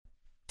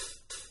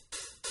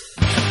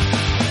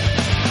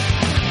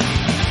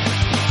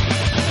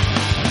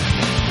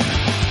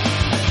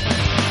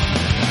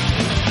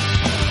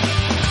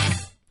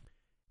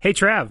Hey,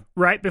 Trav,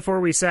 right before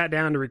we sat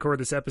down to record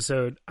this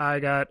episode, I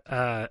got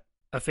a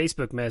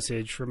Facebook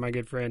message from my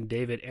good friend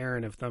David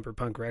Aaron of Thumper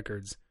Punk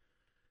Records.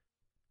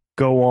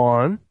 Go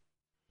on.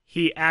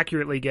 He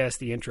accurately guessed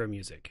the intro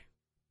music.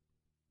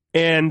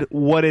 And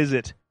what is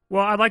it?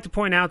 Well, I'd like to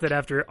point out that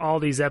after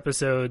all these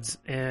episodes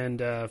and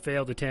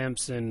failed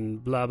attempts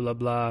and blah, blah,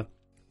 blah,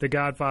 the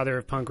godfather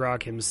of punk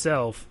rock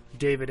himself,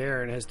 David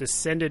Aaron, has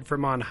descended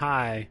from on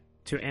high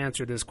to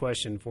answer this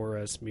question for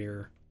us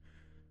mere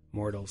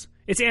mortals.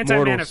 It's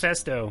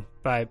Anti-Manifesto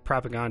by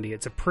Propagandhi.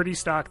 It's a pretty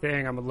stock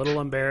thing. I'm a little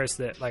embarrassed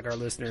that our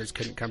listeners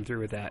couldn't come through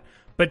with that.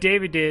 But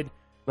David did.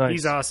 Nice.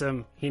 He's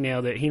awesome. He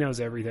nailed it. He knows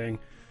everything.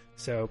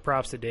 So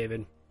props to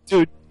David.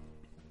 Dude,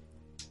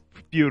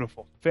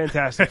 beautiful.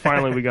 Fantastic.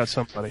 Finally, we got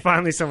somebody.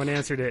 Finally, someone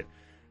answered it.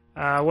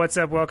 What's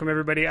up? Welcome,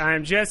 everybody. I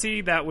am Jesse.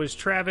 That was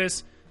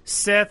Travis.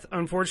 Seth,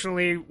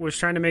 unfortunately, was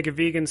trying to make a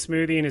vegan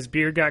smoothie, and his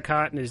beard got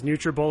caught in his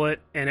NutriBullet,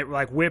 and it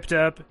whipped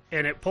up,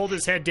 and it pulled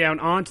his head down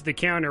onto the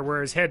counter,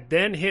 where his head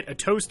then hit a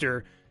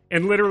toaster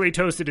and literally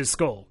toasted his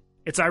skull.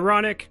 It's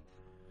ironic.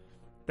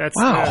 That's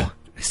wow.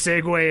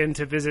 Segue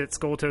into visit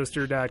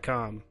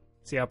skulltoaster.com.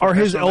 See how are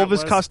his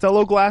Elvis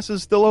Costello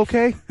glasses still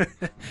okay?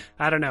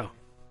 I don't know.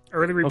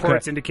 Early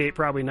reports indicate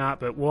probably not,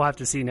 but we'll have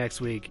to see next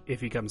week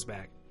if he comes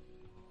back.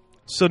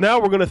 So now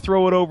we're going to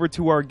throw it over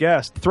to our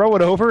guest. Throw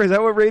it over? Is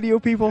that what radio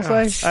people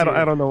say? I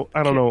don't know.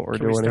 I don't know what we're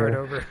doing here.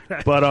 Over?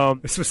 But our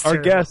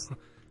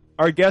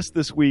guest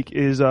this week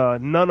is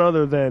none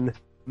other than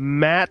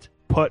Matt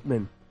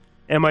Putman.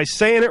 Am I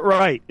saying it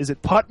right? Is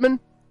it Putman?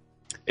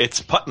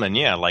 It's Putman,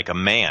 yeah, like a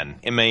man.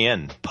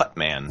 M-A-N,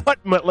 Putman.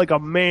 Putman, like a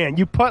man.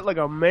 You putt like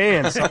a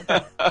man. It's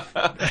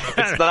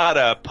not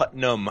a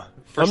Putnam.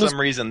 For some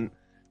reason,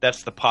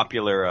 that's the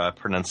popular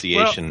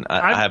pronunciation.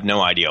 Well, I have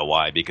no idea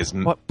why, because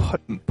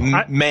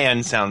man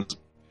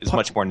is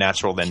much more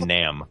natural than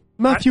Nam.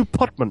 Matthew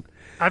Putman.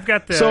 I've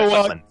got the...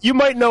 So you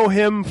might know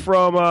him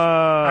from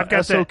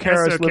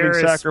Esocaris, Living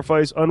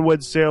Sacrifice,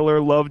 Unwed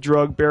Sailor, Love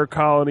Drug, Bear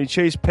Colony,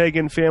 Chase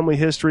Pagan, Family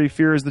History,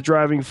 Fear is the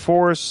Driving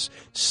Force,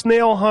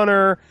 Snail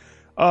Hunter,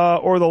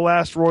 or The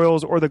Last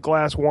Royals, or The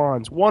Glass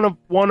Wands. One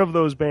of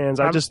those bands.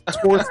 I just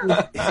tore through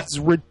his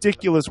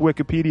ridiculous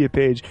Wikipedia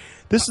page.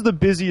 This is the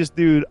busiest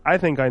dude I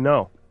think I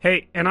know.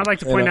 Hey, and I'd like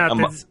to point out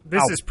that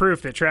this is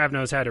proof that Trav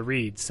knows how to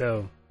read,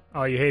 so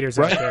all you haters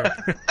out there...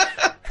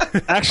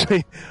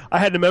 Actually, I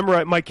had to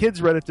memorize. My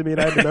kids read it to me, and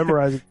I had to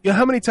memorize it. You know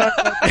how many times?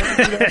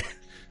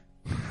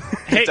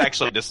 It's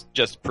actually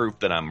just proof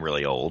that I'm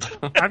really old.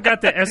 I've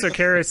got the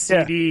Esocaris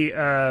CD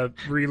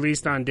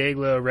released on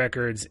Dayglow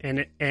Records,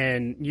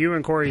 and you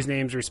and Corey's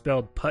names are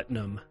spelled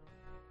Putnam.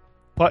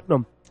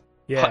 Putnam.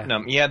 Yeah.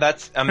 Putnam. Yeah,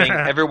 that's. I mean,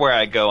 everywhere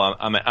I go,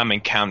 I'm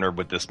encountered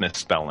with this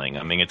misspelling.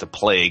 I mean, it's a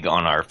plague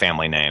on our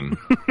family name.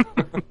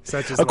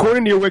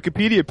 According to your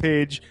Wikipedia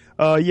page,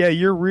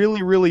 you're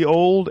really, really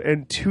old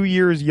and 2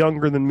 years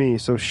younger than me.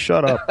 So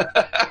shut up.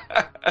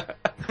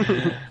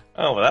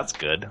 Oh, well, that's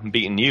good. I'm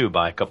beating you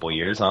by a couple of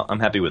years. I'm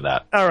happy with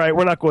that. All right,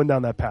 we're not going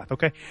down that path,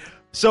 okay?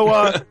 So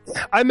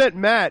I met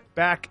Matt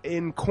back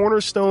in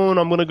Cornerstone.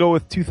 I'm going to go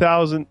with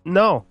 2000.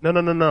 No.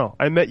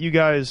 I met you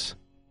guys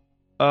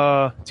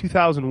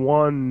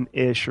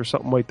 2001-ish or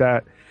something like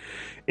that.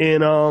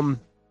 And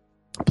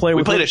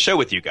we played a show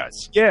with you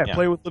guys. Yeah,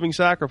 play with Living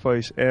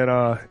Sacrifice,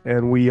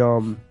 and we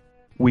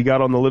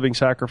got on the Living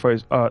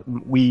Sacrifice.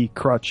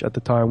 Crutch at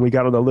the time. We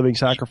got on the Living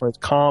Sacrifice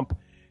comp,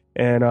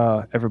 and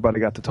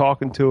everybody got to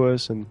talking to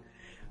us. And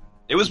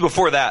it was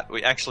before that.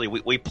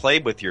 We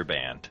played with your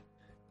band,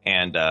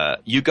 and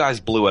you guys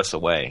blew us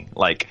away.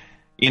 Like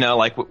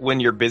when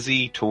you're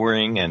busy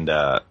touring and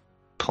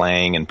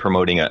playing and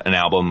promoting an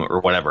album or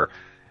whatever.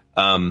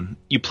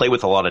 You play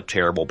with a lot of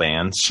terrible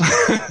bands.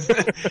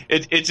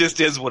 It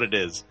just is what it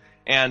is.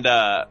 And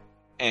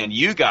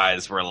you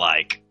guys were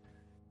like,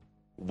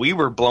 we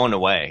were blown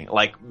away,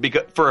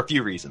 for a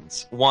few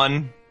reasons.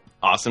 One,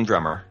 awesome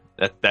drummer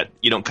that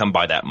you don't come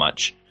by that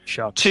much.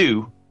 Shut.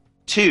 Two,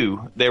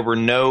 there were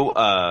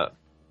no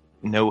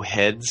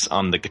heads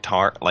on the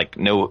guitar.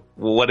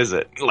 What is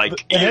it?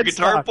 Your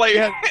guitar player.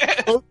 Yeah.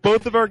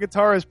 Both of our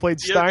guitarists played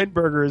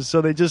Steinbergers,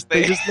 so they just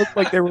looked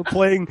like they were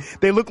playing.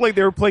 They looked like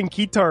they were playing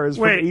guitars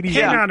from 80s.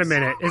 Hang on a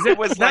minute.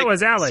 That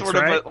was Alex, sort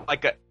right? Of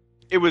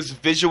it was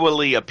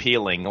visually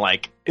appealing.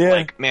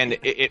 Man,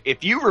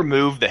 if you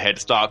remove the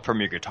headstock from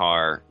your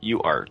guitar,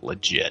 you are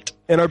legit.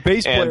 And our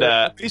bass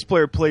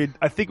player played.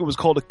 I think it was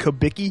called a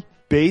Kabiki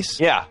bass.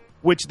 Yeah,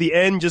 which the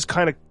end just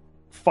kind of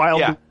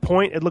filed the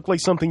point. It looked like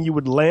something you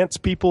would lance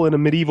people in a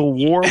medieval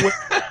war with.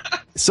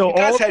 So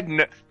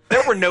there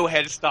were no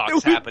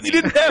headstocks happening.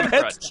 We didn't have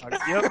headstocks.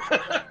 Yep.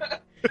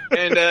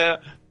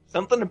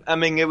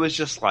 It was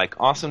just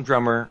awesome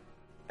drummer,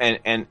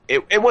 and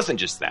it wasn't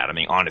just that. I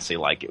mean, honestly,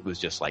 it was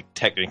just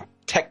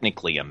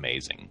technically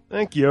amazing.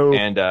 Thank you.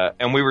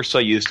 And we were so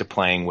used to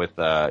playing with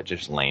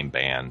just lame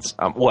bands.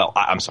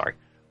 I'm sorry,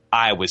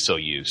 I was so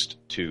used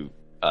to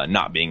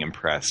not being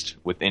impressed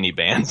with any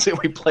bands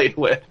that we played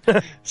with.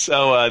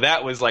 So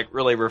that was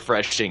really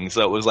refreshing.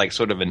 So it was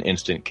sort of an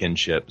instant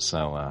kinship.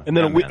 So and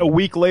then a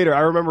week later, I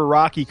remember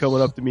Rocky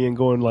coming up to me and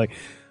going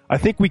I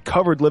think we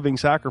covered Living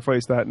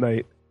Sacrifice that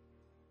night.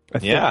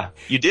 Yeah,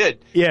 you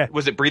did. Yeah.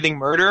 Was it Breathing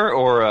Murder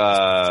or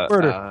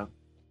Murder?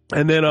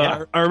 And then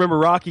I remember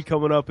Rocky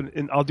coming up,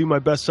 and I'll do my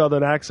best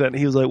Southern accent. And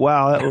he was like,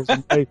 "Wow,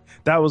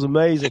 that was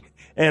amazing."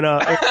 And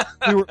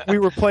we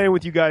were playing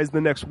with you guys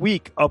the next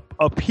week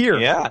up here,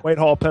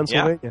 Whitehall,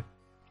 Pennsylvania. Yeah.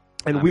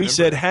 And we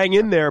said, "Hang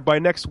in there. By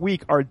next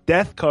week, our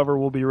Death cover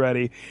will be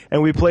ready."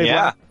 And we played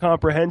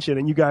Comprehension,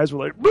 and you guys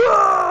were like,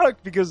 "Bah!"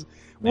 Because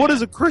what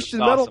is a Christian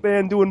metal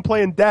band doing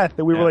playing Death?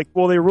 And we were like,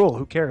 "Well, they rule.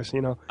 Who cares?"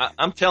 You know.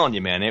 I'm telling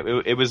you, man,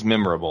 it was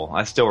memorable.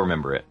 I still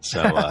remember it.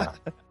 So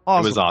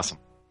awesome. It was awesome.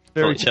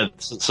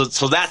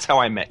 So that's how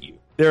I met you.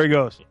 There he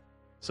goes.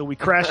 So we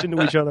crashed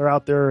into each other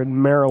out there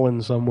in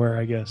Maryland somewhere,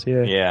 I guess.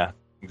 Yeah. Yeah.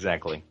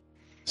 Exactly.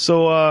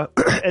 So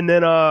and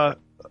then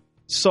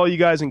saw you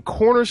guys in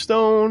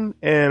Cornerstone,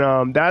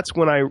 and that's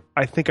when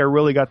I think I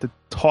really got to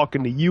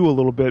talking to you a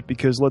little bit,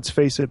 because let's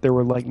face it, there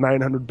were like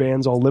 900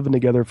 bands all living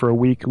together for a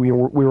week. We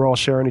were all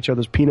sharing each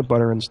other's peanut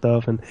butter and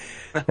stuff, and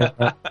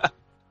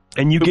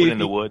you gave in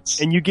the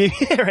woods, and you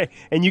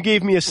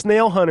gave me a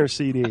Snail Hunter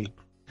CD.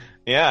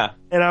 Yeah.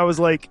 And I was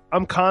like,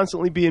 I'm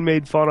constantly being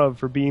made fun of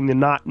for being the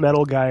not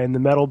metal guy in the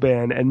metal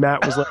band. And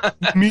Matt was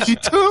like, me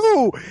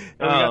too.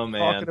 And we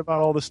got talking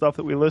about all the stuff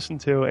that we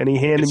listened to. And he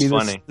handed me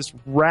this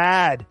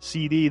rad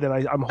CD that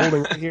I'm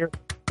holding right here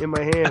in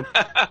my hand.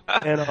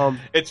 And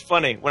it's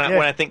funny when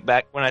I think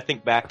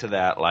back to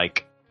that,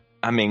 like,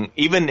 I mean,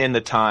 even in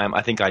the time,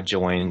 I think I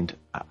joined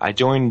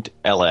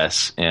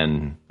LS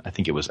in, I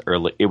think it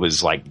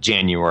was like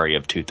January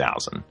of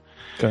 2000.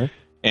 Okay.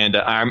 And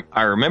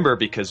I remember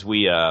because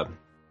we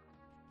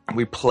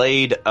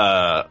played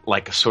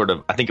like a sort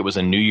of, I think it was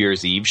a New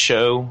Year's Eve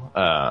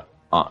show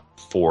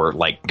for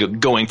like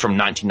going from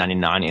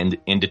 1999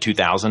 into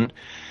 2000,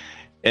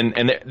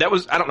 and that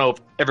was, I don't know if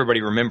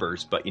everybody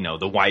remembers, but you know,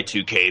 the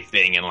Y2K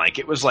thing, and like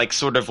it was like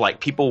sort of like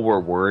people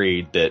were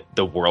worried that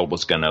the world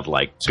was gonna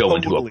like go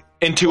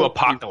into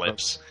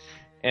apocalypse.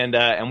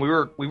 And we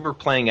were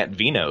playing at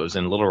Vino's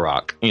in Little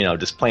Rock, you know,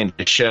 just playing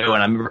the show.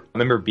 And I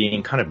remember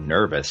being kind of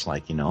nervous,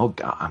 like, you know, oh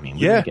God, I mean,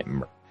 we're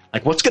getting,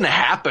 like, what's going to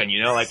happen?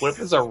 You know, like, what if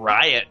there's a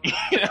riot?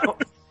 You know,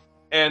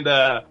 and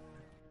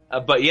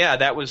but yeah,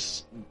 it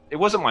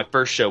wasn't my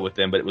first show with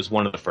them, but it was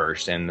one of the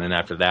first. And then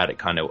after that, it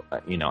kind of,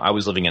 you know, I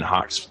was living in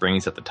Hot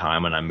Springs at the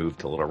time, and I moved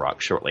to Little Rock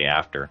shortly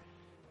after,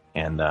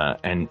 and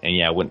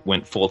yeah,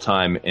 went full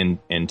time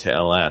into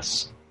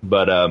LS,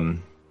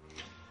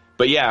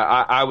 But yeah,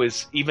 I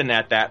was, even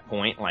at that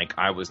point, like,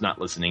 I was not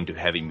listening to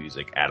heavy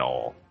music at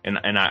all, and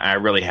I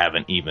really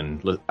haven't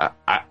even.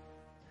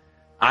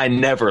 I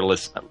never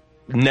listened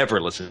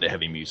to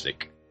heavy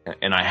music,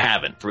 and I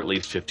haven't for at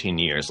least 15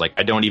 years. Like,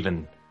 I don't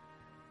even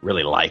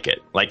really like it.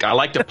 Like, I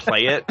like to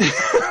play it,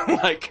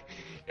 like,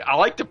 I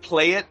like to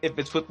play it if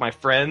it's with my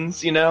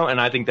friends, you know, and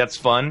I think that's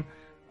fun.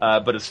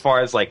 But as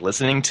far as like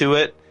listening to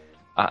it,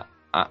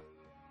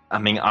 I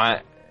mean,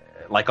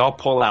 like, I'll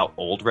pull out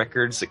old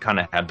records that kind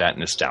of have that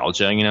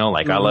nostalgia, you know,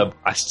 like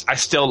I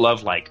still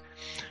love like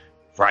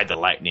Ride the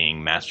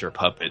Lightning, Master of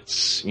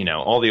Puppets, you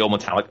know, all the old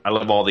Metallica. I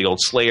love all the old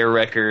Slayer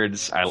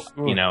records.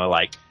 You know,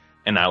 like,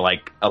 and I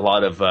like a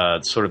lot of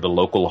sort of the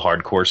local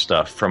hardcore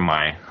stuff from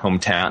my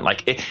hometown.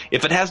 Like,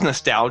 if it has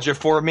nostalgia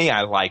for me,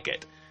 I like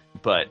it.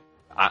 But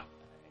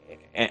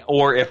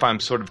or if I'm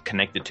sort of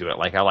connected to it,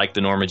 like I like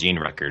the Norma Jean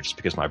records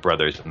because my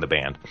brother's in the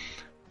band.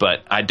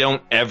 But I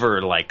don't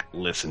ever like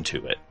listen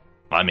to it.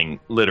 I mean,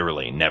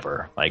 literally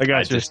never. Like, I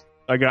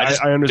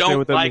understand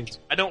what that means.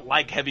 I don't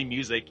like heavy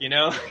music, you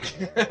know.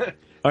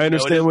 I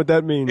understand what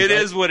that means. It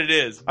is what it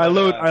is. I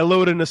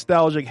load a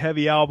nostalgic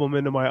heavy album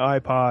into my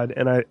iPod,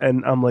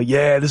 and I'm like,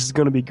 yeah, this is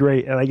gonna be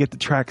great. And I get to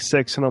track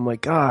 6, and I'm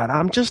like, God,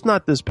 I'm just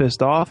not this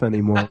pissed off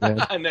anymore,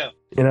 man. I know.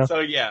 You know. So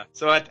yeah.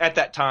 So at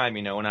that time,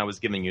 you know, when I was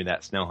giving you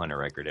that Snail Hunter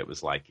record, it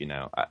was like, you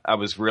know, I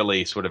was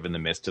really sort of in the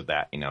midst of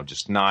that, you know,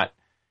 just not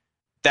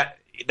that.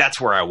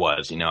 That's where I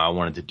was, you know. I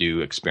wanted to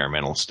do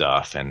experimental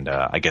stuff, and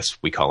I guess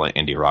we call it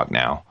indie rock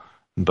now.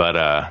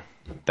 But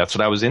that's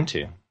what I was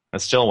into.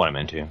 That's still what I'm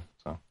into.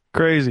 So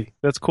crazy.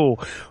 That's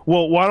cool.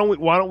 Well, why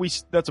don't we?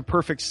 That's a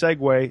perfect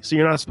segue. So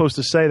you're not supposed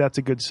to say that's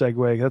a good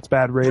segue. That's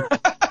bad radio.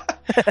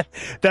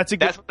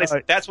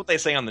 That's what they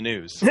say on the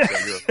news. So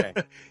you're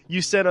okay.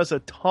 You sent us a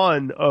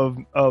ton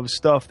of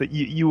stuff that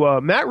you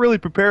Matt really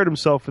prepared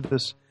himself for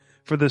this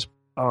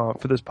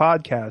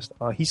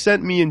podcast. He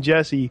sent me and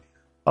Jesse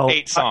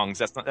 8 songs.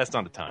 That's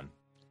not a ton.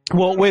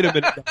 Well, wait a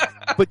minute.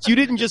 But you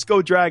didn't just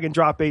go drag and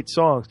drop 8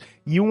 songs.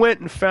 You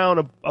went and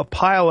found a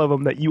pile of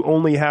them that you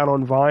only had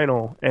on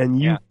vinyl, and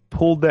you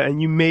pulled that,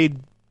 and you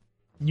made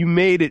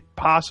it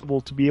possible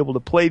to be able to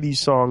play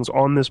these songs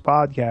on this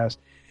podcast.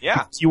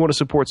 Yeah. You want to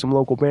support some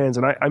local bands.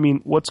 And I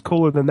mean, what's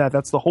cooler than that?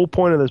 That's the whole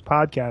point of this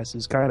podcast,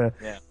 is kind of,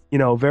 you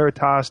know,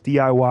 Veritas,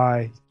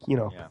 DIY, you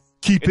know,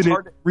 keeping it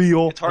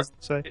real.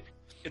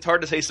 It's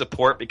hard to say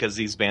support because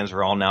these bands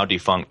are all now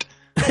defunct.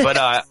 But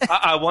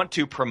I want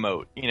to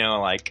promote, you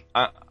know, like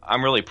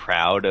I'm really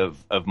proud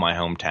of my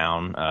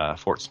hometown,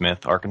 Fort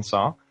Smith,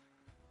 Arkansas,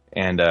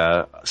 and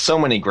so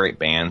many great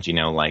bands, you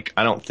know, like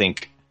I don't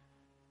think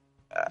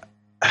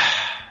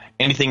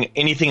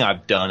anything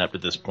I've done up to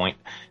this point,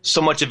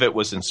 so much of it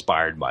was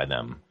inspired by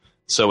them.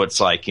 So it's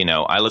like,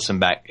 I listen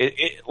back,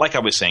 like I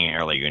was saying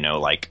earlier,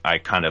 like I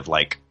kind of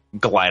like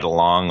glide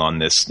along on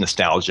this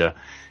nostalgia.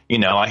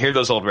 I hear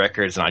those old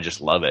records and I just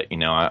love it.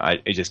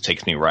 It just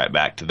takes me right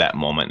back to that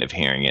moment of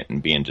hearing it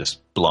and being just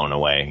blown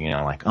away.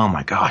 Like, oh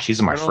my gosh, these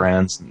are my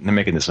friends. They're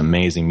making this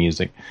amazing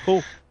music.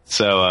 Cool.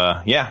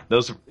 So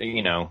those,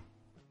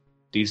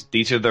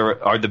 these are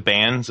the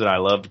bands that I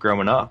loved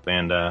growing up,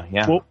 and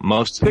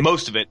most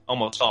of it,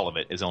 almost all of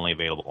it, is only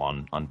available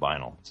on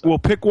vinyl. So. We'll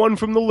pick one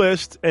from the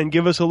list and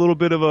give us a little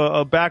bit of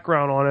a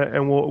background on it,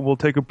 and we'll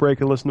take a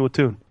break and listen to a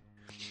tune.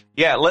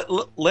 Yeah,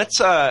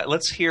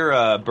 let's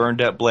hear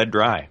 "Burned Up, Bled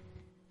Dry."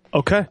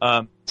 Okay.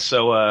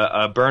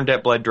 So "Burned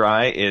Up, Bled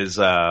Dry" is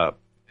a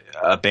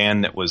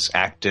band that was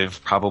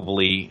active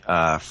probably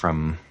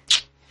from.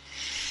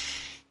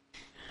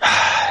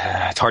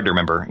 It's hard to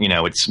remember.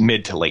 It's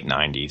mid to late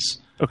 90s.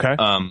 Okay.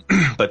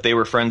 But they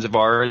were friends of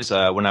ours.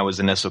 When I was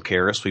in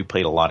Esocaris, we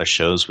played a lot of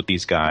shows with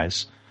these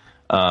guys.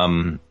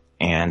 And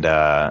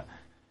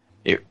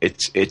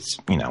it's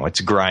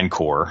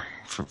grindcore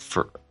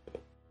for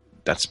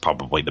that's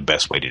probably the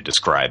best way to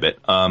describe it.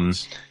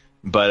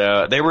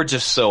 But they were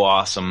just so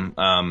awesome.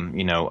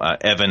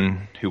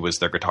 Evan, who was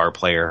their guitar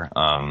player,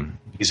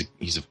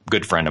 he's a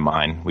good friend of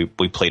mine. We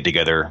played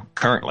together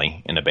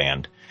currently in a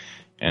band.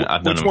 And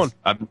I've done Which one?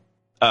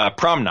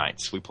 Prom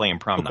Nights. We play in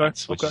Prom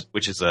Nights,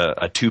 which is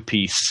a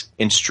two-piece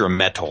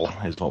instrumental,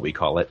 is what we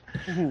call it.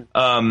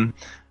 Mm-hmm.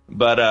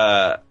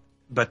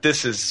 But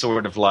this is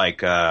sort of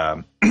like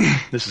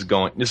this is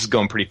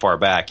going pretty far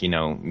back.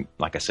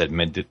 Like I said,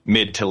 mid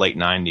to late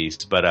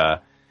 90s.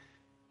 But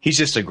he's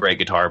just a great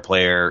guitar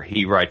player.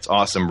 He writes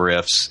awesome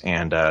riffs,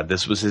 and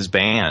this was his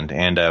band,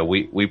 and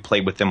we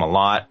played with them a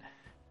lot.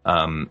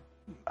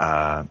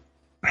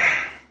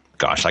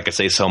 Gosh, I could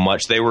say so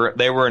much. They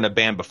were in a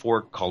band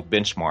before called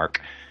Benchmark.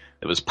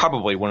 It was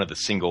probably one of the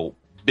single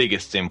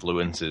biggest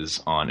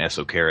influences on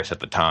Esocaris at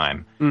the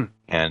time. Mm.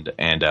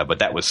 But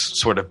that was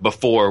sort of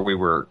before we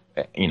were,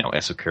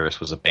 Esocaris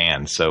was a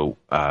band. So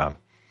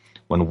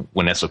when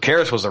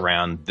Esocaris was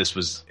around, this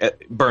was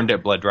Burned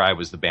Up, Bled Dry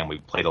was the band we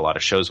played a lot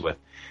of shows with.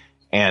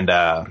 And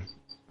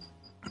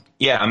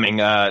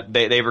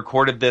they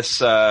recorded this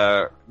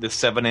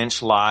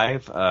 7-inch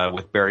live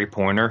with Barry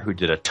Pointer, who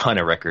did a ton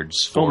of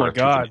records for. Oh my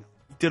God.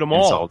 Did them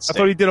all. I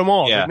thought he did them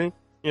all, didn't he?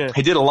 Yeah.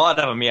 He did a lot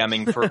of them, yeah.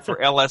 For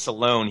LS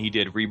alone, he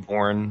did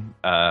Reborn,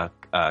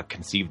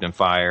 Conceived in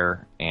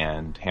Fire,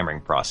 and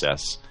Hammering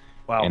Process.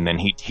 Wow. And then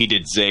he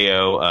did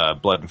Zao,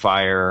 Blood and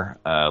Fire,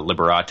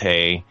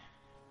 Liberate,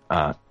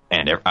 and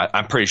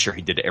I'm pretty sure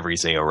he did every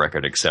Zao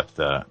record except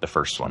the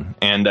first one.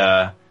 And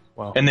wow.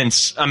 And then,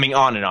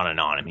 on and on and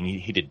on.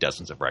 He did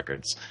dozens of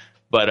records.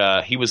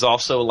 But he was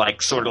also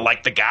sort of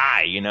like the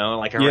guy,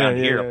 around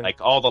here. Yeah.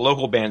 Like all the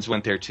local bands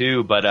went there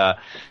too, but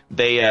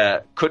they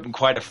couldn't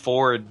quite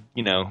afford,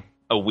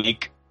 a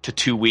week to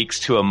 2 weeks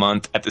to a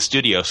month at the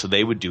studio, so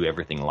they would do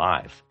everything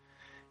live.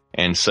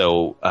 And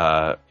so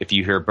if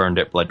you hear Burned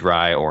Up, Bled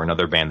Dry or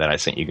another band that I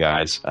sent you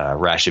guys,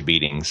 Rash of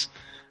Beatings,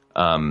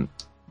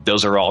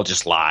 those are all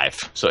just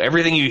live. So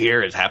everything you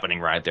hear is happening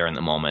right there in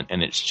the moment,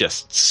 and it's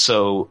just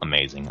so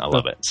amazing. I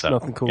love it. So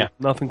nothing cool. Yeah.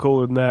 Nothing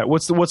cooler than that.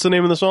 What's the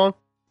name of the song?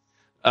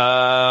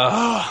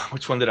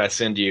 Which one did I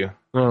send you?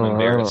 I'm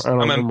embarrassed.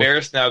 I'm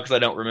embarrassed now because I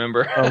don't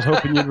remember. I was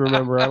hoping you'd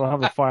remember. I don't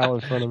have the file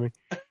in front of me.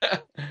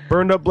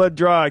 Burned Up, Bled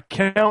Dry.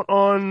 Count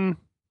on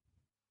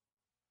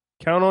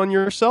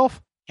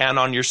yourself. Count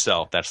on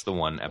yourself. That's the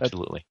one.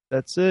 Absolutely.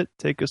 That's it.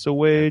 Take us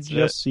away,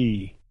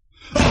 Jesse.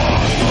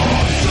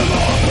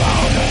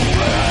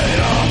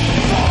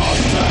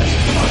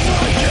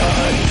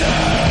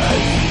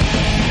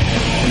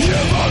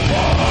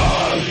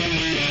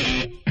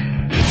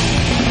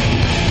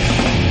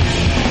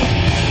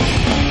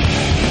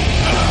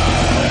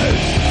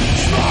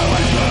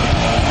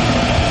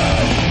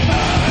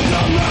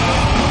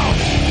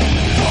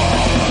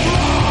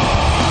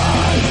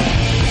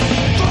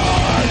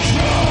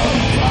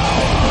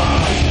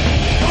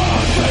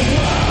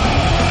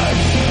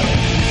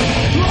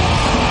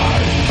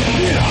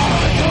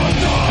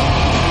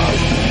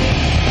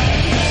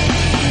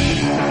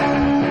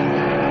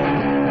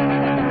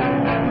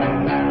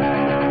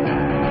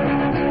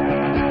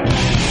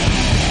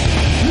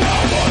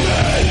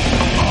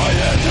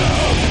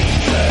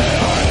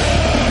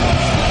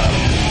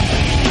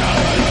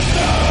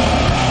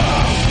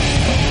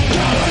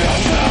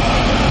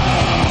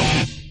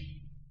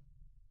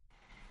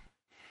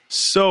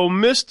 So,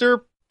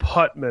 Mr.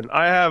 Putman,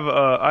 I have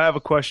a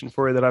question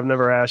for you that I've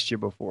never asked you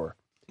before.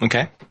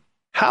 Okay.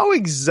 How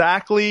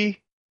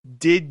exactly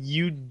did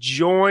you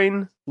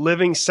join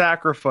Living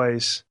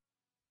Sacrifice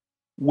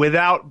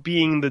without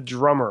being the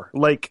drummer?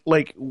 Like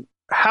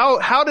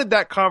how did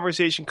that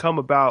conversation come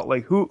about?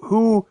 Like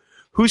who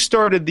who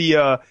started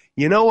the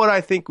you know what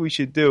I think we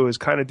should do is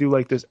kind of do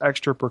like this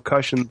extra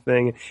percussion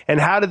thing, and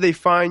how did they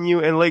find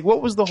you, and like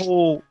what was the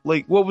whole,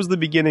 like what was the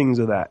beginnings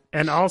of that?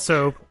 And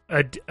also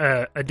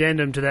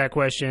addendum to that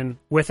question,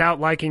 without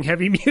liking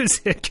heavy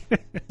music.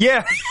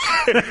 Yeah.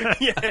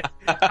 Yeah.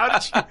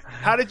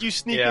 How did you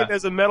sneak in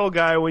as a metal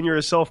guy when you're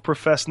a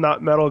self-professed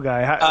not metal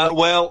guy?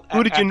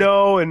 Who did you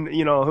know, and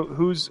you know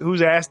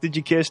whose ass did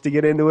you kiss to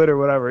get into it or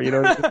whatever, you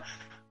know?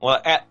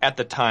 Well, at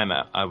the time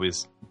I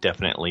was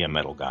definitely a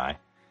metal guy.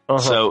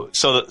 Uh-huh.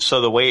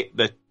 So the way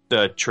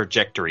the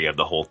trajectory of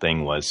the whole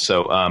thing was,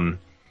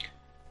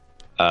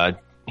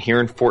 here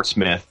in Fort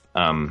Smith,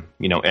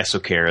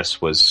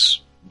 Esocaris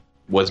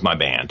was my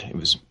band. It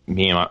was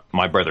me and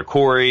my brother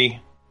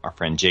Corey, our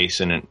friend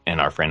Jason,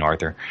 and our friend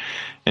Arthur.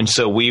 And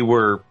so we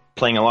were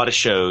playing a lot of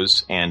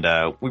shows, and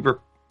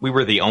we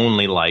were the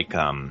only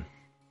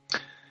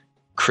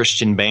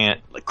Christian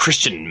band,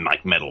 Christian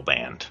metal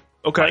band.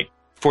 Okay.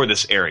 For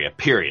this area,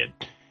 period.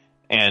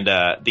 And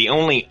the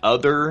only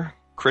other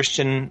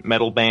Christian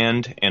metal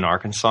band in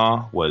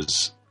Arkansas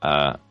was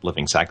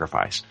Living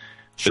Sacrifice.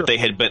 Sure.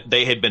 But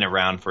they had been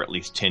around for at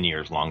least 10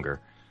 years longer.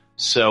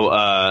 So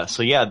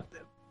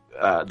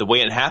the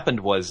way it happened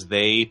was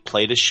they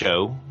played a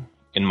show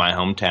in my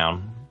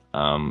hometown.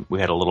 We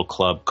had a little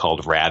club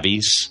called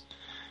Ravi's,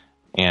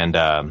 and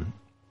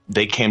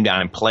they came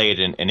down and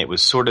played, and it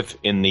was sort of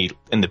in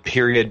the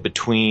period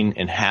between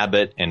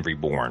Inhabit and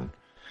Reborn.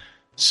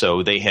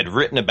 So they had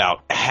written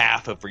about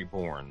half of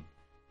Reborn,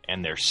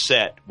 and their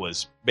set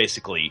was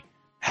basically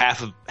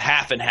half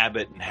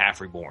Inhabit and half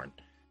Reborn.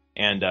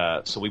 And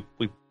so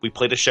we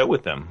played a show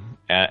with them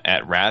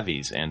at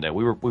Ravi's, and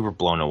we were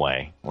blown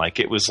away. Like,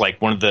 it was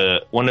like one of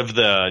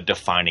the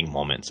defining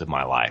moments of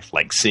my life.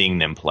 Like, seeing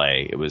them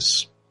play, it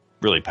was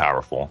really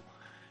powerful.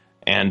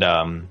 And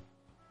I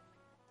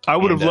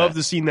would have loved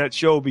to seen that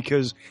show,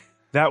 because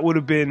that would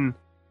have been.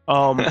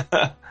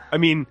 I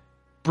mean,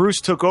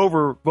 Bruce took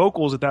over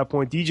vocals at that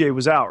point. DJ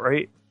was out,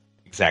 right?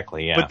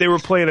 Exactly. Yeah. But they were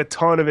playing a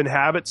ton of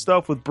Inhabit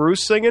stuff with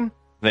Bruce singing.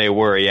 They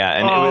were, yeah.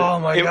 And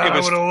my God, I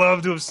would have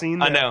loved to have seen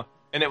that. I know.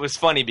 And it was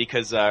funny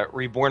because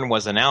Reborn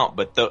wasn't out,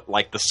 but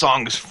the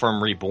songs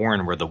from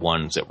Reborn were the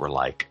ones that were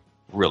like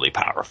really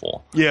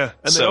powerful. Yeah.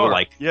 And so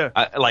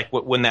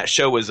when that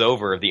show was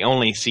over, the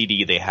only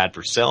CD they had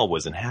for sale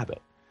was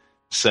Inhabit.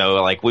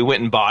 So like we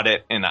went and bought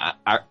it, and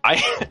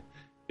I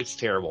it's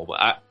terrible,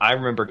 but I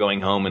remember going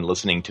home and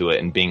listening to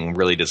it and being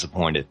really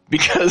disappointed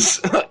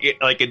because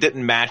it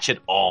didn't match at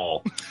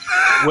all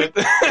with,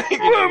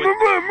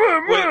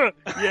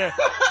 yeah.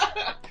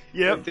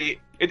 Yep.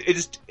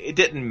 It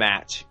didn't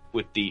match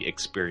with the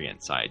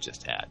experience I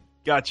just had.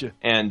 Gotcha.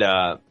 And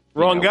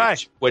wrong guy.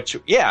 Which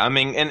I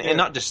mean, and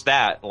not just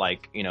that.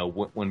 Like,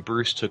 when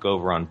Bruce took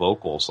over on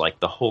vocals,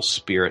 like the whole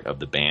spirit of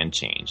the band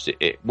changed.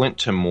 It went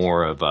to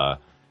more of a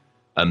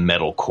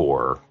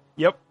metalcore.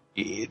 Yep.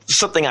 It's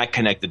something I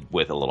connected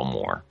with a little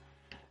more.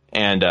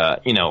 And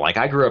like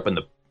I grew up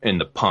in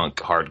the punk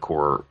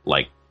hardcore,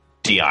 like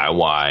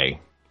DIY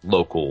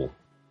local.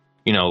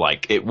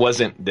 Like it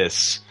wasn't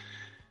this.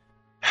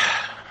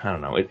 I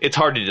don't know. It's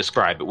hard to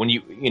describe, but when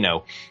you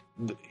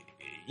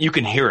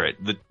can hear it.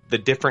 The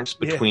difference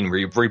between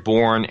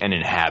Reborn and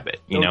Inhabit.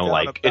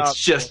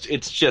 It's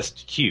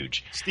just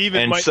huge.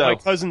 Steven, my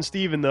cousin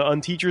Steven, the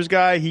Unteachers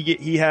guy,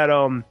 he had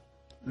I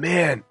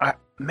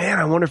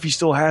wonder if he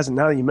still has it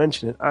now that you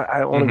mention it. I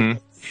don't want to.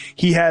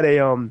 He had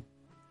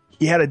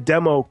a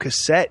demo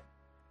cassette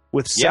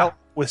with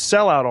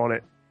Sellout on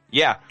it.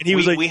 Yeah. And he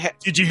was like,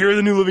 did you hear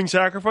the new Living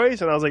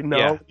Sacrifice? And I was like,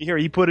 no. Yeah.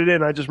 He put it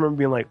in. I just remember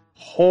being like,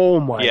 oh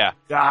my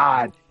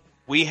God.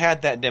 We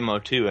had that demo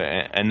too,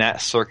 and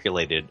that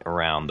circulated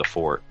around the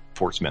Fort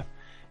Smith.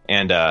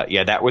 And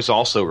that was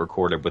also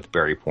recorded with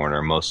Barry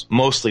Porter,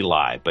 mostly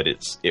live, but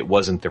it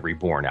wasn't the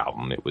Reborn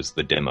album. It was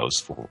the demos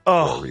for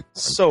Reborn.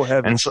 So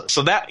heavy. And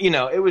so that,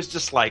 it was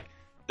just like,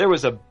 there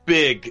was a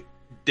big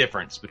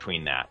difference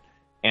between that.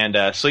 And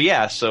but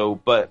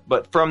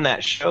from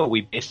that show,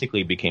 we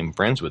basically became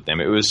friends with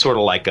them. It was sort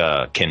of like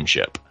a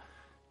kinship.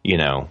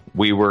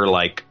 We were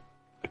like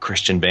a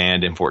Christian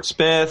band in Fort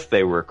Smith.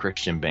 They were a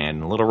Christian band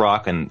in Little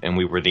Rock, and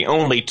we were the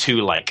only two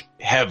like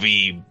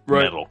heavy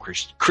metal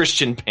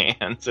Christian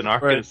bands in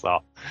Arkansas.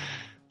 Right.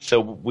 So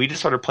we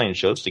just started playing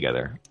shows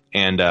together,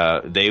 and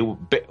I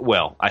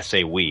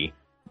say we.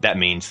 That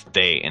means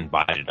they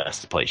invited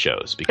us to play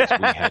shows because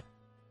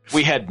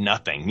we had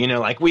nothing.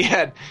 We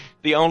had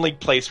the only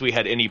place we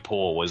had any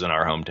pull was in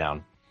our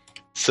hometown.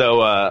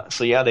 So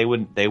they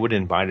would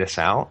invite us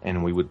out,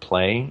 and we would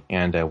play,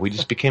 and we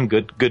just became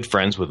good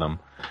friends with them.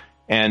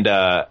 And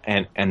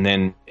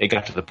then it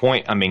got to the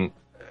point. I mean,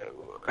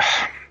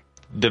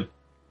 the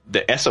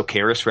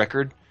Esocaris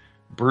record,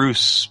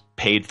 Bruce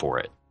paid for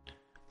it.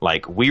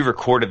 Like, we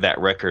recorded that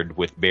record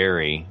with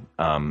Barry,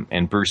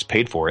 and Bruce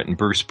paid for it, and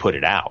Bruce put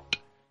it out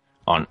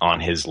on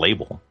his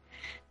label.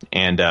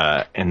 And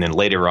then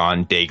later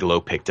on,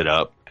 Dayglow picked it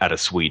up out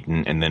of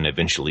Sweden, and then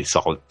eventually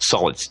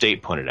Solid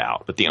State put it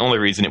out. But the only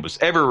reason it was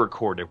ever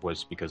recorded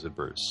was because of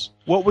Bruce.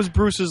 What was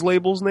Bruce's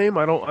label's name?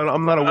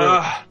 I'm not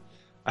aware.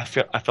 I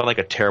feel like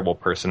a terrible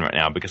person right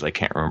now because I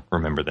can't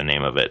remember the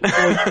name of it.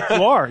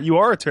 Well, you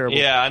are a terrible.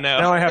 Yeah, I know.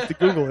 Now I have to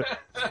Google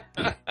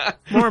it.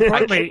 More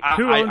importantly,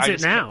 who owns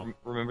it now? Can't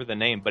remember the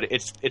name, but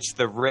it's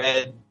the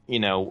red,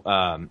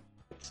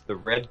 it's the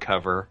red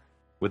cover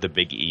with a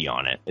big E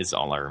on it. Is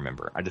all I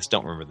remember. I just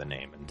don't remember the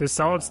name. Does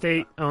Solid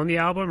State own the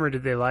album, or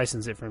did they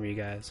license it from you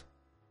guys?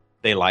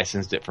 They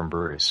licensed it from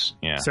Bruce.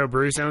 Yeah. So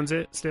Bruce owns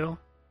it still?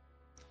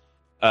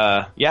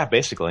 Yeah,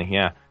 basically,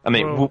 yeah. I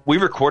mean, we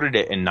recorded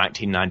it in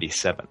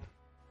 1997.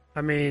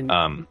 I mean,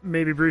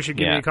 maybe Bruce should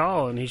give me a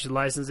call, and he should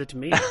license it to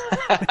me.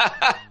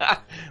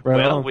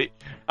 Well,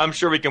 I'm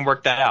sure we can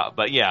work that out.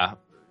 But yeah,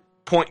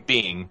 point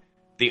being,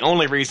 the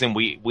only reason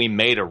we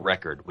made a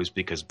record was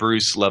because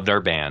Bruce loved our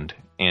band,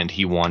 and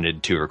he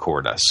wanted to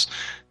record us.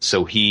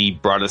 So he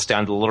brought us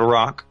down to Little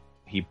Rock.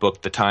 He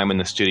booked the time in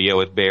the studio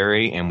with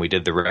Barry, and we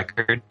did the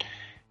record.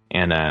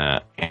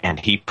 And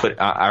he put.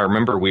 I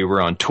remember we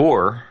were on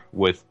tour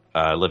with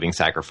Living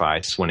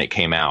Sacrifice when it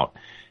came out,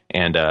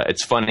 and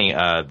it's funny.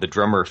 The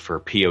drummer for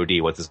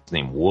POD, what's his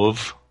name?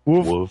 Wolf.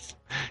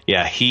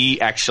 Yeah,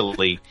 he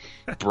actually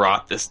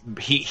brought this.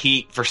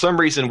 He for some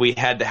reason we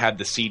had to have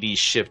the CD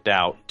shipped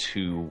out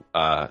to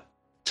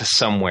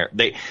somewhere.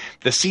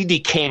 The CD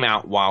came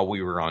out while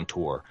we were on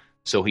tour,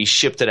 so he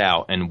shipped it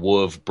out, and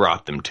Wolf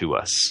brought them to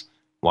us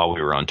while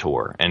we were on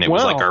tour, and it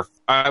was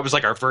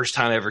like our first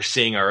time ever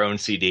seeing our own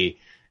CD,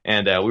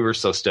 and we were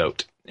so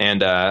stoked.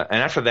 And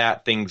after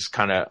that, things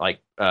kind of like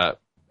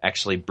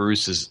actually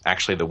Bruce is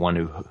actually the one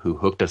who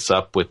hooked us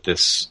up with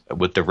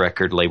the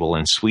record label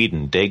in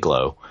Sweden,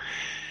 Dayglow.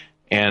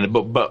 And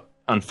but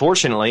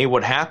unfortunately,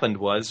 what happened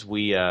was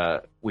we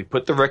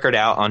put the record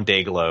out on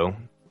Dayglow,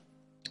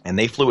 and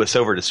they flew us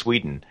over to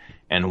Sweden.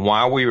 And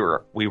while we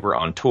were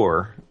on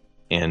tour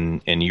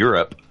in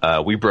Europe,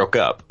 we broke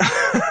up.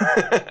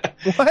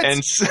 What?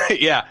 And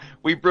yeah,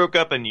 we broke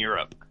up in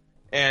Europe,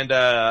 and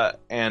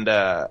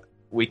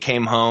we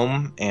came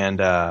home,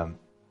 and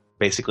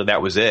basically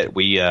that was it.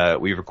 We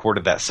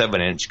recorded that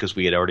 7-inch because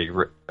we had already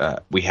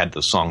we had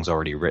those songs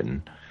already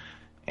written,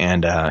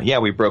 and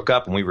we broke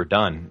up and we were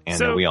done,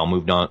 and we all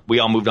moved on. We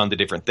all moved on to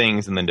different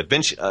things, and then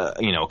eventually,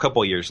 a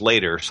couple of years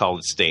later,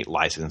 Solid State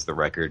licensed the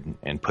record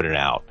and put it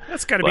out.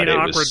 That's got to be an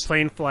awkward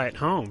plane flight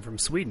home from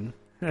Sweden.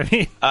 I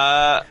mean,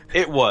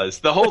 it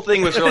was. The whole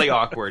thing was really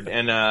awkward,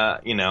 and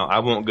I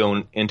won't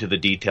go into the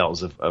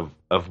details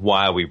of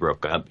why we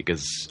broke up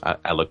because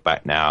I look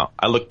back now.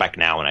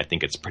 and I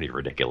think it's pretty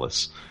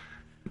ridiculous.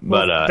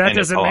 But that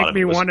doesn't make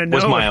me want to know.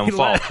 Was my own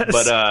fault,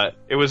 but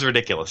it was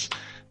ridiculous.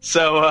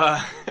 So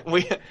I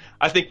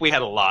think we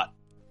had a lot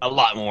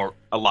more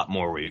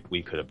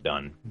we could have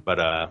done.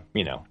 But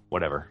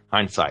whatever.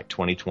 Hindsight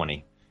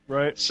 2020.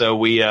 Right. So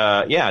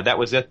that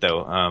was it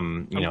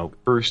though.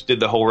 Bruce did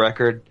the whole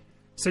record.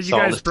 So you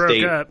guys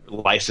broke up,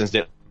 licensed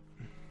it.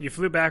 You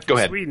flew back from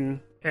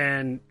Sweden,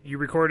 and you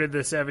recorded the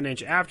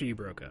 7-inch after you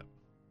broke up.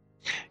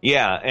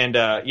 Yeah,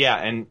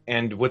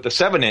 and with the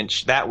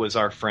 7-inch, that was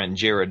our friend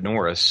Jared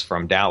Norris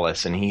from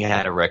Dallas, and he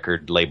had a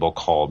record label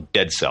called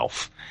Dead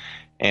Self,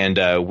 and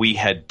we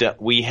had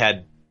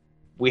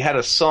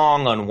a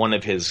song on one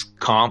of his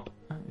comp.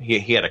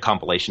 He had a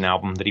compilation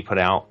album that he put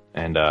out,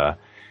 and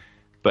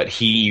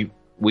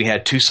we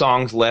had 2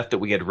 songs left that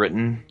we had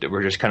written that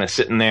were just kind of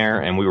sitting there,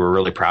 and we were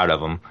really proud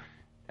of them,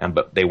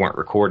 but they weren't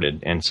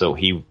recorded. And so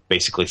he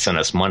basically sent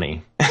us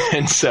money.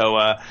 And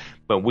so,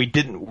 but we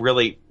didn't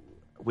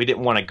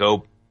want to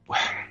go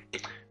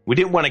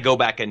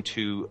back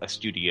into a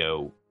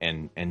studio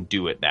and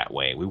do it that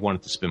way. We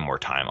wanted to spend more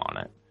time on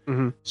it.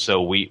 Mm-hmm.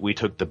 So we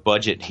took the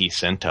budget he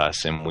sent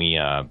us, and we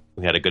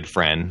had a good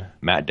friend,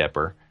 Matt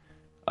Depper,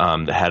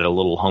 that had a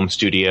little home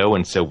studio.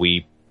 And so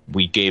we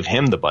gave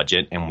him the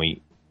budget, and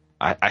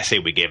I say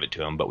we gave it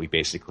to him, but we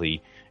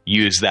basically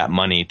used that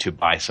money to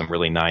buy some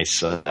really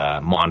nice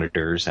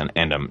monitors and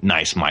a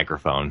nice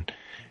microphone,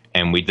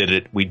 and we did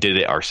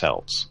it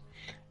ourselves,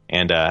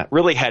 and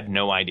really had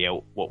no idea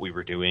what we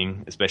were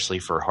doing, especially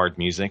for hard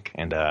music.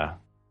 And I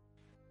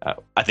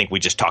think we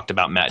just talked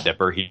about Matt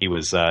Depper.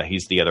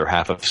 He's the other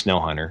half of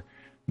Snail Hunter,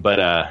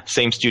 but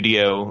same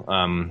studio.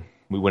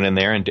 We went in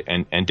there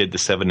and did the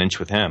 7-inch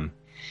with him,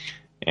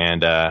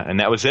 and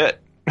that was it.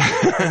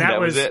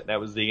 That was it. That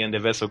was the end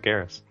of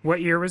Esocaris.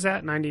 What year was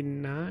that?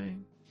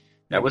 99?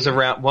 That was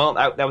around. Well,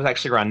 that was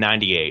actually around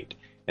 98.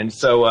 And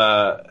so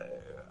I'm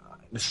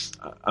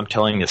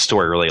telling this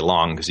story really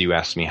long because you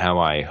asked me how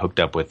I hooked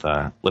up with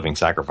Living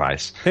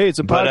Sacrifice. Hey, it's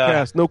a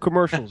podcast, no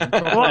commercials.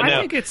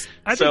 I think it's.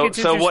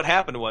 So what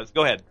happened was,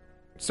 go ahead.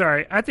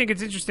 Sorry, I think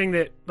it's interesting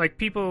that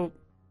people,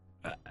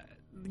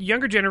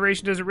 younger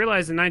generation doesn't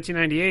realize in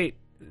 1998.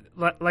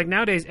 Like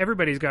nowadays,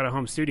 everybody's got a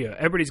home studio.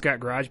 Everybody's got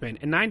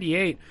GarageBand. In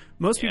 '98,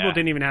 most people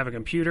didn't even have a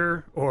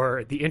computer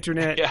or the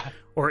internet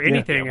or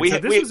anything. Yeah. We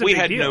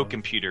had deal. No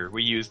computer.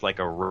 We used like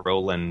a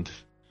Roland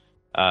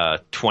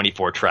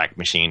 24-track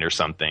machine or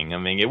something. I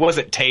mean, it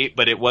wasn't tape,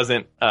 but it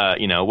wasn't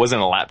it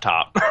wasn't a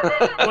laptop.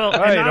 Well,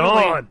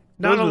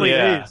 not only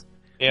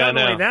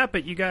that,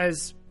 but you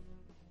guys,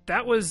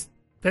 that was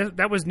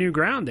new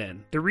ground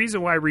then. The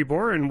reason why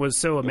Reborn was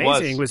so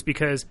amazing was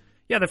because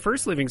yeah, the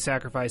first Living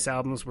Sacrifice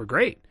albums were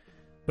great,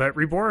 but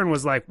Reborn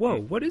was like,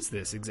 whoa, what is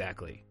this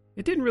exactly?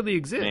 It didn't really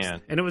exist.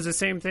 Man. And it was the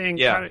same thing,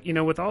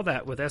 kinda, with all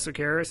that, with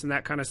Esoterrorists and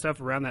that kind of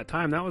stuff around that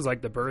time. That was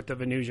like the birth of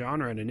a new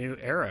genre and a new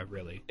era,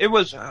 really. It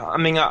was,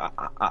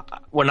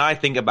 when I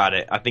think about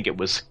it, I think it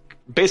was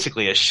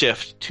basically a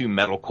shift to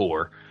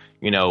metalcore,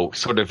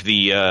 sort of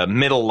the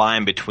middle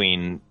line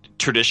between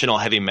traditional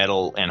heavy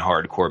metal and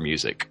hardcore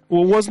music.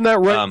 Well, wasn't that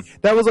right?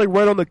 That was like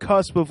right on the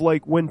cusp of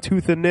like when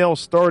Tooth and Nail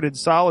started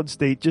Solid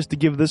State just to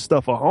give this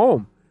stuff a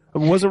home.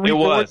 Wasn't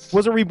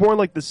Reborn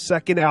like the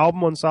second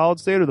album on Solid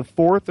State or the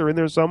fourth or in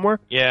there somewhere?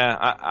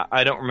 Yeah,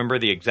 I don't remember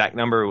the exact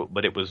number,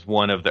 but it was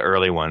one of the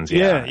early ones.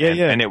 Yeah.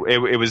 And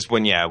it was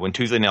when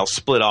Tooth and Nail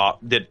split off,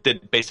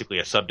 did basically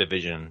a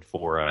subdivision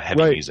for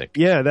heavy music.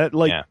 Yeah,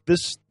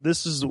 this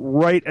is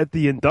right at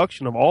the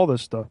induction of all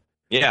this stuff.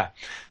 Yeah.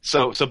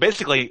 So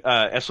basically,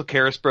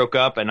 Esoterrorists broke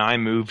up, and I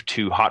moved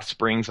to Hot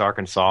Springs,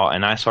 Arkansas,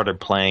 and I started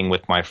playing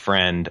with my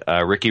friend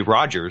Ricky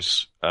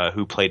Rogers,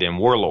 who played in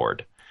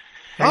Warlord.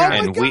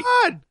 My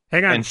God!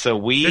 Hang on. And so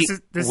we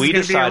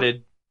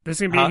decided this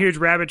is gonna be a huge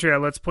rabbit trail.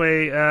 Let's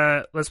play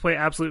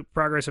Absolute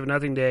Progress of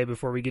Nothing Day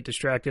before we get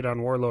distracted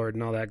on Warlord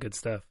and all that good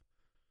stuff.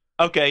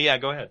 Okay, yeah,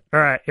 go ahead. All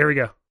right, here we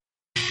go.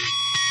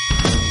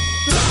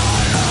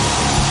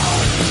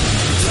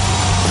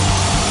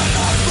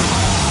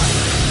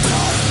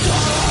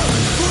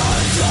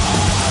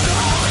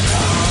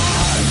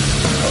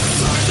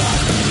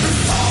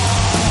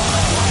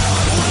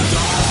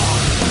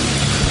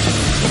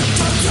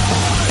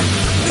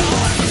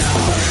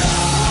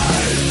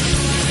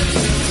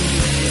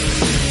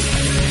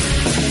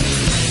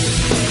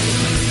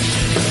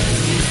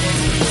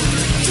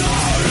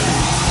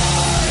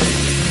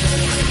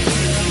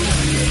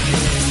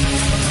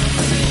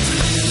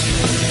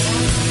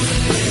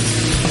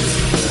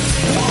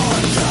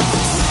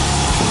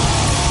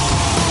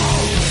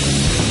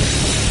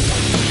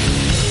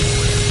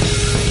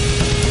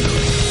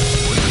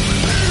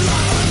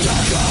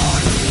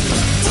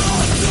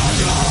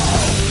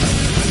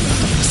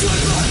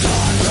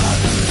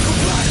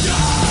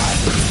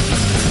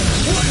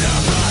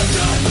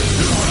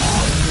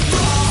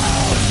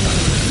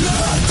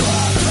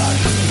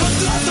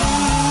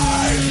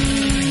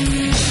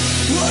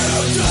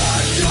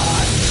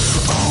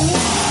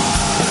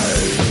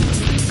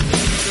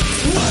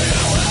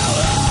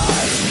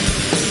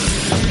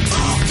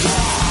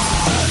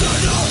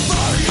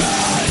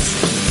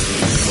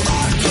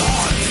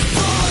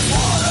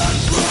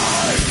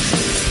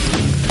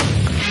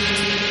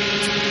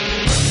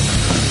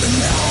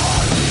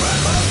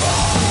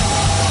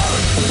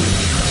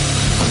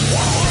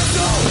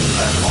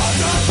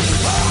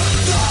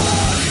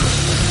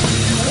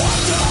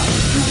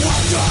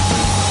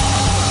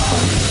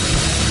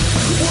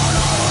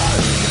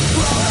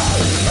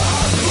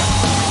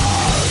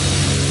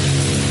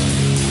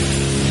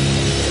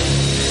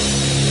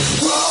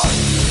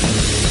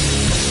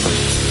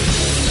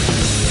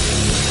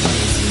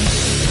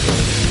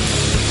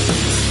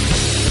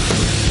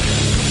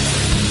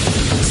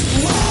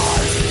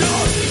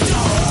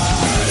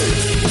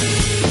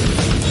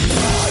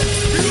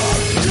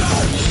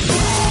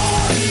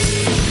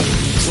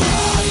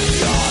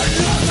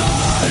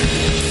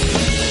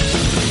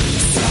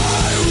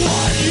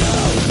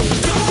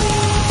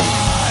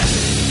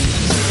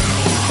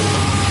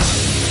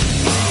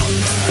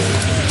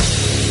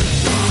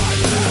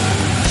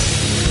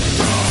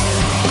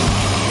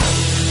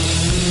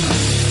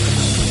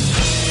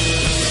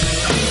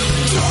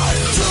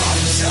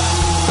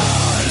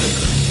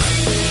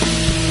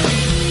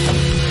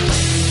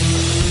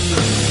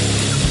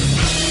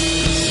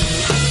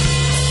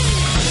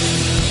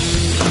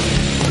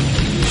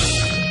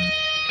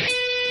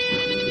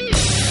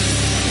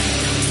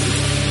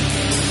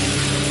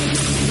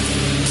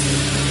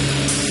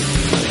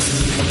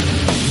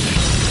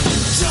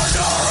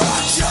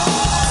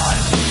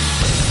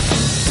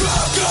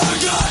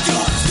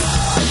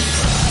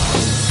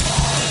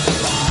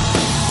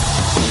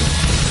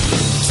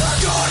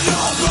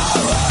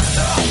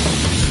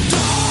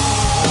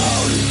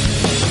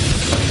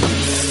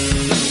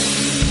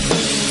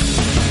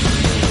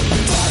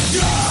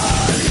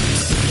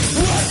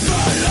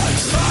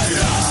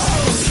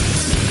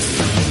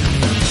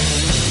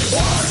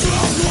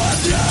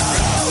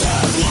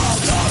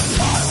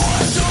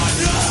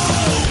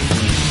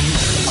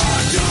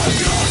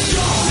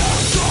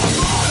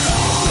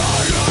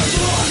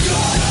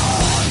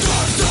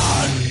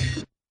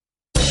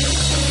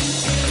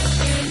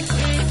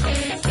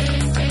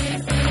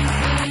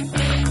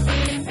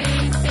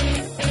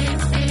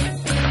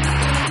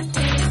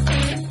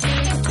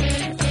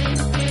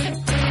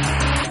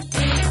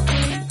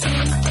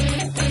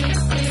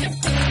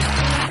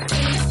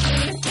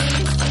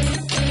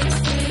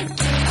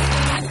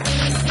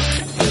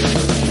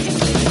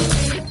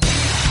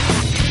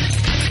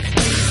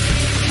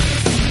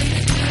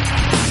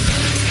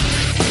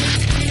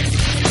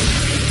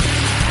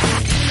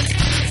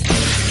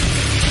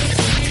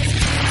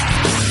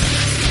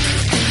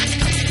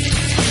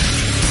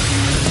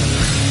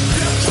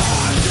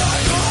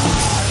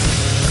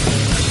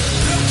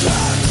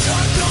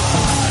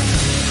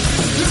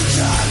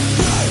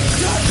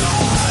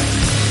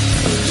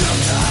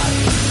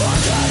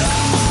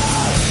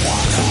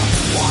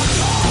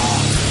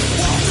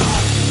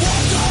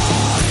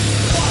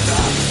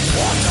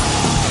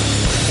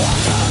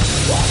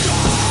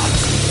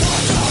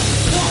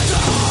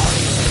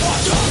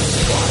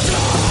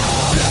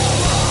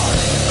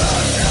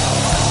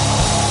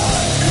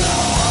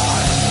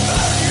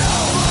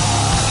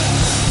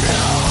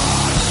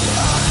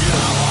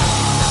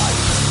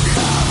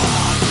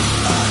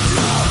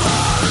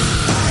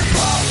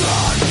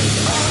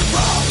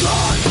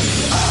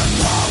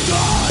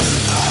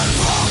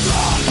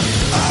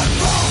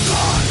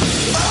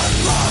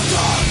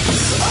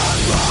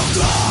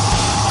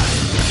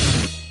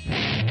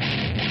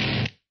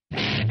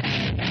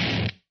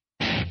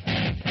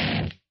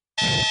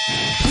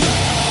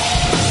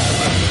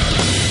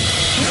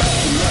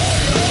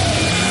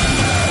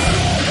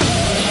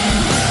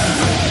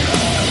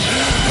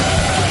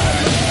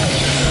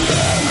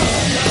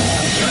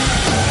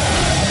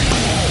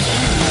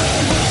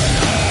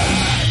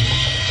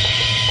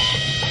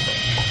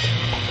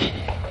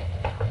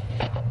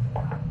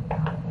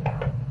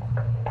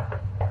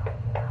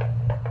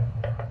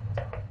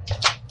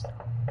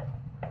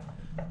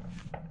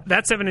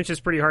 that 7-inch is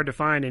pretty hard to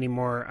find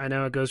anymore. I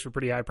know it goes for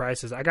pretty high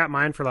prices. I got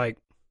mine for like,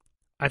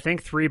 I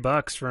think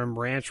 $3 from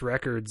Ranch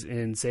Records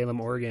in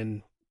Salem,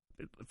 Oregon,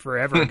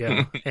 forever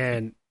ago,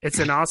 and it's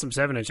an awesome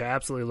 7-inch. I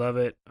absolutely love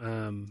it.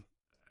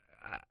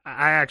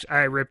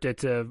 I ripped it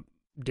to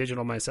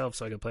digital myself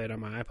so I could play it on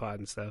my iPod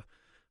and stuff.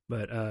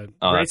 But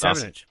great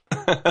 7-inch.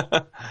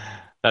 Awesome.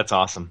 That's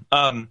awesome.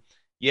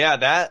 Yeah,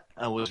 that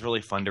was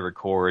really fun to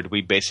record.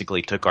 We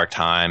basically took our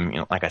time. You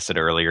know, like I said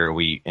earlier,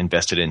 we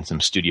invested in some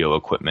studio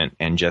equipment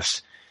and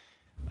just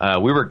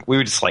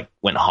we just like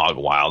went hog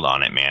wild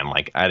on it, man.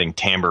 Like adding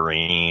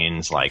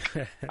tambourines. Like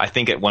I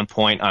think at one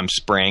point I'm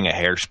spraying a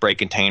hairspray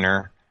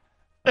container,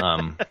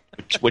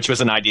 which was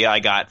an idea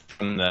I got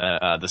from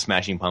the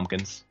Smashing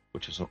Pumpkins,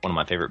 which was one of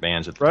my favorite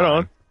bands at the time. Right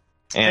on.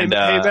 And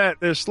hey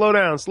Matt, slow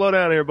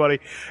down here, buddy.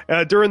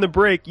 During the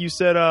break, you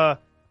said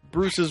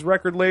Bruce's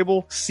record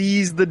label,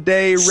 Seize the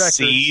Day Records.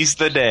 Seize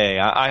the Day.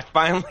 I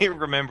finally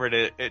remembered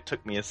it. It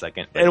took me a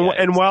second.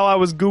 And while I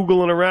was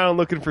Googling around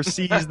looking for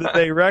Seize the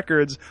Day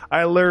Records,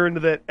 I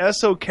learned that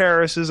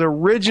Esocaris'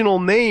 original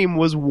name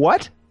was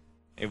what?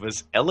 It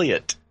was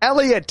Elliot.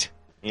 Elliot.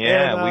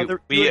 Yeah. And,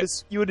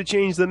 you had to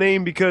change the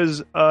name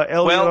because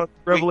Elliot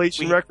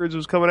Revelation Records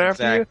was coming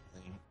after you?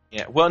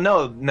 Yeah. Well,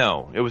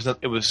 no. It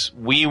was.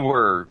 We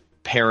were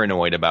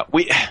paranoid about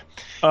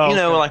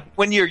like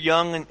when you're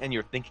young and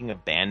you're thinking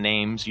of band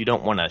names, you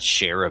don't want to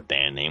share a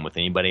band name with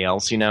anybody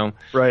else,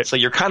 Right. So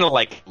you're kind of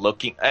like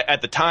looking.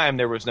 At the time,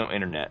 there was no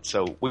internet,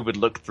 so we would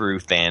look through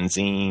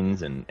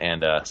fanzines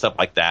and stuff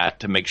like that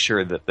to make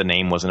sure that the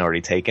name wasn't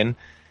already taken.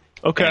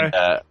 Okay.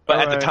 And, but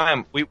at the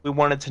time, we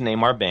wanted to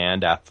name our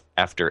band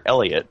after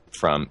Elliot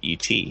from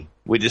E.T.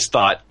 We just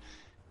thought,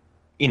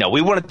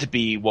 we wanted to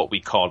be what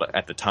we called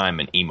at the time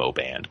an emo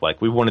band. Like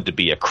we wanted to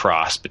be a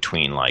cross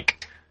between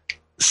like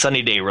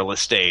Sunny Day Real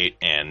Estate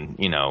and,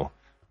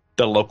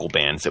 the local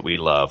bands that we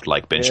loved,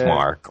 like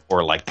Benchmark,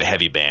 or like the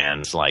heavy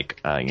bands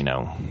like,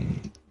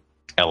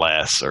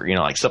 LS or,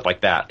 like stuff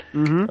like that.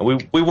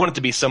 Mm-hmm. We wanted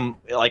to be some,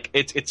 like,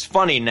 it's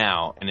funny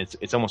now and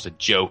it's almost a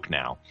joke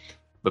now.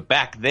 But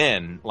back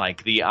then,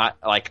 like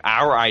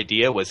our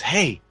idea was,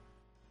 hey,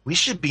 we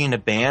should be in a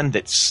band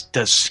that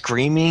does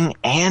screaming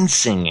and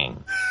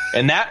singing.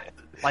 And that's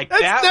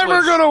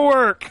never going to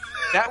work.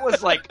 That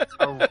was like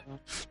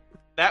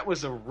that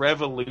was a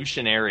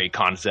revolutionary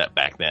concept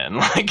back then.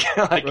 Like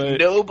right.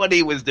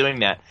 Nobody was doing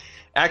that.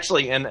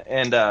 Actually,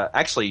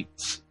 actually,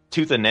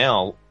 Tooth and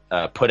Nail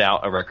put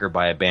out a record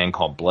by a band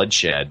called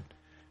Bloodshed,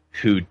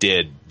 who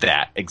did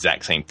that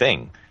exact same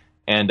thing.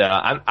 And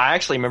I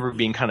actually remember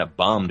being kind of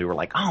bummed. We were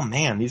like, "Oh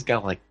man, these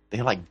guys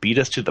they beat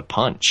us to the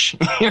punch."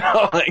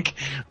 Like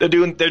they're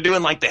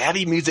doing like the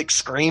heavy music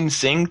scream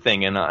sing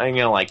thing, and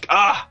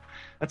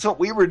that's what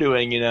we were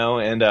doing,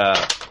 and.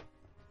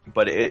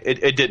 But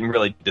it didn't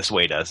really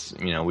dissuade us,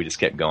 we just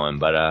kept going.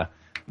 But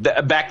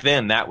back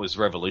then, that was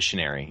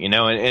revolutionary,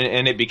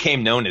 and it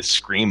became known as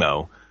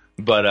Screamo.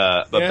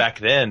 But back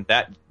then,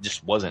 that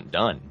just wasn't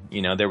done.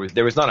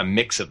 There was not a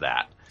mix of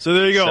that. So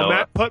there you go.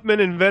 Matt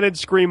Putman invented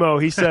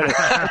Screamo. He said it.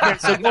 Okay,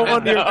 so go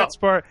on to your next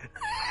part.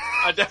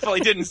 I definitely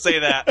didn't say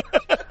that.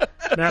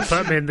 Matt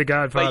Putman, the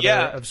godfather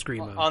of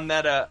Screamo. On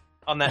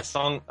that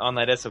song, on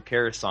that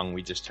Esocaris song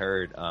we just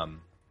heard,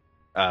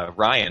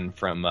 Ryan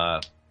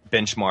from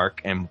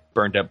Benchmark and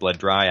Burned Up Blood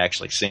Dry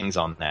actually sings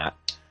on that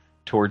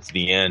towards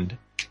the end.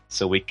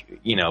 So we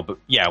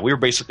were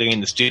basically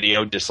in the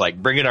studio just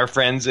like bringing our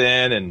friends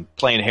in and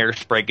playing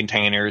hairspray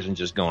containers and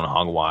just going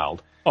hog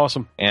wild.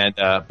 Awesome. And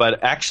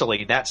but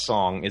actually that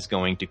song is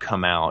going to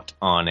come out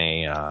on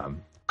a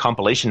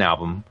compilation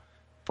album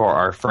for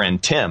our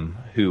friend Tim,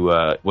 who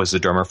was the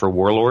drummer for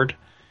Warlord.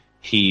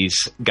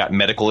 He's got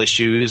medical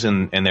issues,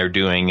 and they're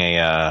doing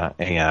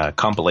a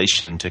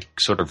compilation to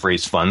sort of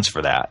raise funds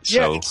for that.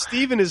 Yeah,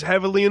 Steven is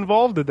heavily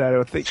involved in that,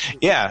 I think.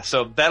 Yeah,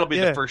 so that'll be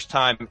the first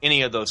time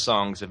any of those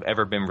songs have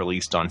ever been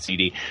released on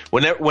CD.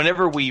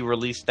 Whenever we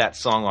released that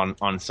song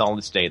on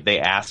Solid State, they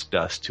asked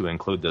us to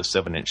include those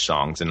 7-inch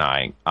songs, and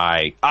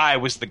I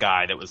was the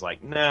guy that was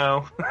like,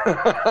 no.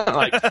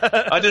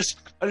 I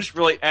just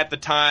really, at the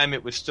time,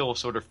 it was still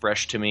sort of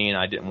fresh to me, and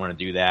I didn't want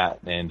to do that,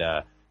 and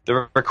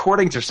the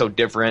recordings are so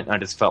different. I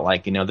just felt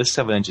like, this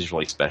 7-inch is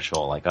really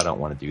special. Like, I don't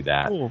want to do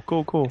that.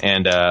 Cool.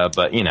 And,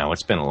 but,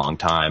 it's been a long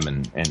time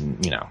and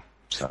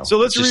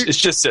so it's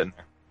just sitting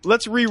there.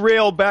 Let's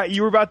re-rail back.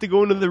 You were about to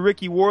go into the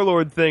Ricky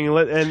Warlord thing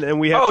and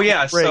we have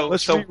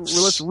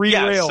let's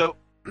re-rail.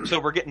 So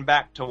we're getting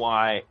back to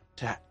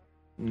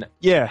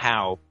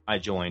how I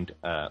joined,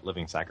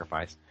 Living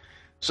Sacrifice.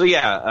 So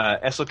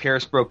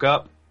Esocaris broke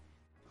up.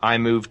 I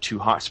moved to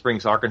Hot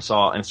Springs,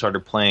 Arkansas, and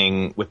started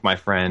playing with my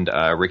friend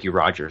Ricky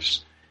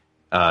Rogers,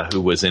 who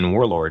was in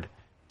Warlord.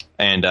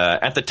 And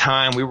at the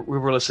time, we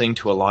were listening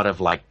to a lot of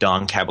like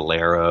Don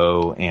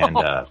Caballero and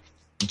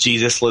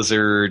Jesus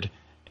Lizard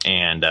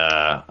and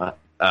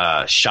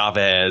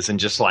Chavez, and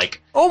just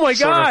like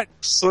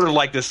sort of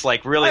like this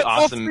like really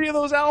awesome. All 3 of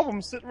those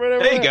albums sitting right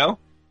over there. You go.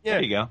 Yeah.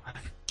 There you go.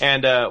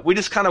 And we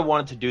just kind of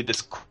wanted to do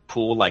this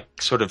cool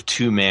like sort of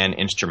 2-man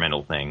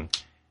instrumental thing.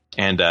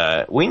 And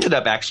we ended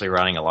up actually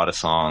writing a lot of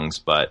songs,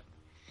 but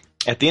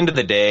at the end of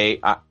the day,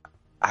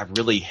 I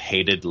really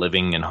hated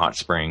living in Hot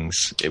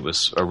Springs. It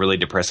was a really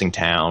depressing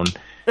town,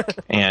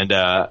 and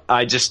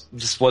I just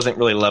wasn't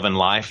really loving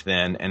life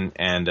then.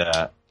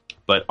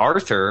 But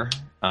Arthur,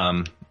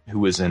 who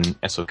was in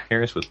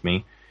Esoterus with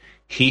me,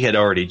 he had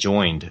already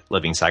joined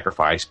Living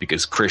Sacrifice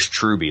because Chris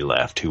Truby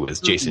left, who was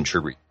Jason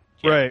Truby.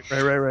 Yeah.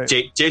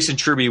 Right. Jason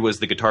Truby was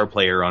the guitar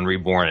player on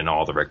Reborn and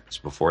all the records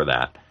before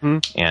that.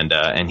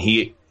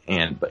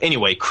 But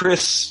anyway,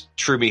 Chris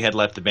Truby had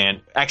left the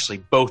band. Actually,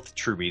 both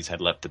Trubys had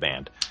left the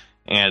band.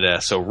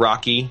 And so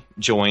Rocky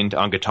joined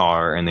on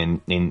guitar, and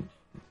then they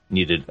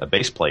needed a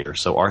bass player,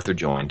 so Arthur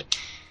joined.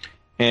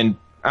 And,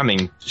 I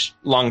mean,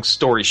 long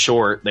story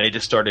short, they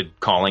just started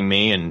calling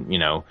me, and, you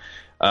know,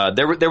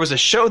 there was a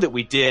show that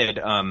we did.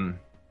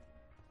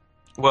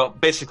 Well,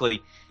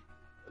 basically,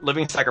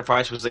 Living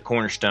Sacrifice was at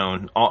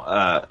Cornerstone.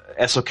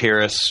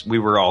 Esoterus, we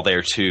were all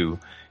there, too.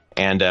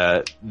 And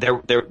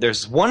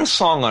there's one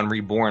song on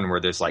Reborn where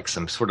there's like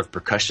some sort of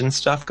percussion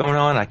stuff going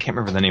on. I can't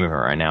remember the name of it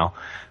right now.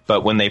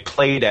 But when they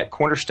played at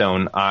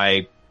Cornerstone,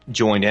 I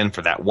joined in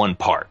for that one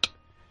part.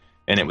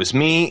 And it was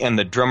me and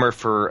the drummer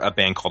for a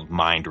band called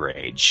Mind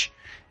Rage.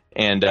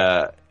 And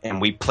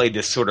we played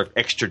this sort of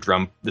extra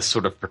drum, this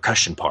sort of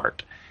percussion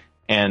part.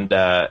 And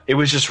it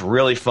was just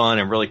really fun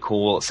and really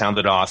cool. It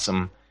sounded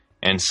awesome.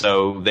 And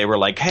so they were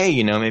like, hey,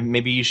 you know,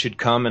 maybe you should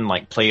come and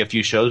like play a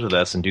few shows with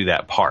us and do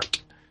that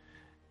part.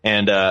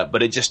 And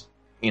but it just,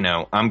 you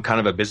know, I'm kind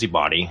of a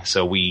busybody,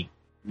 so we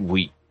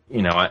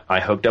you know, I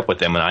hooked up with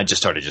them, and I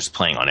just started just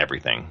playing on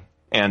everything.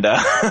 And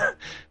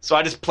so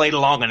I just played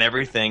along on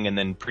everything, and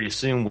then pretty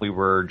soon we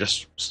were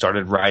just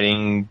started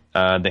writing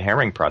the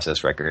Hammering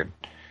Process record,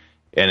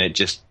 and it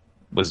just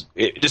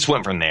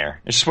went from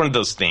there. It's just one of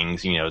those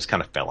things, you know, just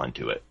kind of fell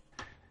into it,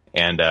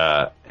 and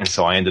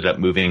so I ended up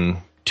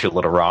moving to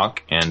Little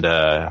Rock and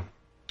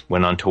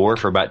went on tour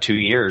for about 2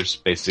 years,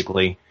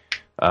 basically.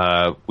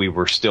 We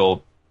were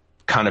still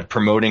kind of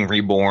promoting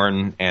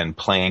Reborn and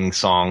playing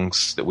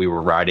songs that we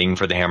were writing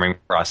for the Hammering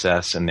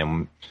Process, and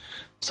then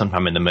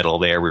sometime in the middle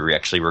there, we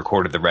actually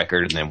recorded the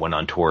record and then went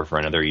on tour for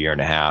another year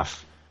and a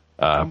half,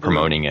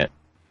 promoting it.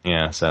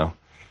 Yeah, so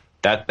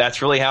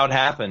that's really how it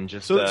happened.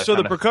 Just so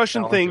the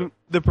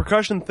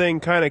percussion thing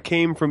kind of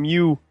came from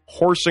you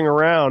horsing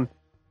around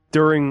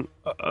during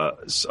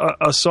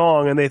a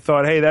song, and they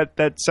thought, hey,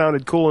 that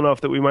sounded cool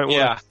enough that we might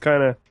want to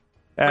kind of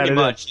add pretty it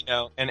much, in. You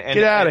know, and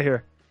get out of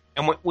here.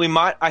 And we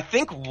might. I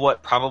think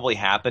what probably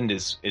happened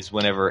is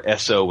whenever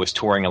Eso was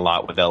touring a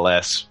lot with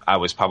LS, I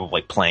was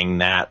probably playing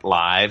that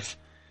live.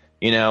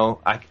 You know,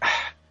 I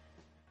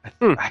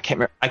can't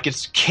remember. I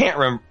just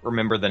can't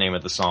remember the name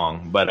of the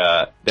song,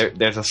 but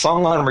there's a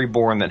song on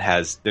Reborn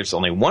that there's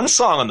only one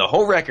song on the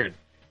whole record,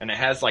 and it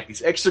has like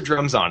these extra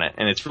drums on it,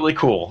 and it's really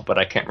cool, but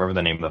I can't remember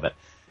the name of it.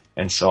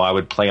 And so I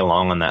would play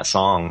along on that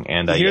song.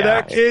 And you hear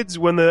that, kids?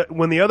 When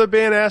the other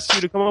band asks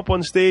you to come up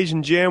on stage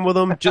and jam with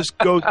them, just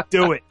go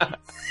do it.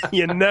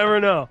 You never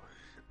know.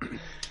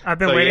 I've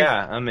been waiting.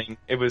 Yeah, I mean,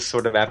 it was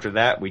sort of after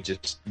that we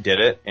just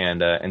did it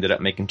and ended up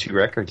making 2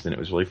 records, and it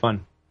was really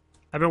fun.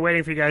 I've been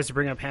waiting for you guys to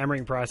bring up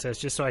Hammering Process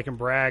just so I can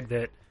brag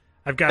that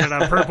I've got it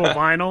on purple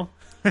vinyl.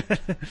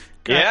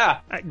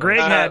 Yeah,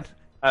 Greg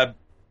had.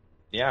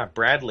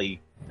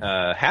 Bradley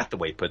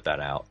Hathaway put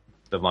that out,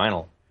 the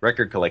vinyl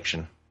record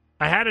collection.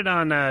 I had it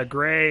on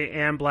gray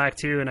and black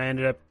too, and I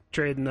ended up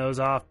trading those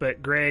off.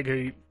 But Greg,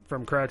 who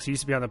from Crux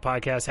used to be on the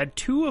podcast, had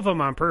 2 of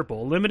them on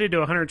purple, limited to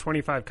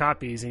 125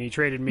 copies, and he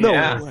traded me.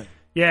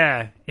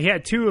 Yeah, he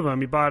had 2 of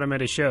them. He bought them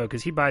at a show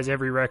because he buys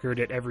every record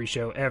at every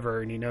show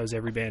ever, and he knows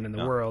every band in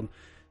the world.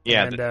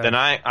 Yeah, and, then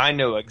I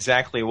know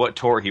exactly what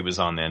tour he was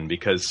on then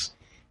because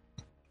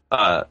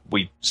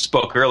we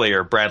spoke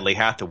earlier. Bradley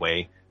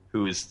Hathaway,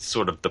 who is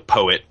sort of the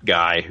poet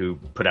guy who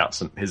put out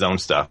his own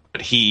stuff,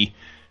 but he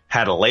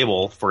had a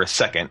label for a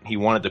second. He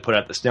wanted to put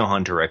out the Snail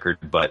Hunter record,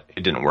 but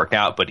it didn't work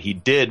out. But he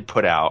did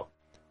put out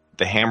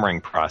the Hammering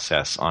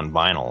Process on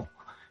vinyl.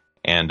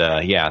 And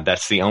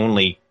that's the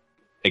only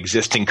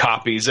existing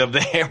copies of the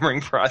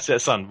Hammering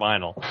Process on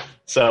vinyl.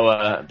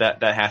 So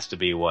that has to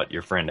be what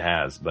your friend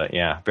has. But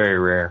yeah, very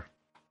rare.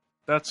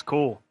 That's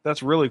cool.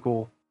 That's really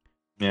cool.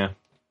 Yeah.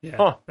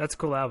 Yeah, That's a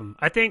cool album.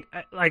 I think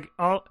I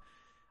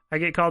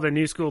get called a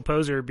new school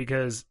poser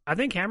because I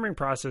think Hammering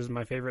Process is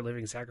my favorite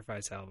Living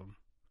Sacrifice album.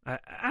 I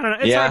don't know.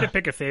 It's hard to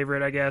pick a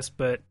favorite, I guess,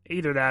 but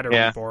either that or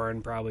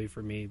Reborn probably for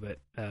me. But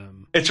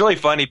it's really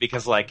funny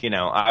because, like, you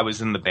know, I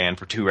was in the band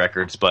for 2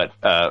 records, but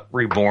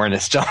Reborn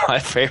is still my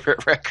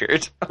favorite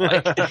record.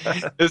 Like,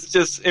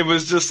 it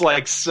was just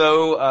like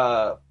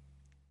so.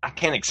 I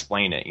can't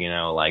explain it. You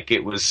know, like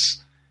it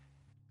was.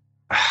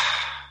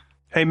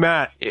 Hey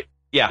Matt.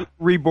 Yeah,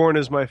 Reborn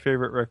is my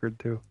favorite record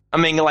too. I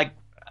mean, like,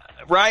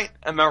 right?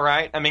 Am I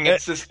right? I mean,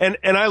 it's just and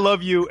I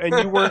love you, and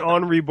you weren't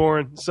on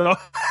Reborn, so.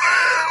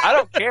 I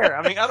don't care.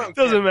 I mean,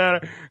 Doesn't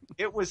matter.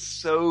 It was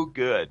so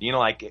good. You know,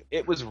 like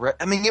it was.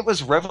 It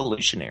was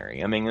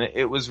revolutionary. I mean,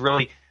 it was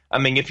really. I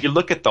mean, if you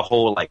look at the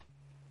whole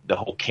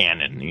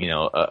canon, you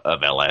know,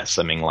 of LS.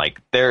 I mean, like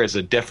there is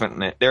a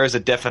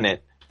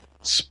definite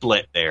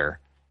split there.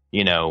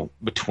 You know,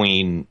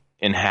 between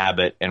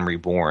Inhabit and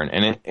Reborn,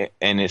 and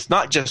it's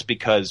not just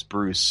because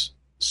Bruce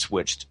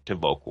switched to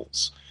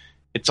vocals.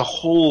 It's a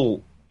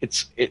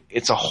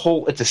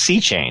sea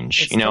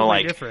change. It's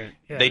totally different.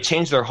 Yeah. They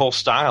changed their whole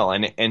style,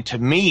 and to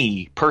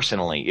me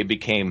personally, it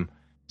became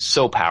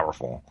so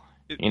powerful.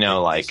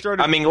 They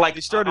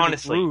started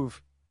honestly, to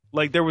groove.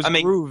 Like there was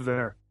groove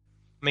there.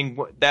 I mean,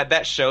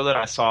 that show that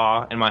I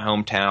saw in my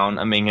hometown,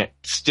 I mean,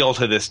 still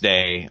to this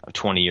day,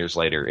 20 years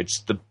later,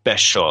 it's the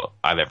best show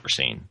I've ever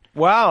seen.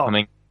 Wow.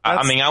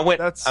 I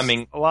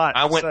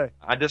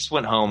just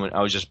went home and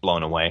I was just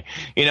blown away.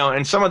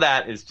 And some of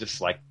that is just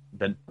like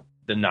the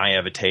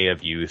naivete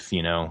of youth,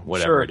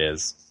 whatever it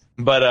is.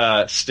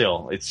 But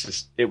still,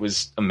 it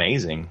was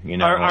amazing.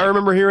 I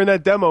remember hearing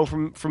that demo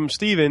from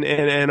Steven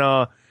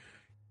and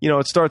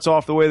it starts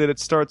off the way that it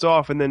starts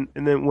off, and then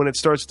when it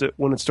starts to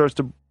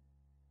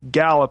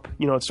gallop,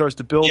 it starts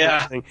to build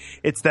everything.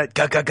 It's that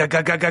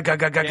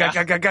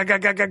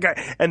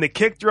and the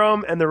kick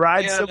drum and the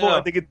ride cymbal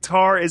and the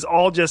guitar is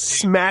all just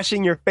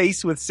smashing your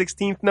face with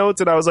 16th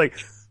notes, and I was like,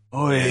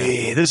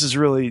 "Oy, this is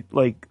really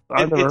like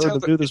I've never heard them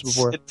do this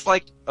before." It's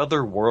like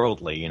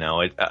otherworldly,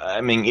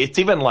 it's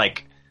even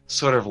like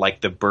sort of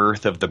like the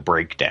birth of the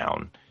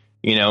breakdown.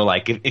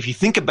 Like if you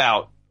think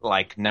about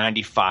like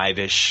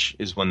 95-ish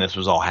is when this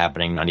was all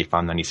happening,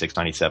 95, 96,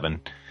 97.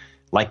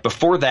 Like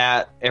before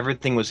that,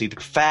 everything was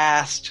either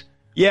fast,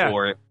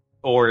 or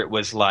it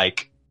was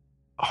like,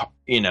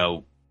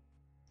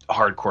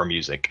 hardcore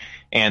music,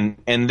 and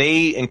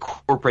they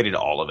incorporated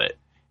all of it,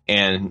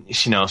 and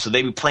so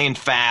they'd be playing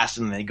fast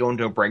and they go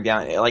into a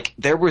breakdown. Like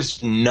there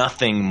was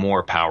nothing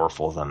more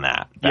powerful than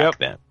that back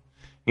then.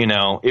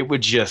 It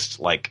would just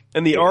like,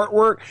 and the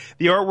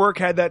artwork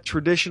had that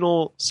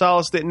traditional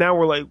solid state. Now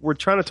we're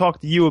trying to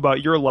talk to you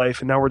about your life,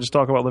 and now we're just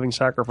talking about Living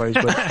Sacrifice.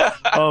 But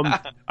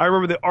I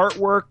remember the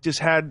artwork just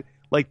had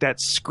like that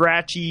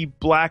scratchy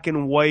black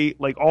and white,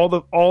 like all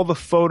the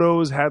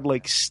photos had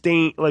like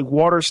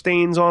water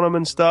stains on them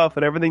and stuff,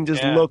 and everything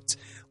just looked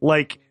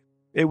like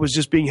it was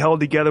just being held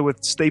together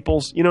with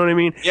staples. You know what I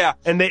mean? Yeah.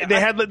 And they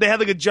had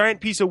like a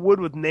giant piece of wood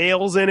with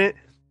nails in it.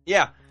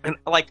 Yeah. And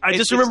like I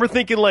just remember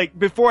thinking, like,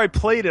 before I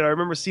played it, I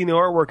remember seeing the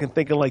artwork and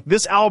thinking, like,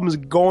 this album is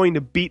going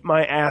to beat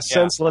my ass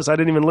senseless. I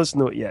didn't even listen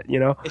to it yet,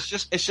 It's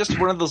just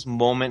one of those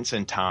moments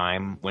in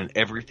time when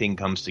everything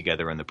comes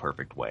together in the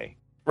perfect way.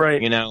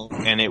 Right.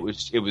 And it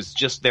was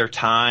just their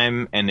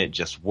time, and it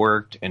just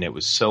worked, and it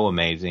was so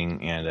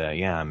amazing.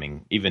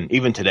 And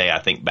even today I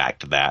think back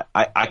to that.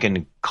 I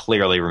can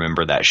clearly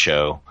remember that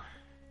show,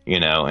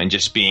 and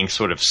just being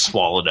sort of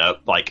swallowed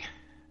up, like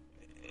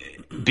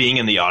being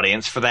in the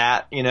audience for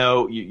that,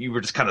 you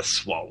were just kind of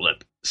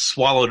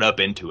swallowed up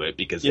into it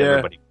because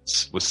everybody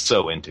was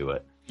so into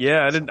it.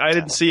 Yeah, I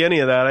didn't see any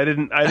of that. I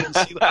didn't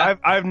see.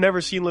 I've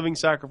never seen Living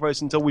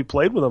Sacrifice until we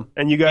played with them,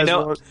 and you guys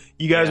were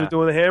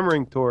doing the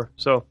Hammering tour.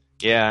 So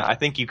yeah, I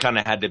think you kind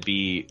of had to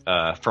be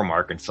from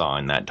Arkansas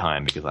in that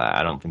time because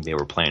I don't think they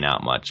were playing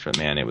out much. But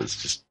man, it was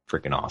just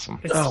freaking awesome.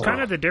 It's kind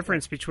of the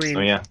difference between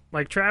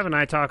like Trav and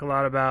I talk a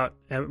lot about,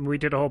 and we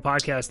did a whole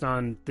podcast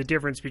on the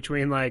difference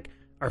between like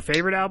our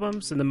favorite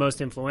albums and the most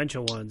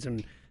influential ones.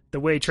 And the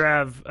way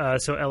Trav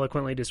so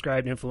eloquently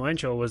described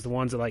influential was the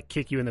ones that like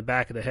kick you in the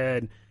back of the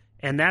head.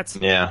 And that's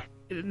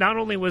not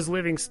only was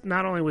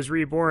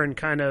Reborn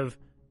kind of,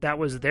 that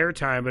was their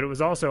time, but it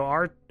was also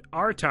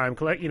our time.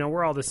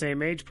 We're all the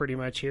same age pretty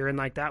much here, and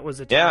like that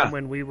was a time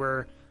when we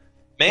were.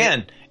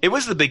 Man, it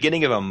was the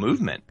beginning of a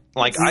movement.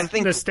 Like I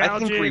think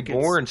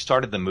Reborn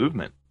started the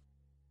movement.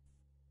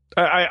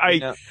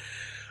 I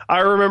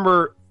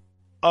remember.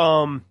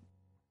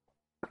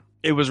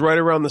 It was right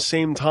around the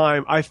same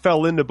time. I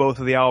fell into both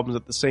of the albums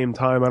at the same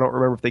time. I don't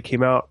remember if they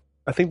came out.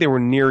 I think they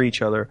were near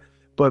each other.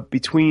 But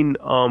between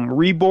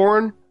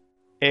Reborn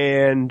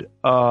and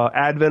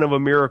Advent of a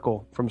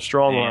Miracle from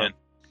Strongarm,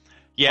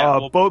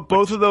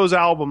 both of those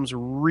albums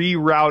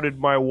rerouted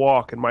my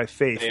walk and my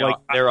faith.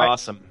 They're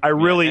awesome.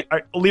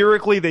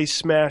 Lyrically, they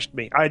smashed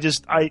me. I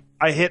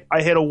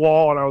hit a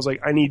wall, and I was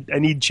like, I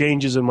need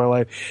changes in my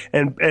life.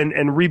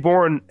 And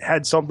Reborn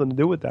had something to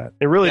do with that.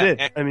 It really did.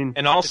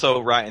 And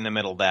also right in the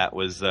middle of that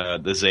was the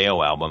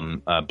Zao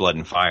album, Blood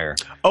and Fire.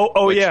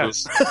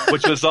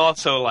 Which was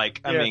also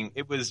like,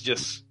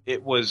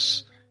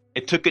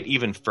 it took it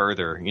even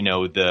further.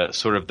 The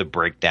sort of the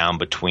breakdown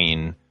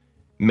between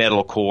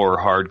metalcore,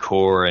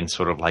 hardcore, and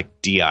sort of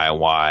like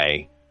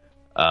DIY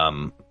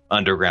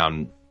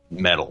underground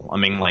metal.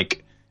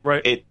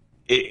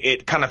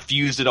 It kind of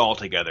fused it all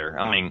together.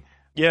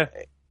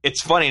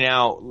 It's funny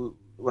now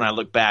when I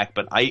look back,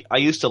 but I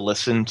used to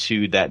listen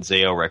to that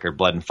Zao record,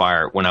 Blood and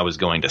Fire, when I was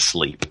going to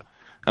sleep.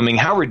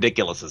 How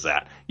ridiculous is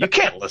that? You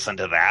can't listen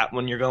to that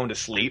when you're going to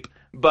sleep.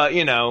 But,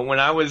 when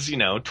I was,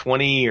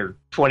 20 or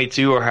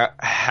 22 or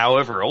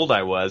however old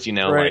I was,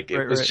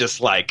 it was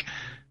just like,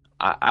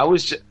 I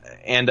was,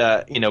 and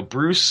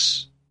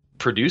Bruce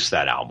produced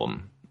that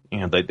album.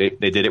 They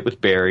did it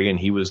with Barry, and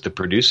he was the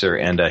producer,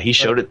 and he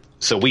showed it,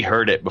 so we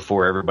heard it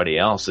before everybody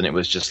else, and it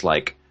was just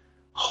like,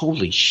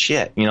 holy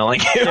shit,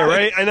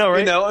 right? I know,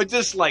 right? It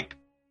just like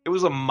it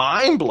was a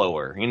mind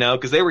blower, you know,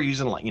 because they were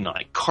using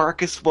like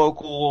carcass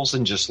vocals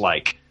and just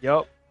like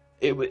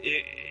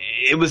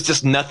it was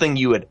just nothing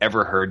you had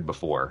ever heard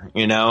before,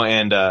 you know,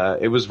 and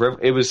it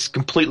was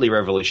completely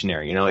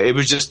revolutionary, you know. It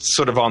was just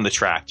sort of on the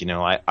track, you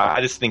know.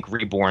 I just think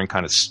Reborn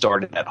kind of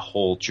started that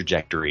whole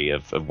trajectory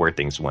of where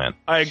things went.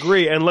 I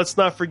agree, and let's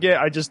not forget.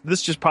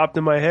 This just popped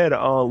in my head.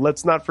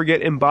 Let's not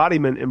forget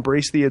Embodiment,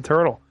 Embrace the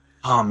Eternal.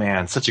 Oh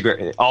man, such a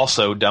great.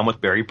 Also done with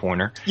Barry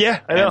Pointer. Yeah,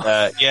 I know.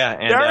 And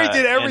Barry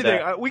did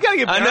everything. We gotta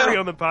get Barry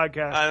on the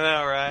podcast. I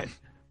know, right?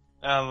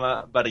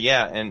 But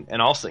yeah,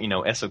 and also, you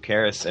know,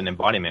 Esocaris and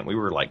Embodiment, we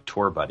were like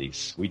tour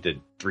buddies. We did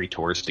 3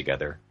 tours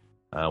together.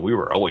 We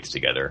were always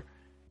together,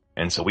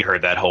 and so we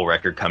heard that whole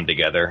record come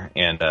together.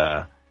 And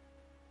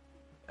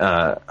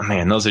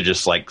man, those are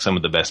just like some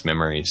of the best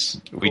memories.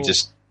 Cool. We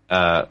just,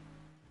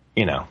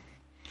 you know,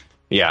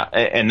 yeah.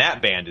 And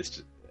that band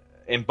is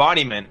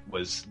Embodiment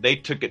they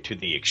took it to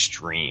the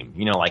extreme.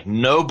 You know, like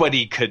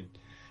nobody could.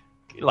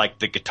 Like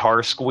the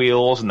guitar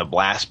squeals and the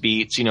blast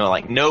beats, you know,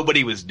 like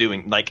nobody was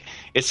doing, like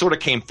it sort of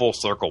came full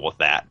circle with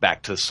that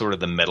back to sort of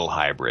the metal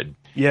hybrid,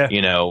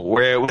 you know,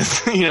 where it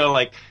was, you know,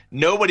 like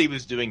nobody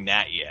was doing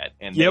that yet,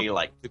 and they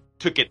like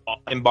took it.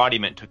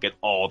 Embodiment took it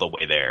all the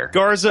way there.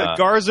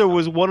 Garza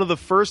was one of the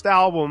first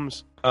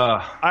albums.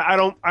 I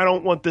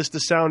don't want this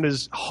to sound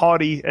as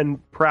haughty and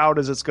proud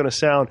as it's going to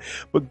sound,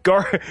 but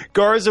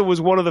Garza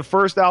was one of the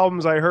first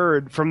albums I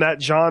heard from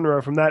that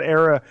genre, from that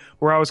era,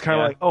 where I was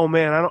kind of like, oh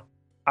man,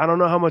 I don't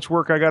know how much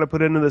work I got to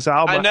put into this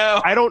album. I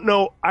know. I don't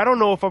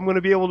know if I'm going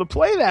to be able to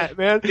play that,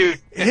 man. Dude,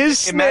 his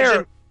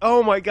snare.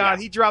 Oh my God,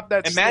 he dropped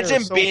that.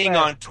 Imagine so being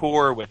fast. on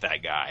tour with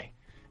that guy,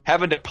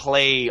 having to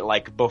play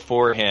like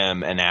before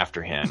him and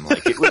after him.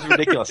 Like it was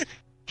ridiculous.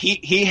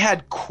 He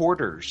had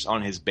quarters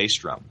on his bass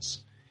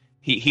drums.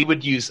 He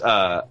would use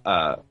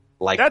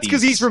like that's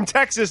because he's from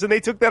Texas and they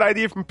took that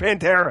idea from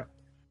Pantera.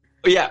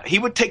 Yeah, he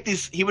would take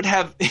these. He would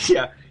have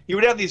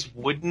these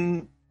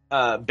wooden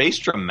bass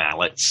drum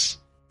mallets.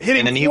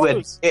 He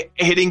would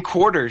hitting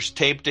quarters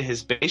taped to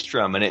his bass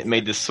drum, and it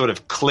made this sort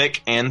of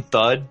click and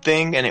thud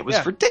thing, and it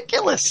was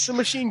ridiculous. It's a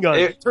machine gun.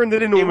 It turned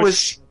it into a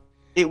machine.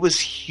 It was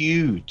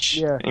huge.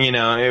 Yeah. You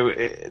know,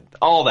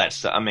 all that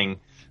stuff. I mean,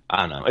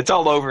 I don't know. It's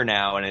all over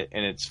now, and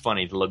it's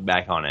funny to look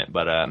back on it.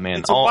 But man,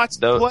 and to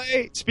watch him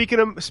play.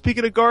 Speaking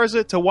of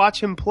Garza, to watch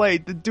him play,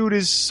 the dude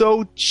is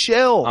so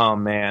chill. Oh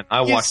man,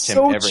 I watched him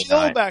every night. He's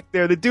so chill back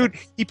there. The dude,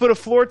 he put a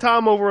floor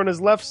tom over on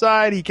his left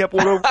side. He kept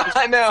one over.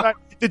 I know. Side.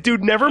 The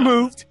dude never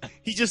moved.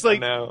 He's just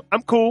like,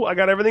 I'm cool. I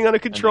got everything under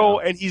control,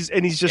 and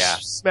he's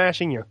just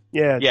smashing you.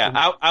 Yeah,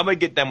 yeah. I would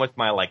get done with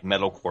my like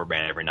metalcore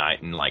band every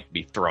night and like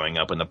be throwing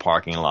up in the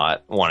parking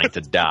lot, wanting to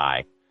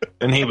die,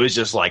 and he was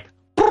just like,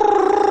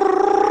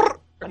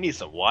 I need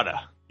some water.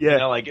 Yeah, you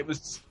know, like it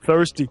was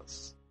thirsty.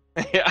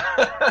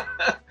 Yeah.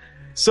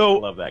 So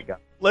I love that guy.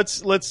 Let's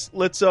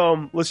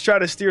try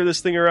to steer this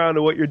thing around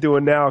to what you're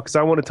doing now, because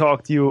I want to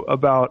talk to you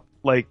about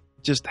like.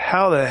 Just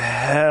how the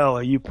hell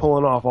are you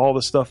pulling off all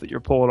the stuff that you're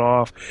pulling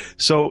off?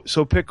 So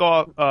pick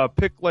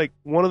like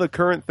one of the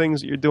current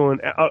things that you're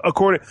doing.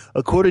 According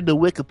to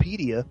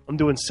Wikipedia, I'm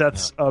doing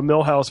Seth's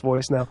Millhouse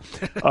voice now.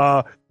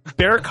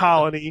 Bear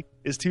Colony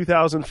is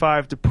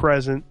 2005 to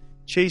present.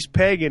 Chase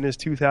Pagan is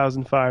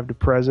 2005 to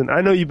present. I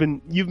know you've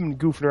been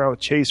goofing around with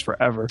Chase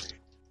forever.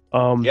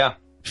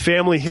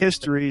 Family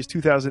History is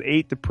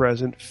 2008 to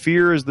present.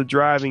 Fear is the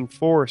Driving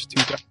Force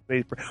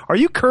 2008. Are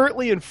you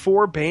currently in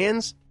 4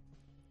 bands?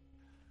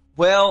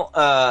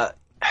 Well,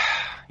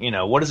 you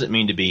know, what does it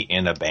mean to be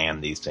in a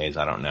band these days?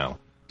 I don't know.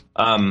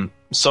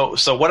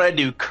 So what I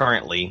do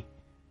currently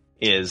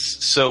is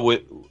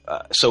so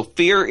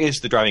Fear is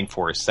the Driving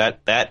Force.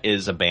 That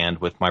is a band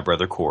with my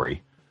brother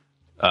Corey.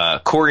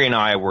 Corey and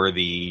I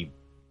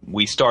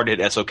we started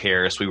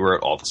Esocaris. We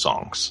wrote all the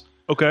songs.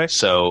 Okay.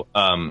 So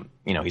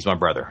you know, he's my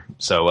brother.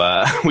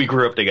 So we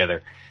grew up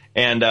together,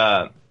 and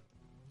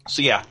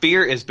so yeah,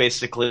 Fear is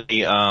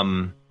basically.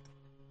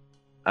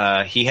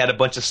 He had a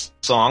bunch of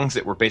songs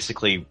that were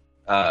basically,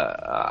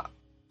 I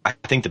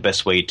think the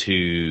best way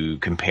to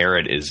compare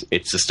it is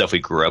it's the stuff we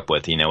grew up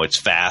with. You know, it's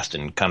fast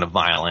and kind of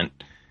violent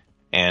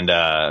and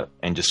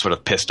just sort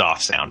of pissed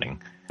off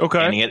sounding. Okay.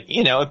 And he had,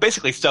 you know,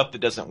 basically stuff that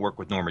doesn't work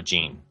with Norma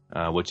Jean,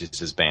 which is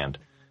his band.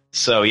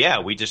 So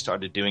yeah, we just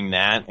started doing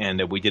that,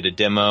 and we did a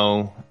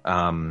demo,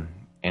 and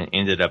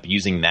ended up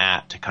using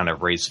that to kind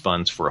of raise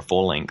funds for a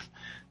full length.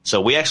 So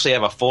we actually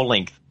have a full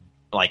length,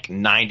 like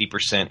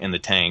 90% in the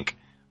tank.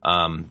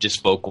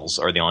 Just vocals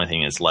are the only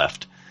thing that's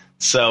left.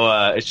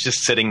 So it's just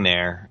sitting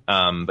there.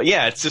 But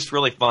yeah, it's just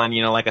really fun.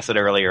 You know, like I said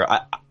earlier,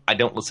 I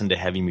don't listen to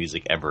heavy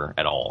music ever.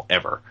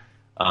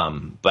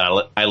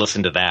 But I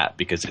listen to that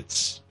because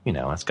it's, you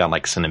know, it's got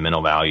like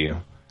sentimental value.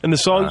 And the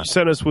song you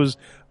sent us was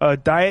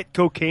Diet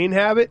Cocaine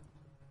Habit?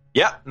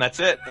 Yeah, that's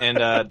it. And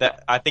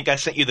that I think I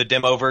sent you the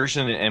demo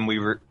version, and we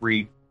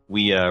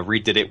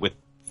redid it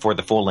for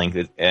the full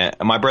length.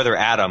 My brother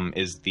Adam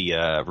is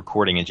the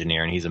recording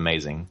engineer, and he's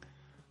amazing.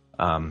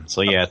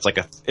 So yeah, it's like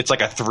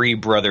a three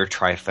brother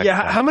trifecta.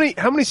 Yeah, how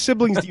many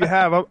siblings do you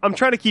have? I'm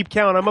trying to keep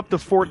count. I'm up to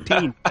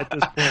 14 at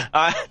this point.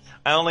 I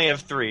only have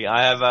 3.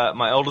 I have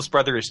my oldest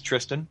brother is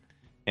Tristan,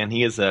 and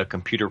he is a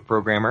computer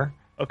programmer.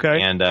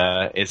 Okay, and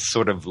it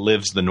sort of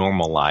lives the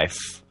normal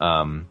life.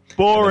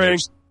 Boring.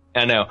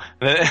 I know.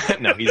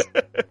 No,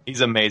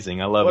 he's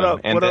amazing. I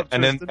love him.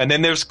 And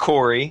then there's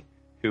Corey,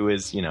 who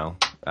is he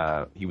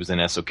was in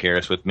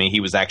Esocaris with me. He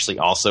was actually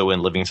also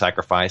in Living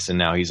Sacrifice, and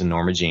now he's in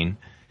Norma Jean.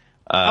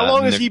 How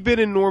long has he been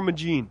in Norma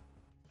Jean?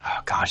 Oh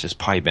gosh, it's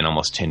probably been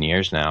almost 10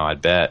 years now,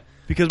 I'd bet.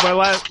 Because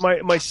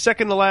my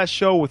second to last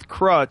show with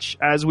Crutch,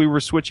 as we were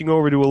switching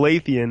over to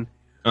Alathian,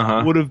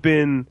 would have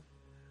been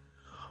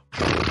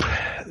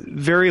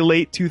very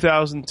late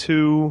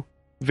 2002,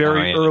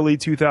 very early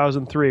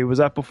 2003. Was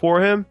that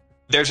before him?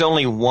 There's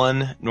only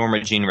one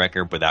Norma Jean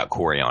record without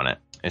Corey on it.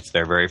 It's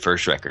their very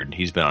first record.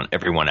 He's been on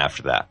every one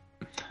after that.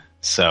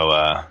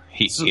 So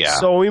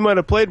So we might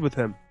have played with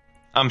him.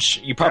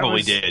 You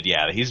probably did,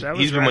 yeah. He's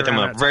been with them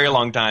a very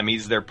long time.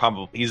 He's their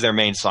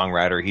main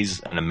songwriter. He's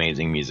an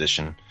amazing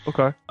musician.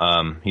 Okay.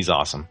 He's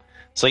awesome.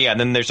 So yeah,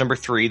 then there's number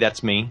 3,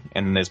 that's me,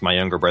 and then there's my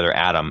younger brother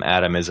Adam.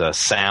 Adam is a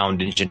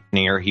sound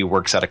engineer. He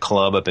works at a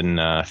club up in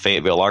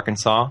Fayetteville,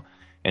 Arkansas,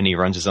 and he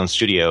runs his own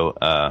studio,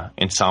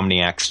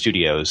 Insomniac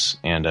Studios,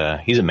 and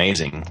he's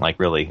amazing. Like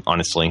really,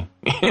 honestly,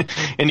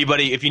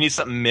 anybody, if you need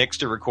something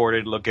mixed or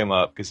recorded, look him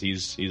up because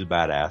he's a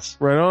badass.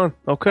 Right on.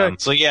 Okay.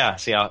 So yeah,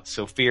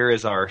 so Fear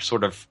is our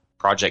sort of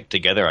project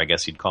together, I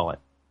guess you'd call it.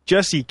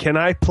 Jesse, can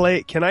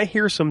I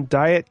hear some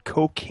Diet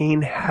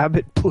Cocaine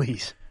Habit,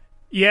 please?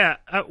 Yeah.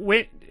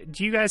 Wait.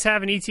 Do you guys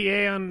have an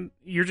ETA on?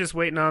 You're just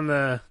waiting on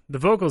the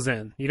vocals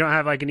in. You don't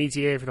have like an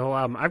ETA for the whole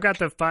album. I've got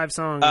the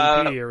 5-song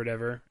EP or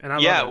whatever, and I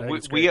love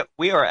it.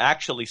 We are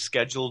actually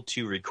scheduled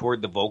to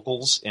record the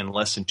vocals in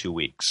less than 2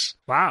 weeks.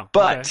 Wow!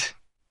 But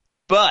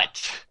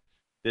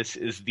this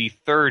is the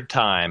 3rd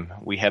time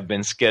we have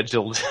been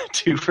scheduled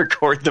to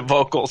record the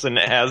vocals, and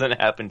it hasn't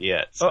happened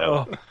yet.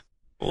 So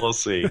we'll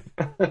see.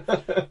 All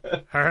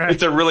right,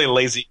 it's a really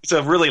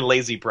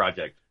lazy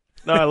project.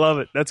 No, I love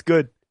it. That's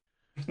good.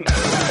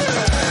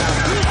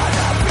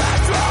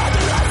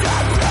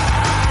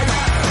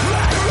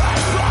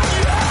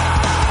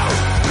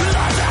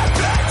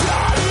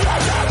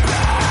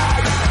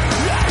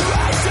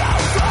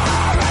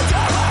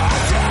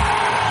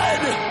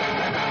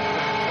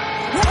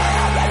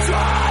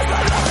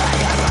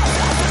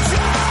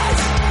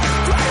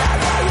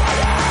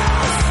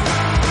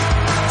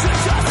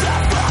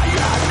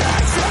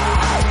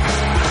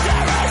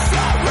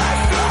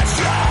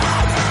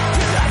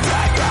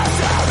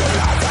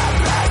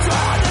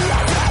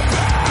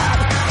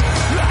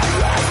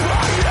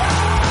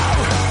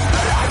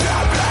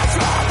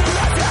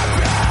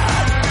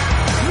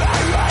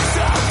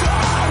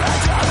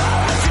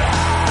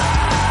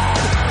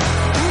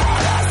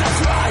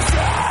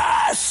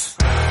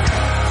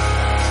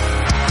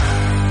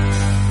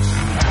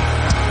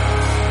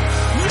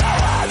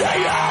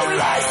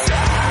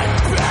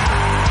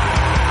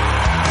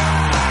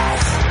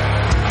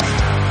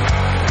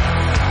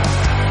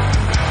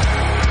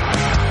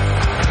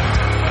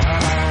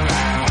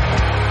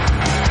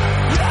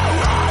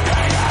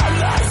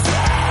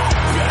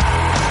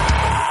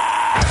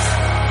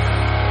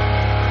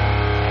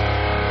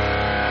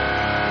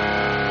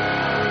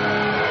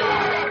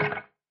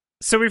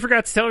 So we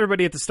forgot to tell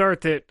everybody at the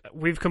start that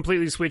we've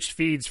completely switched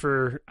feeds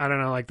for, I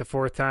don't know, like the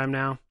 4th time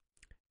now.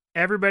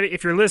 Everybody,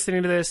 if you're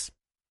listening to this,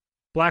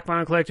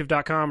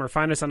 blackvinylcollective.com or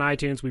find us on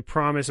iTunes. We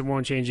promise it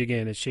won't change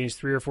again. It's changed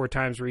 3 or 4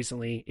 times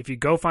recently. If you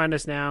go find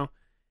us now,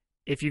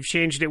 if you've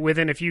changed it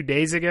within a few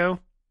days ago,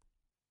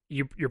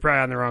 you're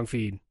probably on the wrong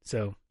feed.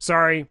 So,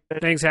 sorry,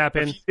 things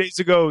happen. A few days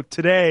ago,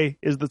 today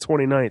is the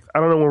 29th. I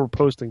don't know when we're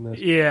posting this.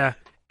 Yeah.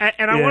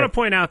 And I want to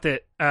point out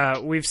that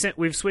we've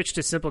switched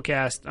to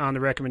Simplecast on the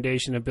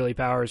recommendation of Billy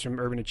Powers from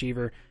Urban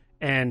Achiever,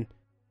 and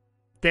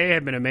they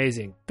have been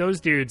amazing.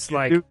 Those dudes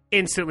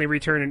instantly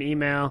return an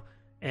email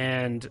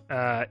and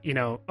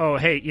oh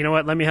hey, you know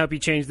what? Let me help you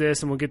change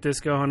this, and we'll get this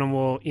going, and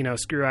we'll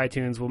screw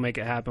iTunes, we'll make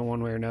it happen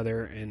one way or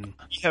another. And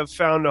you have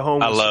found a home.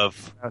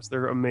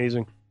 They're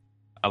amazing.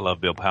 I love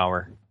Bill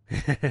Power.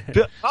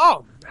 That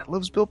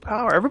loves Bill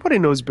Power. Everybody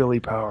knows Billy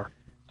Power.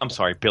 I'm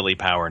sorry, Billy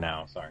Power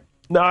now. Sorry.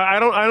 No, I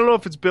don't know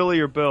if it's Billy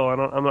or Bill. I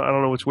don't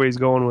know which way he's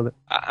going with it.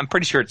 I'm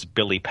pretty sure it's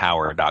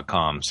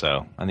BillyPower.com,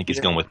 so I think he's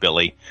going with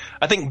Billy.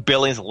 I think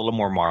Billy's a little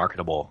more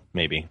marketable,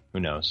 maybe.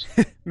 Who knows?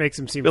 Makes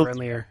him seem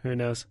friendlier. Who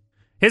knows?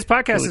 His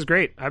podcast is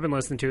great. I've been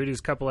listening to it. He's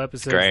a couple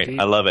episodes great. deep.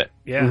 I love it.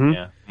 Yeah. Mm-hmm.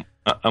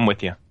 Yeah. I'm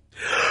with you.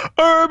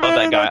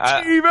 Urban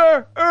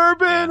Achiever!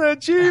 Urban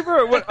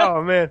Achiever!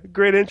 Oh, man.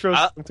 Great intro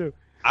too.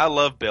 I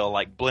love Bill.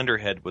 Like,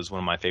 Blenderhead was one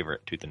of my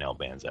favorite Tooth and Nail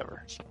bands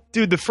ever. So.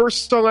 Dude, the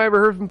first song I ever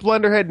heard from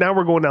Blenderhead, now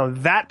we're going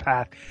down that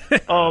path.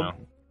 The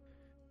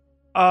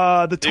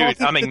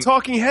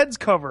Talking Heads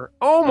cover.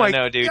 Oh, my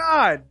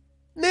God.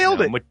 Nailed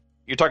it.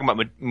 You're talking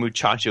about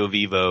Muchacho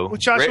Vivo.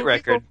 Great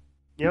record.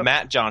 Yep.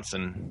 Matt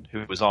Johnson,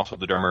 who was also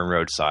the drummer in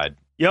Roadside.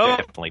 Yep.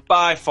 Definitely,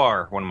 by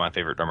far, one of my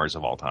favorite drummers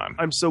of all time.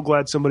 I'm so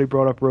glad somebody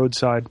brought up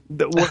Roadside.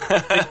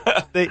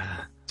 They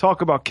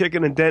talk about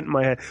kicking a dent in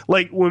my head.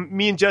 Like when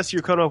me and Jesse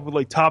are coming up with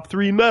like top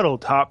 3 metal,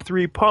 top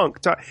 3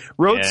 punk.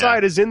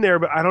 Roadside is in there,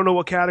 but I don't know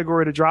what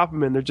category to drop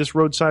them in. They're just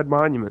Roadside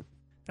Monument.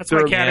 That's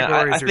why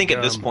categories I think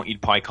at this point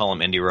you'd probably call them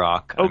indie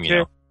rock.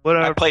 Okay,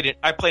 whatever.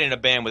 I played in a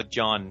band with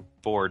John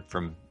Ford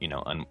from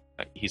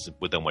he's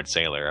with Unwed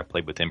Sailor. I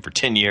played with him for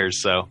 10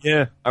 years, so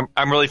yeah,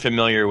 I'm really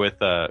familiar with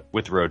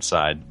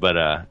Roadside.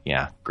 But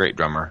yeah, great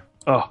drummer.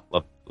 Oh,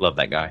 love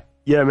that guy.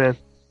 Yeah, man.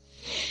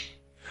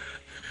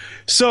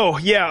 So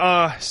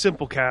yeah,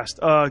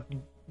 Simplecast,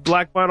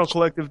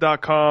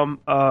 blackvinylcollective.com.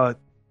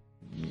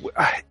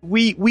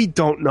 We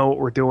don't know what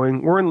we're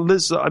doing. We're in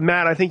this,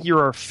 Matt. I think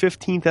you're our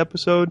 15th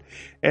episode,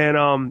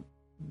 and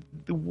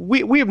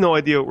we have no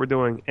idea what we're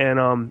doing,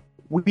 and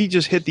we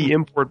just hit the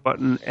import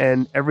button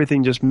and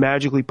everything just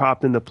magically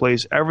popped into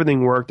place.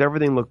 Everything worked.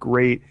 Everything looked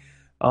great.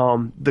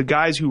 The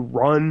guys who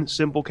run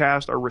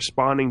Simplecast are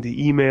responding to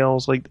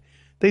emails. Like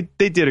they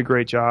did a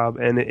great job.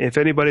 And if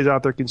anybody's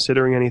out there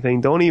considering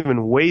anything, don't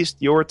even waste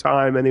your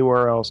time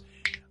anywhere else.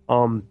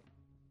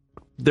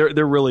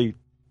 They're really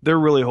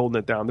holding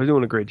it down. They're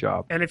doing a great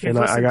job. And if you've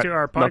listened to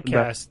our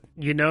podcast,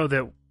 you know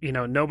that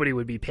nobody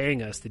would be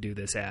paying us to do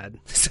this ad,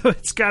 so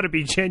it's got to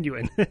be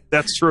genuine.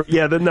 That's true.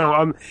 Yeah, that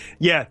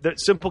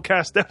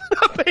Simplecast definitely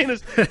not paying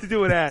us to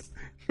do an ad.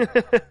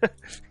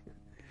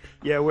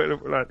 Yeah, we're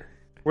not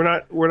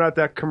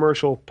that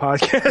commercial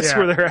podcast. Yeah.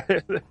 Where they're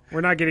at.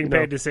 We're not getting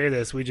paid to say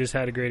this. We just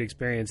had a great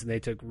experience, and they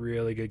took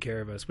really good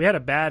care of us. We had a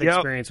bad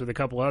experience with a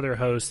couple other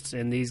hosts,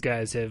 and these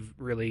guys have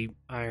really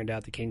ironed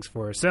out the kinks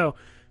for us. So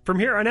from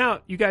here on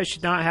out, you guys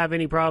should not have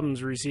any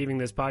problems receiving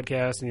this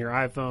podcast on your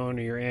iPhone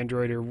or your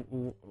Android or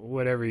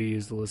whatever you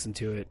use to listen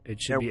to it.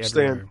 It should be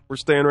everywhere. We're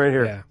staying right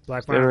here. Yeah,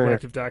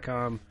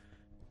 blackvinylcollective.com.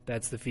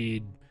 That's the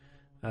feed.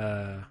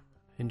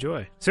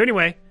 Enjoy. So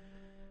anyway,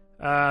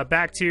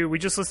 back to, we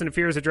just listened to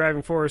Fear is a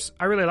Driving Force.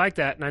 I really like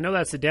that, and I know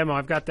that's the demo.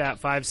 I've got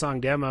that 5-song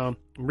demo.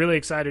 I'm really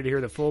excited to hear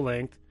the full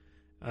length.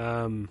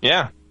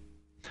 Yeah,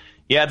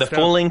 the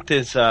full length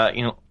is,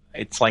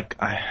 it's like...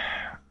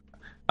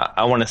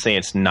 I want to say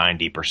it's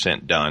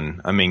 90%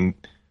 done. I mean,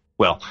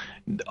 well,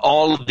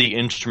 all of the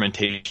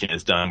instrumentation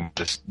is done,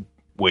 just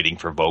waiting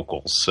for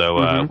vocals.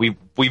 So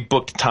we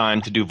booked time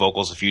to do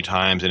vocals a few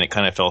times, and it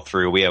kind of fell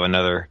through. We have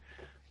another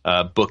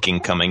booking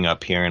coming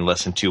up here in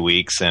less than 2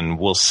 weeks, and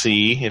we'll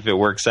see if it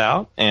works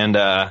out. And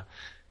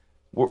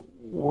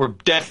we're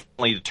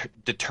definitely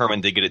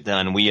determined to get it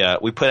done. We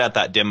put out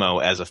that demo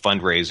as a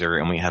fundraiser,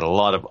 and we had a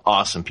lot of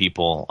awesome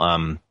people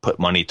put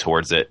money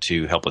towards it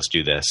to help us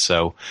do this.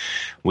 So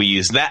we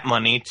used that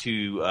money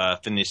to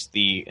finish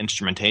the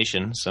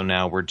instrumentation. So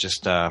now we're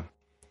just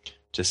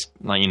it's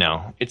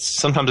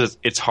sometimes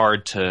it's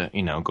hard to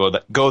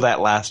go that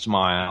last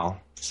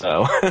mile.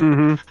 So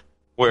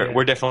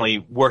we're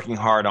definitely working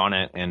hard on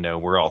it, and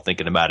we're all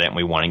thinking about it, and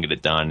we want to get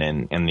it done.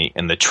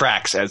 And the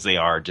tracks as they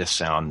are just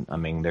sound. I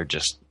mean,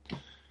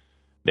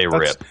 they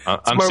rip.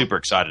 I'm super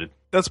excited.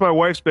 That's my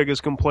wife's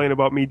biggest complaint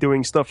about me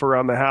doing stuff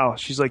around the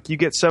house. She's like, you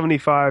get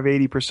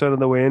 75-80% of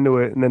the way into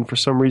it, and then for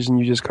some reason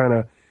you just kind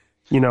of,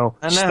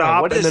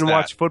 stop and then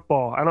watch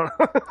football. I don't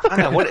know. I don't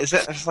know. What is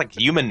that? It's like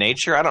human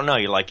nature. I don't know.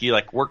 You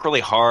work really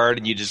hard,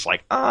 and you just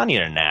like, I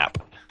need a nap.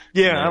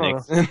 Yeah, I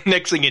don't know.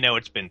 Next thing you know,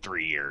 it's been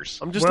 3 years.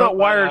 I'm just not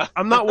wired.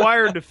 I'm not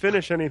wired to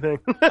finish anything.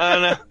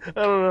 I don't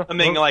know. I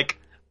mean,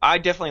 I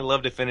definitely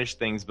love to finish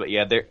things, but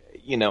yeah, there,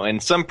 in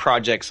some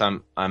projects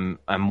I'm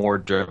more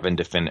driven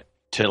to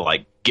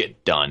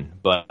get done.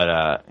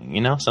 But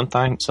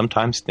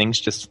sometimes things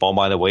just fall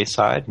by the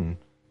wayside, and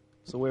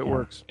that's the way it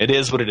works. It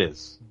is what it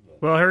is.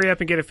 Well, hurry up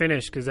and get it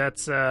finished, because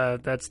that's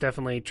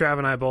definitely, Trav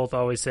and I both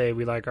always say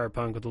we like our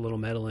punk with a little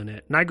metal in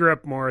it. And I grew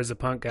up more as a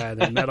punk guy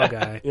than a metal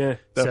guy. Yeah,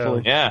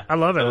 definitely. So, yeah, I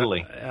love it.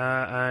 Totally.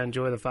 I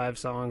enjoy the 5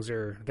 songs,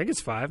 or I think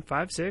it's 5,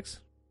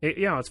 6.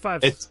 It's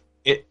 5.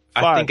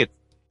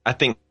 I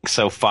think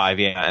so, 5,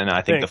 yeah, and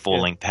I think the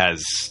full length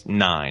has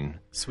 9.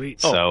 Sweet.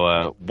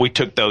 So we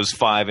took those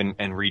 5 and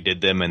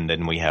redid them, and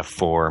then we have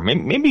 4,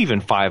 maybe even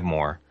 5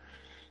 more.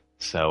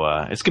 So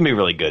it's going to be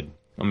really good.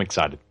 I'm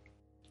excited.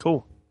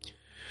 Cool.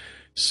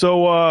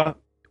 So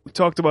we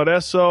talked about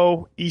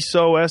ESO,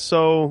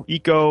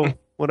 ECO,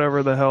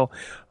 whatever the hell,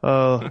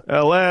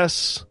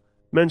 LS,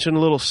 mentioned a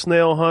little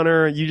Snail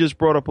Hunter. You just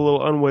brought up a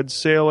little Unwed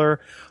Sailor.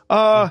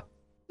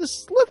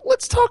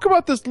 Let's talk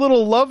about this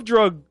little love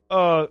drug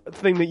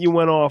thing that you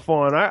went off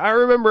on. I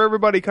remember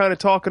everybody kind of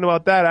talking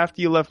about that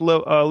after you left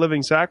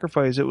Living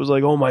Sacrifice. It was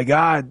like, oh my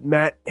God,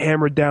 Matt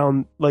hammered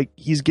down, like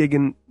he's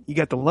gigging. You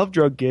got the love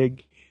drug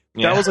gig.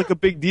 Yeah. That was like a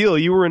big deal.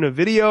 You were in a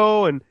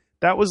video, and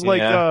that was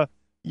like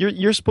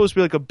you're supposed to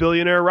be like a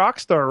billionaire rock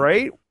star,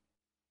 right?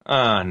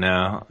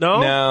 No.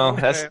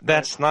 Okay.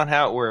 That's not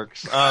how it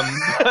works. So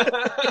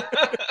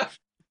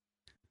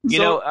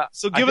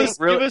give us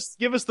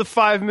the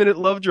 5-minute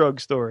love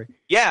drug story.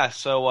 Yeah.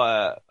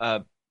 So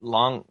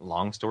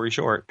long story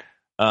short,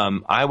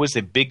 I was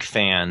a big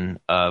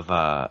fan of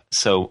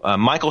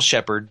Michael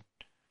Shepard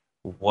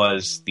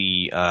was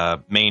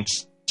the main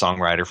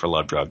songwriter for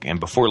Love Drug. And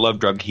before Love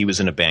Drug, he was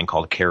in a band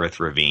called Kerith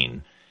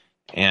Ravine.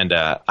 And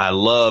I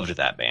loved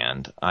that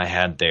band. I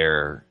had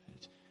their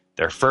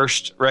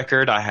first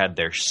record, I had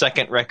their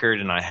second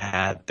record, and I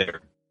had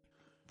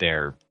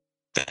their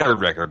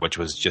third record, which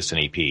was just an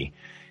EP.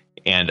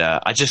 And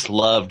I just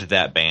loved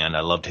that band.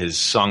 I loved his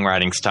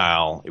songwriting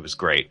style. It was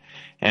great.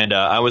 And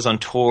I was on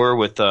tour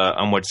with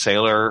Unwed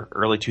Sailor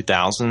early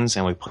 2000s,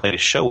 and we played a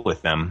show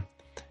with them.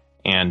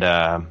 And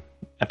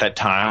at that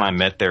time, I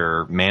met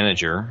their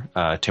manager,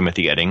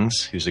 Timothy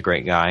Eddings, who's a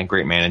great guy,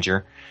 great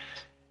manager.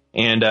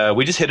 And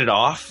we just hit it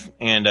off.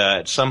 And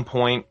at some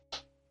point,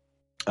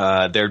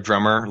 their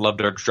drummer, Love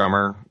Drug's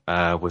drummer,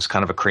 was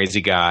kind of a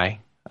crazy guy.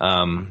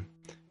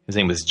 His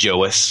name was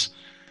Joas.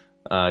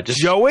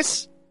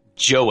 Joas?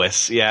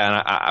 Joas, yeah. And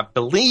I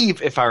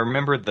believe, if I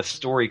remember the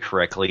story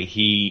correctly,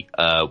 he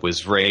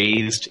was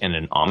raised in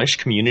an Amish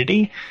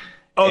community.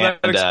 Oh, that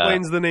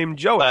explains the name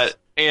Joas.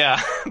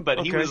 But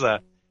okay.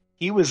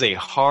 He was a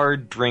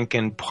hard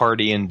drinking,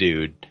 partying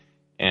dude.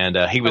 And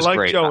he was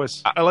great.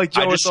 I like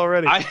Joas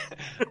already.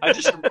 I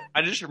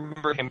just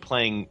remember him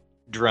playing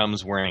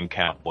drums wearing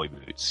cowboy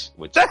boots.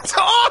 That's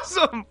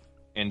awesome!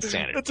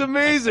 Insanity. That's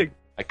amazing.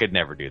 I could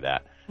never do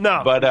that.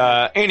 No.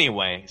 But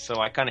anyway, so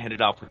I kind of hit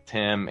it off with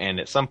Tim, and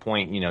at some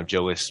point,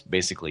 Joas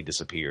basically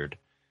disappeared.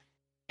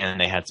 And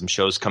they had some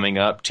shows coming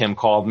up. Tim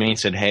called me and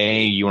said,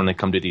 hey, you want to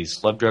come to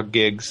these Love Drug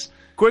gigs?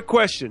 Quick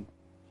question.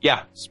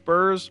 Yeah.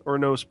 Spurs or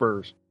no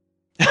Spurs?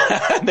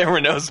 There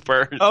were no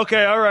Spurs.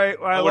 Okay, all right.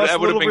 That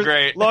would have been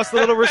great. Lost a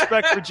little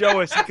respect for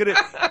Joas. He could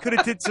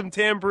have did some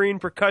tambourine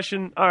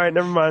percussion. All right,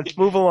 never mind.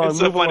 Move along. It's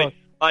so funny.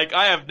 Like,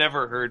 I have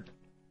never heard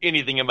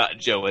anything about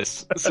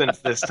Joas since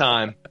this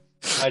time.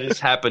 I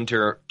just happened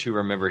to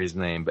remember his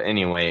name. But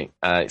anyway,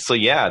 so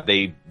yeah,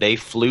 they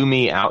flew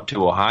me out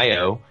to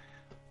Ohio,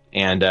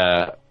 and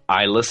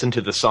I listened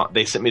to the song.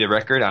 They sent me the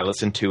record. I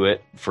listened to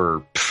it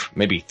for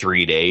maybe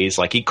 3 days.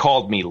 Like, he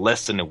called me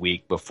less than a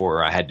week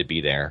before I had to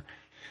be there.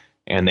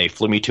 And they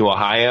flew me to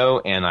Ohio,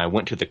 and I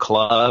went to the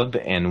club,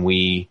 and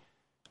we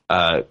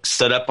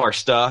set up our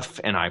stuff,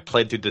 and I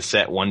played through the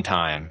set one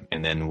time,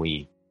 and then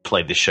we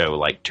played the show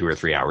like 2 or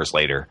 3 hours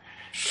later.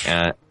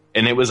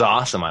 And it was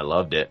awesome. I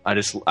loved it.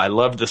 I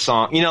loved the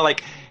song. You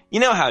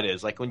know how it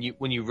is. Like, when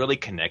you really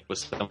connect with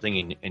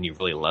something and you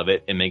really love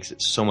it, it makes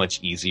it so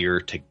much easier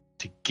to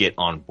get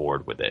on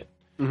board with it.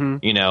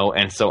 Mm-hmm.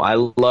 And so I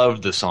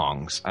loved the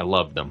songs. I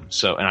loved them.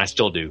 So, and I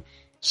still do.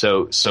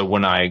 So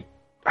when I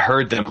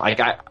heard them,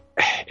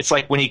 it's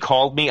like when he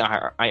called me,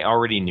 I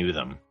already knew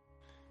them.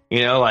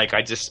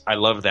 I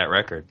loved that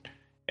record.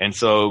 And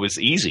so it was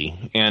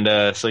easy.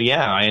 And so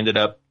yeah,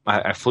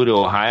 I flew to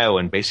Ohio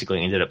and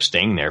basically ended up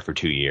staying there for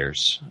 2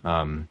 years.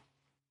 And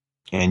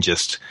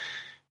just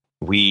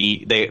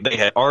they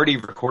had already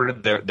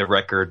recorded the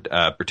record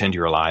Pretend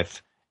You're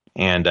Alive,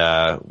 and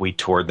we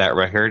toured that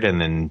record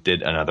and then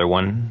did another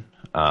one,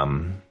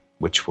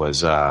 which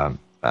was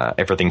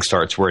Everything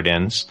Starts Where It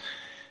Ends.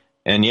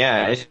 And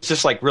yeah, it's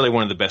just like really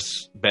one of the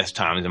best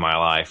times in my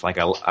life. Like,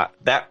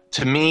 that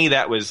to me,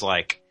 that was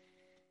like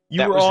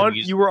you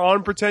were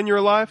on Pretend You're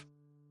Alive.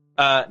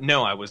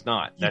 No, I was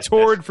not. You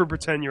toured for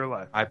Pretend You're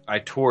Alive. I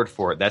toured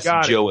for it. That's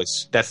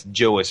Joas. That's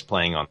Joas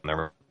playing on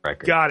the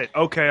record. Got it.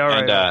 Okay, all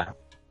right. And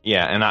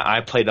and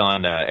I played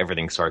on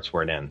Everything Starts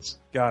Where It Ends.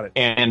 Got it.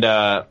 And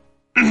I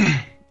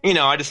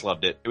just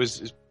loved it. It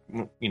was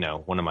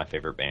one of my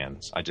favorite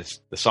bands.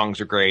 The songs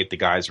are great. The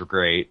guys were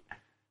great.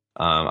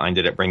 I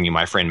ended up bringing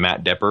my friend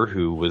Matt Depper,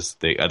 who was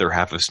the other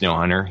half of Snail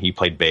Hunter. He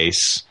played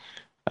bass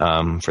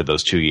for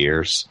those 2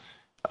 years.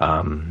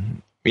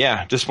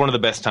 Just one of the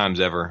best times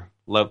ever.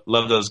 Love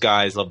those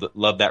guys.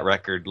 Love that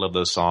record. Love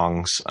those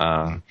songs.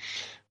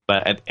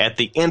 But at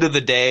the end of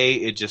the day,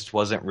 it just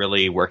wasn't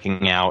really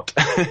working out.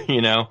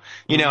 You know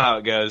how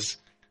it goes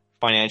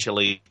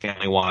financially,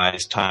 family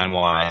wise, time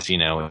wise.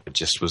 It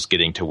just was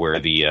getting to where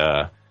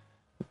the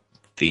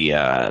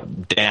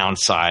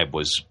downside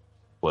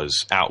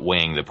was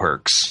outweighing the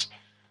perks.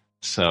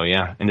 So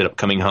yeah, ended up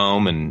coming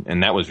home,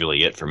 and that was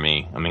really it for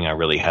me. I mean, I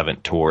really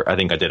haven't toured. I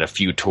think I did a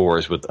few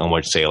tours with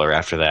Unwed Sailor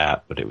after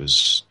that, but that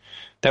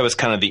was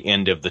kind of the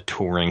end of the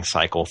touring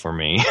cycle for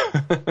me.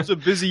 It was a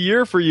busy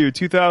year for you.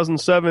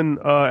 2007,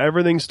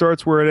 Everything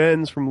Starts Where It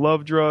Ends from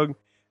Love Drug.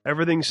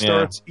 Everything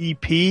Starts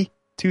EP,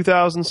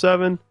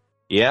 2007.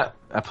 Yeah,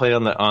 I played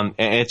on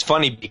and it's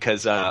funny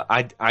because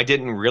I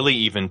didn't really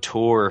even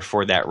tour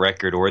for that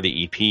record or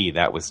the EP.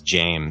 That was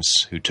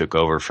James who took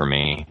over for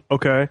me.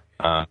 Okay.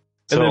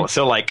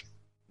 So like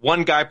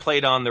one guy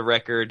played on the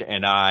record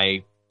and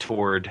I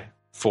toured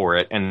for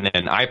it, and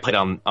then I played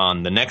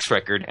on the next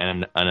record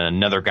and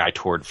another guy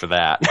toured for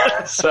that.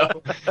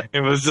 So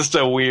it was just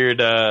a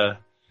weird.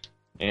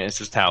 It's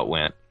just how it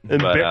went.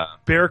 And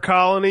Bear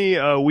Colony,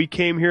 We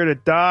Came Here to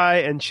Die,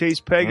 and Chase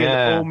Pagan,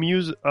 O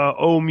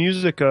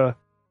Musica.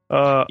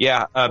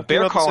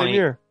 Bear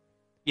Colony.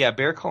 Yeah,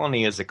 Bear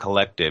Colony is a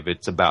collective.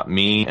 It's about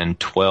me and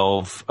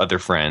 12 other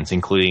friends,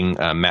 including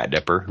Matt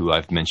Depper, who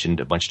I've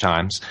mentioned a bunch of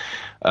times.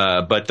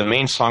 But the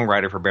main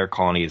songwriter for Bear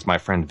Colony is my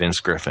friend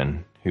Vince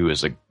Griffin, who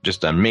is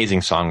just an amazing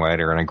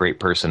songwriter and a great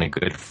person, a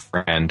good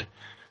friend.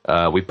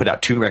 We put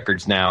out 2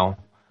 records now.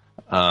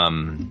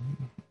 I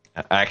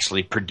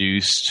actually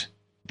produced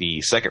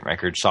the second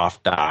record,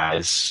 Soft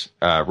Dies,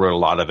 wrote a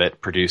lot of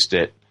it, produced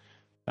it,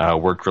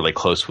 worked really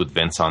close with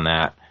Vince on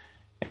that.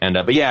 And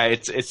but yeah,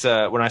 it's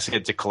when I say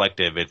it's a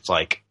collective, it's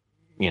like,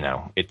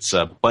 it's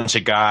a bunch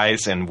of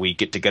guys, and we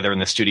get together in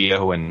the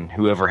studio, and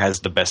whoever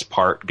has the best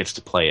part gets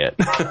to play it.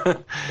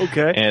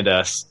 Okay.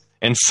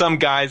 And some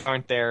guys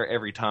aren't there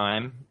every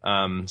time,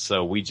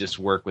 so we just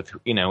work with,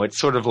 it's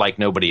sort of like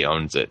nobody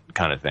owns it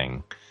kind of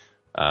thing.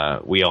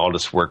 We all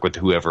just work with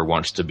whoever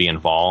wants to be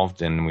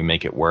involved, and we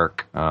make it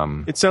work.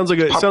 It sounds like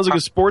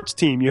a sports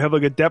team. You have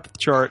like a depth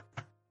chart.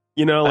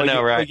 I know,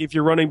 right? Like if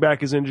your running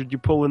back is injured, you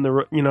pull in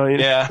the.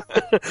 Yeah.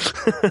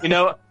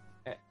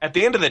 At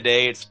the end of the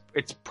day,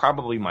 it's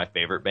probably my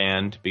favorite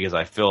band because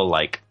I feel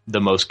like the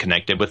most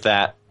connected with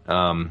that.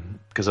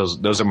 Because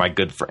those are my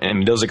good friends. I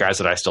mean, those are guys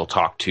that I still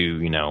talk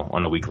to,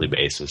 on a weekly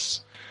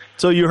basis.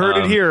 So you heard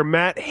it here.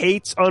 Matt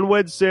hates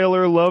Unwed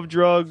Sailor, Love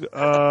Drug,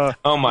 oh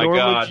my Norma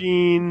God.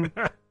 Jean,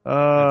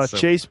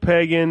 Chase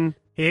Pagan.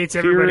 He hates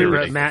everybody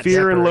but Matt.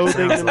 Fear and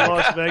Loathing in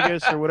Las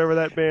Vegas, or whatever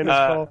that band is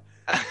called.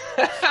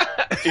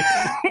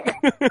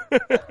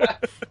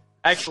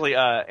 Actually,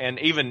 and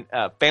even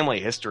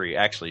Family History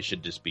actually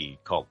should just be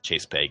called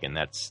Chase Pagan.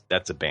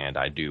 That's a band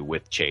I do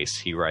with Chase.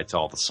 He writes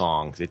all the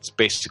songs. It's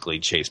basically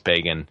Chase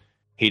Pagan.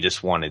 He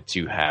just wanted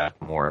to have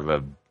more of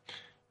a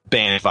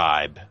band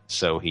vibe,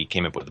 so he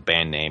came up with a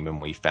band name,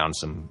 and we found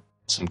some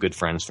good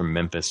friends from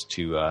Memphis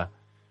to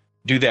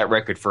do that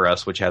record for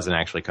us, which hasn't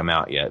actually come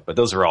out yet. But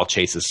those are all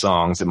Chase's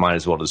songs. It might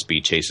as well just be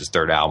Chase's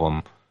third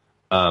album.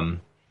 But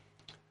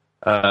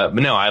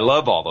no, I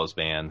love all those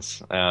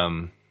bands.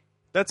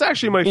 That's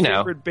actually my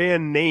favorite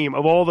band name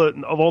of all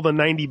the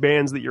 90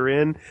 bands that you're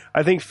in.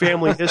 I think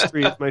Family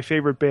History is my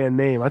favorite band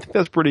name. I think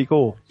that's pretty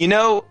cool.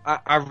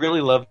 I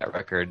really love that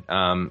record.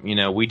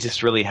 We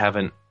just really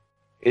haven't.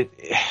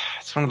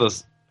 It's one of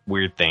those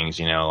weird things,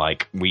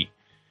 like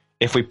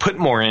if we put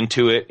more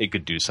into it, it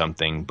could do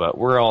something. But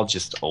we're all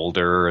just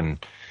older, and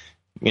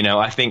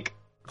I think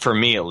for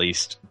me at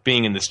least,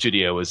 being in the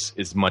studio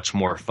is much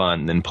more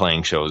fun than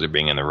playing shows or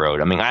being on the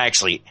road. I mean, I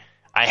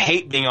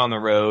hate being on the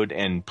road,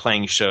 and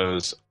playing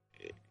shows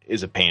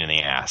is a pain in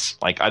the ass.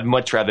 Like, I'd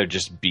much rather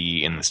just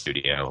be in the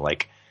studio.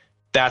 Like,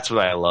 that's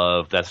what I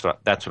love. That's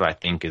what I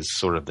think is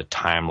sort of the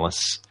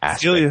timeless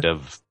aspect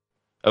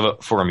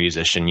for a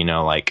musician.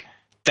 Like,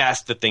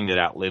 that's the thing that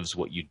outlives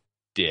what you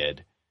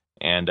did.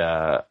 And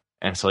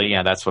so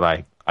yeah, that's what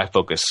I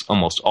focus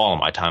almost all of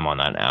my time on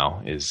that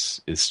now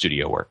is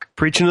studio work.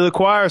 Preaching to the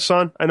choir,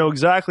 son. I know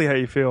exactly how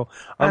you feel.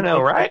 I know,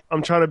 right?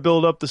 I'm trying to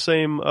build up the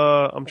same.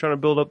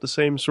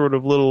 Sort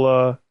of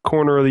little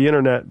corner of the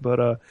internet.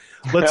 But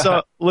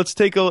let's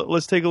take a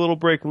little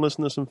break and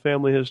listen to some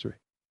Family History.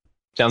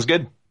 Sounds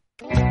good.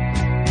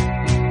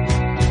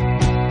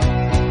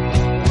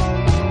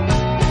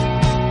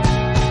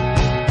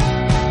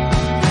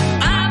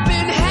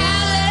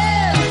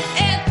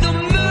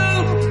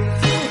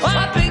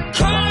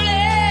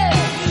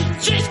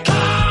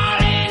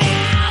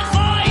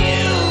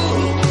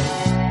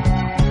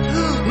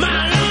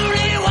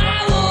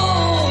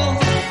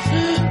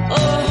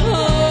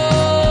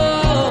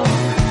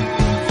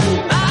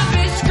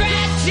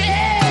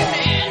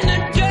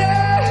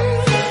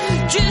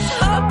 Just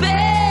hoping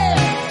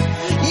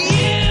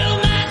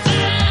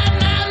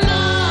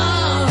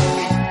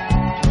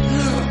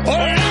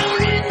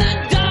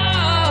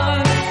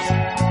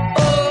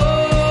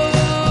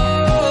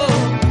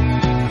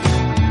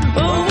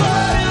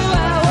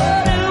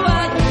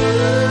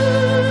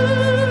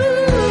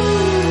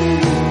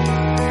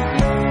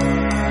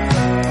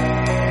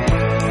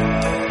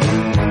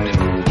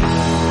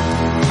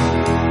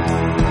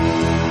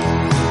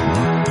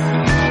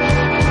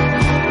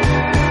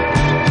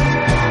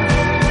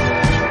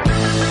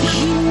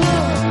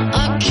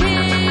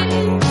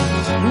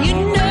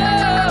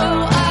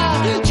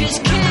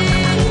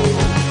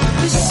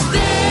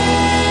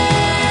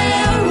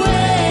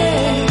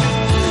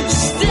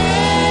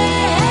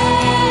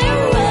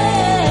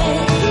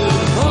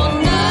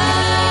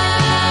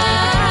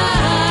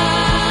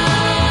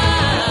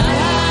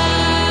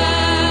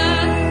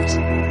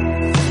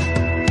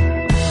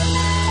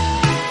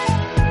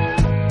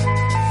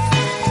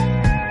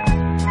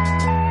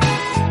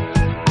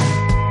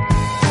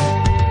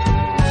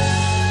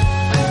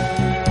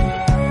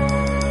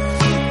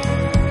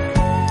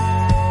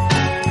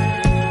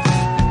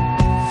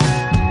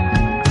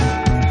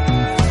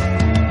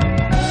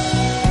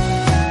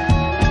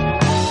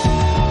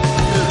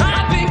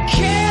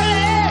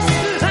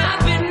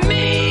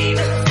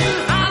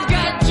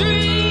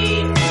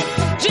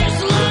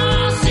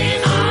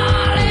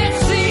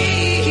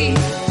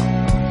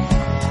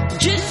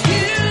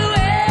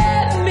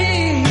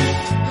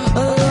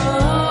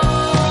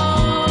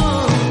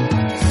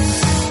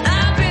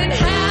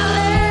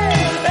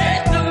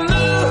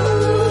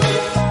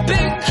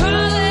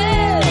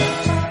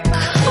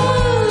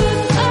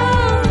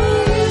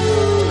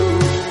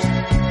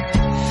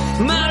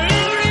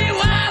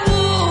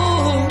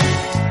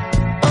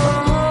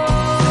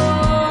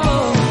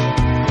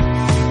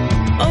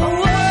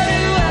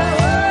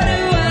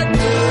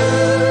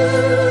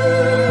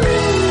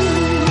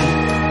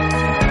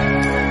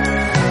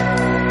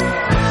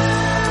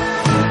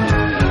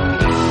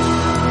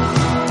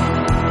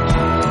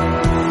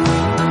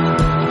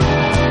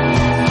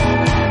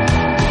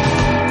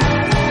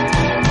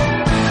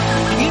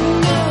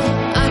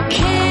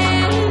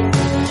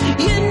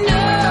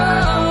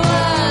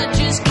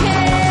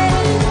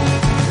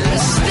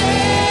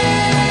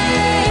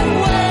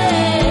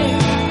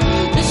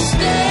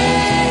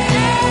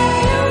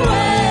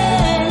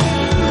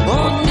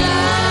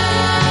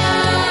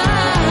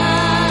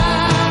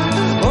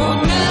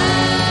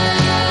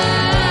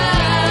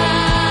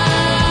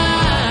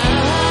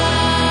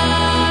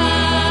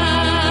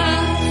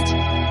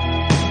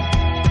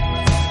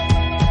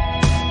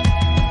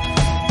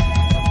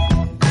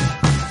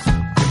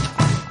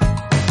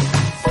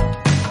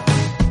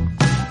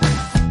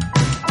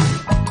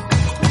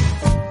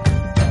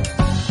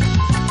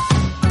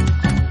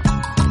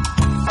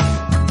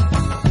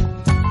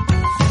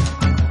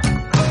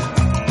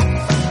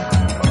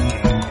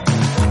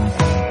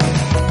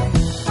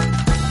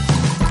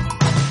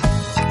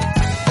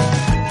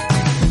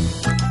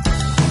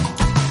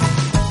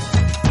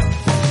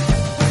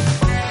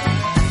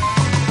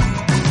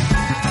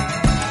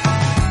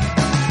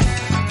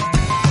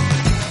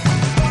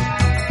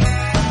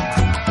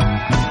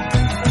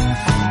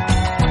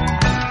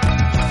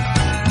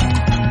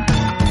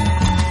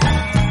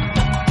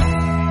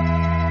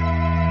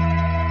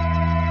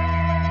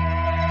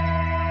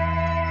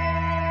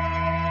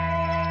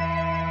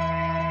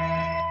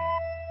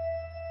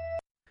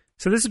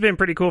So this has been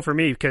pretty cool for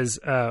me because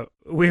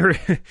we were,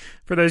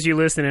 for those of you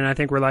listening, I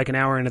think we're like an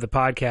hour into the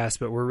podcast,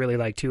 but we're really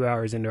like 2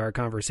 hours into our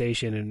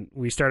conversation. And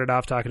we started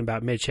off talking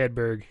about Mitch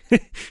Hedberg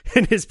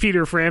and his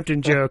Peter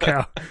Frampton joke.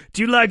 How,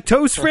 do you like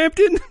toast,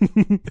 Frampton?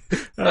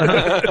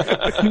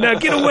 Now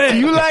get away. Do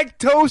you like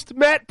toast,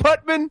 Matt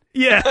Putman?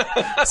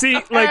 Yeah. See,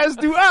 like, as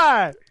do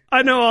I.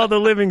 I know all the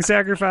Living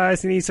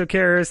Sacrifice and Issa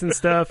Karis and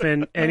stuff,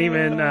 and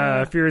even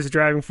Fear is a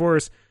Driving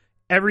Force.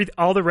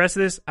 All the rest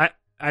of this,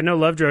 I know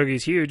Love Drug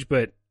is huge,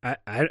 but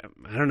I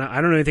don't know.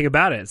 I don't know anything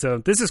about it. So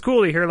this is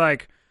cool to hear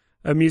like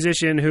a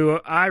musician who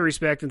I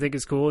respect and think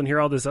is cool, and hear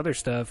all this other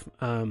stuff.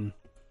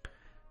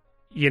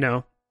 You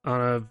know,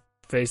 on a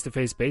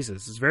face-to-face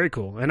basis, it's very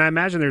cool. And I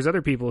imagine there's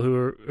other people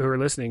who are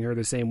listening who are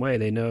the same way.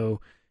 They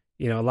know,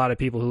 you know, a lot of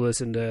people who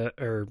listen to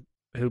or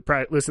who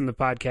listen to the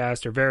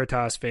podcast are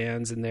Veritas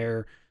fans, and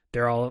they're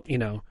all, you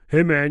know,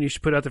 hey man, you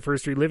should put out the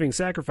first 3 Living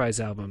Sacrifice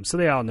albums. So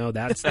they all know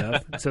that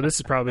stuff. So this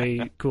is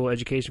probably cool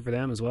education for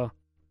them as well.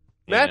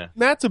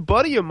 Matt's a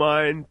buddy of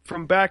mine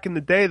from back in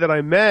the day that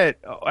I met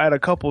at a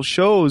couple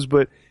shows,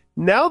 but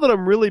now that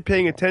I'm really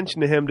paying attention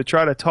to him to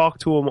try to talk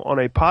to him on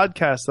a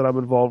podcast that I'm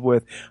involved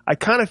with, I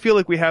kind of feel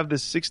like we have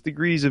this 6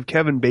 degrees of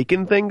Kevin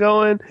Bacon thing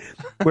going,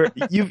 where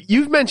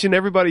you've mentioned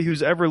everybody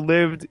who's ever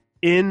lived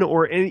in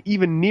or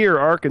even near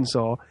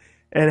Arkansas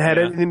and had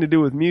anything to do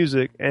with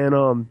music,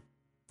 and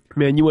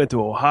man, you went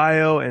to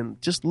Ohio,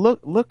 and just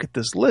look at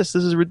this list.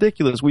 This is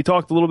ridiculous. We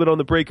talked a little bit on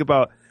the break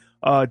about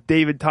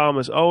David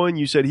Thomas Owen.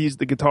 You said he's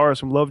the guitarist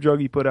from Love Drug.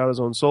 He put out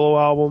his own solo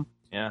album.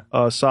 Yeah.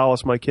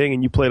 Solace My King,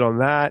 and you played on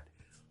that.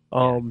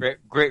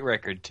 Great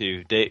record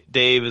too.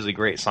 Dave is a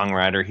great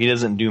songwriter. He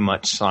doesn't do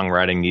much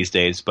songwriting these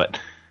days, but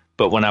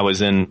when I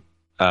was in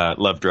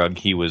Love Drug,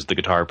 he was the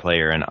guitar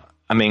player, and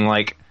I mean,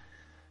 like,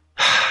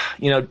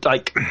 you know,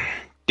 like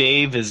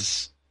Dave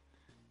is,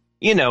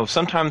 you know,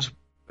 sometimes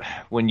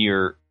when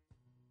you're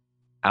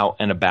out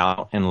and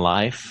about in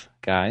life,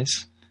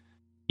 guys,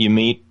 you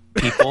meet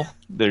people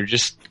that are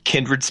just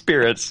kindred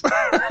spirits.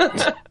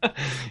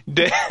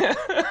 You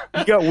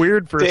got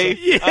weird for Dave.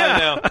 a second. I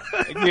know.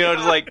 You know,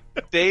 just like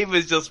Dave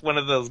is just one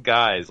of those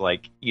guys.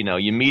 Like, you know,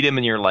 you meet him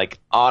and you're like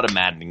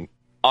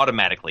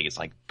automatically, it's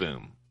like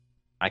boom,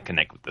 I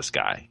connect with this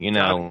guy. You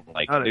know,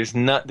 like there's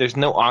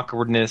no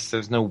awkwardness,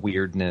 there's no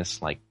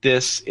weirdness. Like,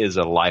 this is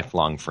a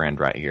lifelong friend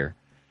right here,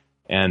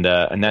 and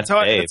that's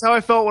Dave. That's how I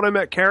felt when I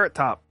met Carrot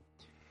Top.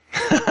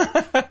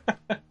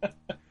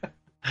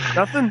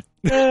 Nothing.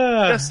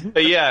 Yes.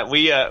 But yeah,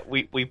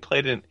 we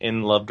played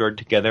in Love Drug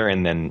together,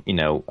 and then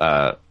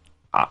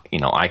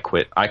I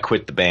quit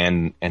the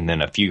band, and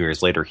then a few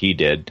years later he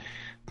did.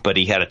 But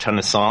he had a ton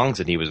of songs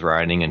that he was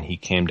writing, and he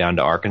came down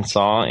to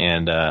Arkansas,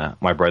 and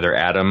my brother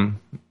Adam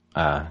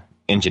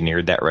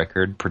engineered that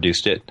record,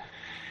 produced it,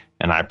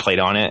 and I played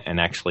on it, and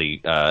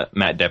actually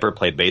Matt Depper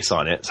played bass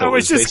on it. So I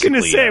was just going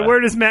to say, where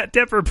does Matt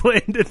Depper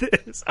play into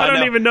this? I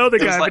don't even know the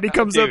guy, but he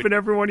comes up in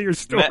every one of your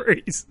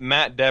stories.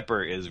 Matt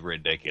Depper is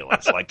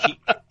ridiculous. Like,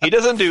 he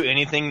doesn't do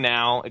anything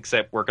now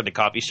except work at the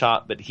coffee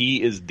shop, but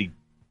he is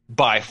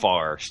by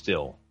far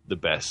still the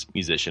best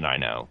musician I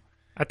know.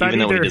 Even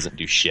though he doesn't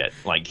do shit.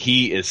 Like,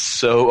 he is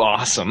so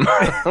awesome.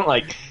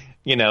 Like,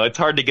 you know, it's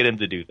hard to get him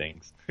to do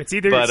things. It's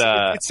either.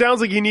 It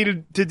sounds like he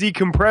needed to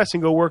decompress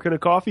and go work in a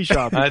coffee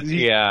shop.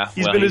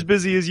 He's been as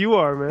busy as you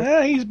are, man.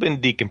 Yeah, he's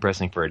been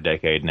decompressing for a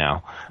decade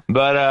now.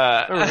 But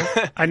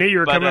I knew you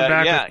were coming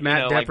back with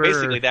Matt Depper. Like,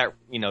 basically, that,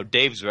 you know,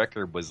 Dave's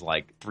record was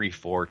like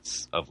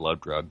 3/4 of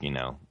Love Drug, you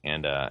know,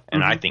 and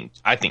I think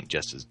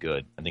just as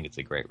good. I think it's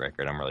a great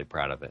record. I'm really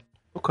proud of it.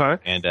 Okay.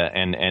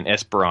 And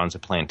Esperanza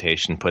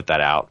Plantation put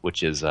that out,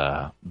 which is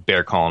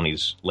Bear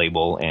Colony's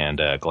label and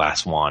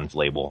Glass Swan's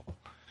label.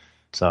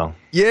 So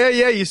yeah,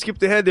 you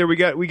skipped ahead there. We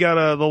got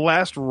The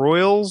Last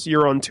Royals.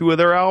 You're on 2 of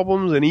their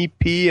albums, an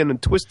EP and a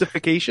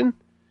Twistification.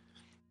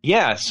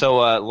 Yeah, so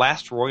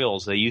Last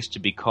Royals, they used to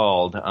be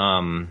called.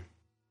 My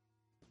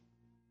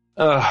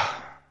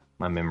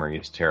memory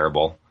is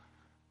terrible.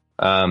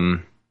 I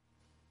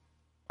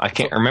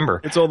can't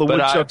remember. It's all the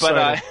woodchuck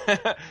side.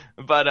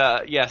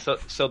 But yeah,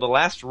 so The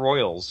Last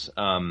Royals,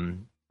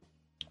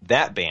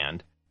 that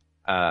band.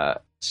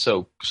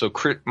 So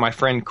my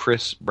friend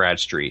Chris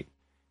Bradstreet,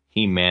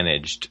 he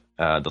managed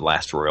The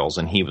Last Royals,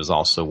 and he was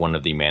also one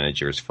of the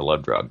managers for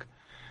Love Drug.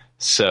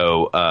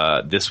 So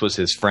this was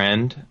his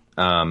friend,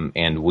 and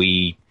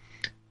he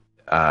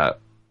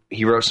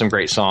wrote some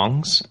great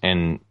songs,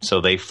 and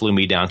so they flew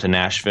me down to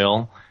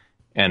Nashville,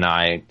 and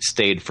I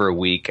stayed for a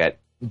week at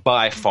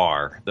by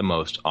far the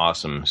most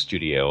awesome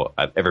studio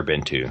I've ever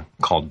been to,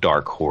 called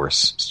Dark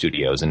Horse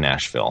Studios in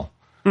Nashville.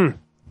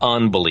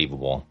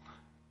 Unbelievable.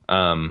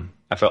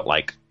 I felt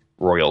like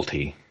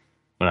royalty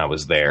when I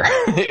was there.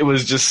 It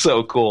was just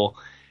so cool.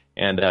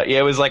 And yeah,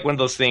 it was like one of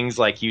those things,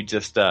 like you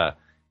just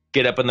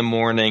get up in the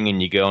morning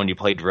and you go and you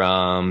play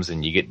drums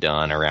and you get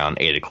done around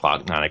 8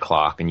 o'clock, 9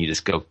 o'clock, and you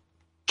just go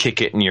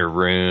kick it in your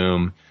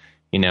room.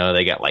 You know,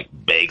 they got like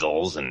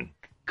bagels and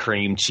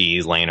cream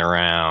cheese laying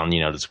around, you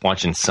know, just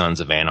watching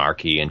Sons of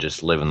Anarchy and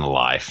just living the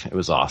life. It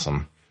was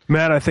awesome.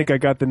 Matt, I think I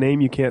got the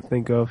name you can't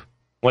think of.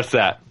 What's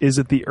that? Is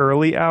it the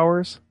Early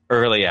Hours?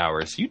 Early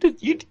hours.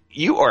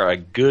 You are a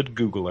good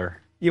Googler.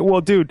 Yeah,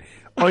 well, dude,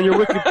 on your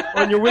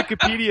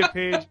Wikipedia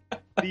page,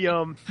 I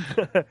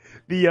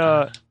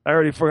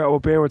already forgot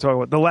what band we're talking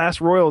about. The Last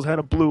Royals had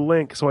a blue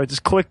link, so I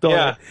just clicked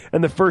on it,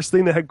 and the first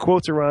thing that had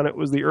quotes around it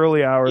was the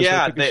Early Hours. Yeah,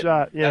 so I took a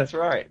shot. Yeah, that's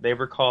right. They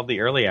were called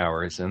the Early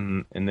Hours,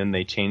 and then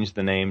they changed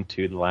the name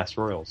to the Last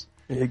Royals.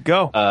 There you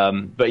go.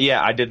 But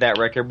yeah, I did that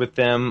record with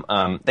them.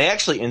 They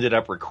actually ended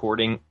up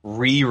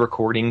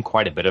re-recording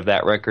quite a bit of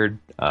that record.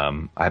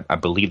 I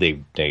believe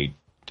they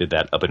did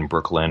that up in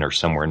Brooklyn or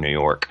somewhere in New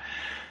York.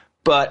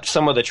 But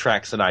some of the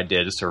tracks that I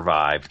did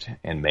survived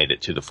and made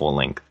it to the full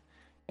length.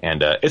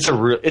 And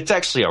it's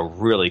actually a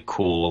really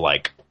cool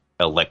like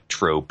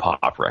electro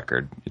pop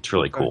record. It's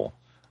really cool.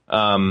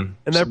 But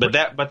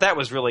that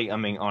was really, I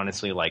mean,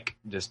 honestly, like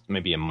just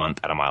maybe a month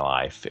out of my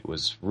life. It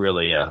was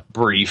really a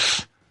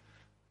brief.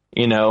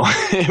 You know,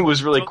 it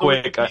was really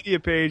quick. On the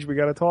Wikipedia page, we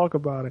got to talk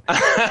about it.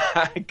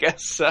 I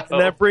guess so.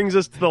 And that brings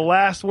us to the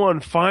last one.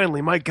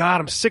 Finally, my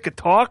God, I'm sick of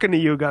talking to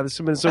you. God, this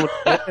has been so much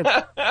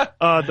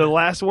fun. The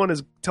last one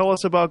is tell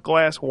us about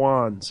Glass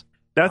Wands.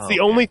 That's the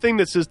only thing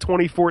that says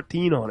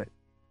 2014 on it.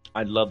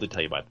 I'd love to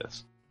tell you about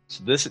this.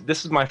 So this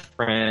is my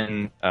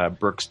friend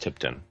Brooks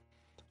Tipton.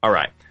 All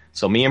right,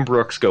 so me and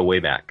Brooks go way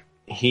back.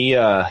 He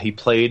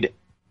played.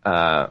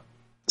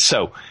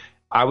 So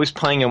I was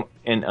playing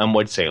in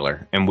Unwed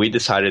Sailor, and we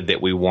decided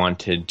that we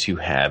wanted to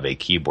have a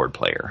keyboard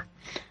player.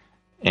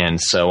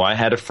 And so I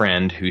had a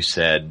friend who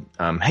said,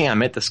 hey, I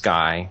met this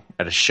guy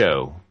at a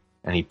show,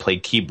 and he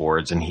played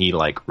keyboards, and he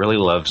like really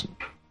loves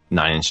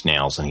Nine Inch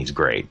Nails, and he's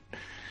great.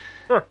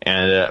 Sure.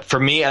 And for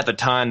me at the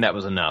time, that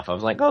was enough. I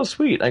was like, oh,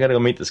 sweet, I got to go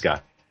meet this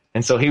guy.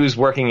 And so he was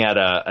working at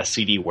a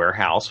CD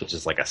warehouse, which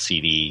is like a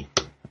CD,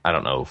 I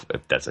don't know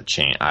if that's a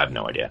chain, I have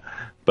no idea.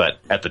 But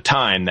at the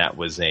time, that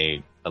was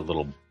a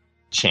little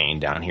chain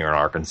down here in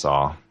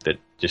Arkansas that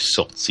just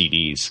sold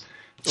CDs.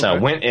 So I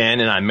went in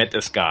and I met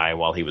this guy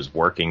while he was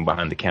working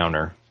behind the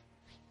counter.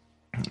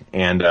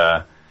 And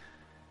I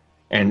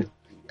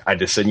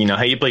just said, you know,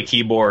 hey, you play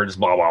keyboards,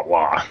 blah, blah,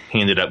 blah.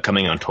 He ended up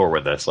coming on tour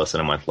with us less than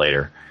a month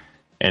later.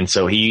 And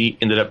so he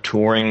ended up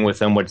touring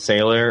with Unwed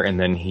Sailor, and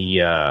then he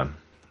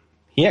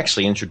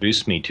actually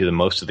introduced me to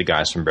most of the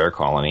guys from Bear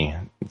Colony.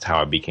 That's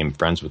how I became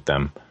friends with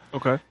them.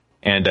 Okay.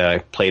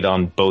 And played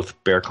on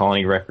both Bear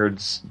Colony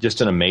records.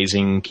 Just an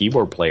amazing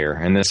keyboard player.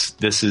 And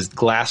this is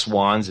Glass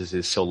Wands is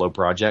his solo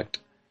project.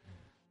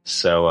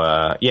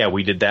 So yeah,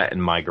 we did that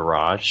in my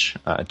garage.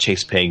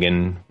 Chase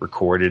Pagan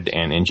recorded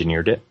and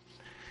engineered it,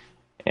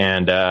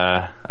 and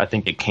I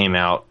think it came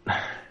out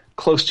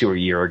close to a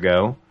year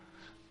ago.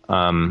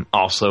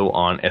 Also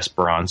on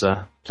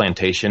Esperanza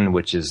Plantation,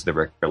 which is the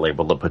record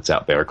label that puts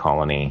out Bear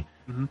Colony,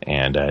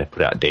 and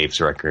put out Dave's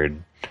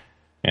record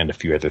and a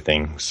few other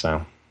things.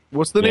 So.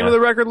 What's the name of the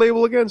record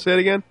label again? Say it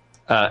again.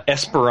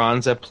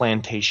 Esperanza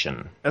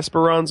Plantation.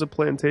 Esperanza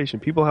Plantation.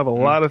 People have a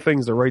lot of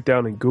things to write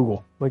down in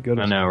Google. My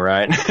goodness. I know,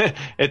 right?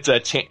 It's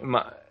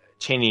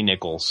Cheney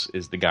Nichols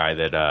is the guy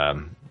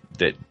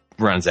that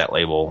runs that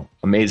label.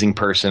 Amazing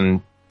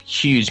person.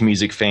 Huge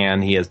music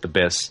fan. He has the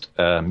best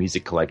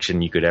music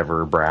collection you could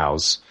ever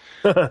browse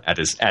at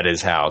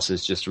his house.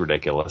 It's just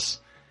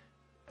ridiculous.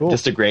 Cool.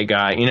 Just a great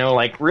guy. You know,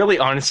 like really,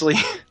 honestly,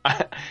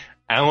 I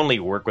only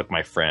work with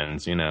my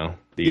friends. You know.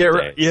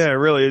 Yeah,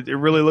 really. It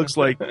really looks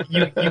like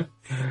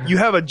you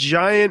have a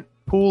giant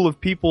pool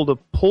of people to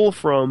pull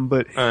from,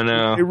 but I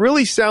know. It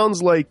really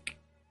sounds like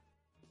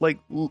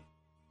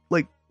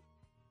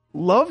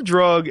Love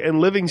Drug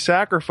and Living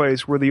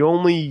Sacrifice were the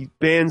only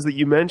bands that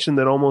you mentioned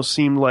that almost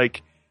seemed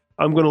like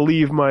I'm going to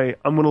leave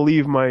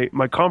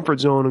my comfort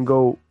zone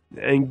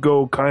and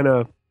go kind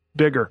of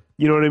bigger.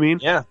 You know what I mean?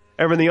 Yeah.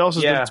 Everything else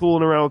is been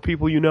tooling around with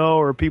people you know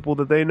or people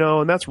that they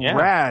know, and that's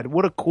rad.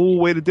 What a cool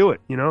way to do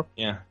it, you know?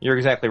 Yeah, you're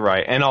exactly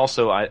right. And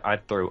also, I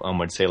throw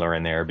Unwed Sailor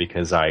in there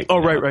because right.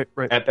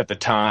 At the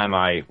time,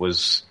 I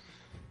was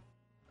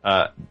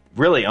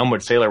really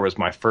Unwed Sailor was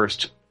my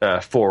first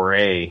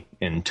foray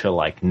into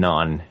like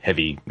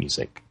non-heavy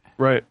music.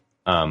 Right.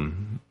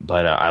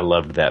 But I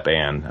loved that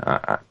band,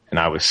 and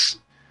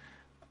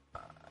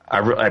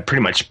I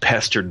pretty much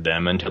pestered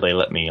them until they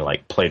let me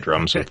like play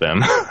drums with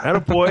them.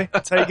 Attaboy.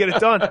 That's how you get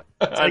it done.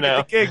 That's how you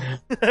get the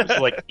gig.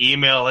 Just like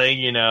emailing,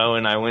 you know,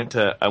 and I went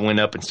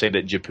up and stayed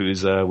at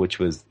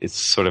Japuza,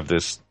 it's sort of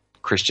this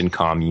Christian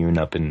commune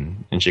up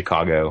in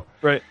Chicago.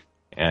 Right.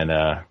 And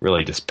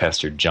really just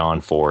pestered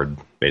John Ford,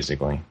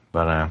 basically.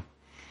 But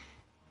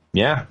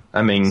yeah,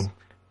 I mean,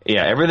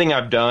 yeah, everything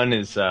I've done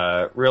is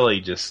really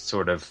just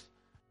sort of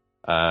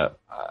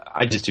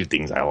I just do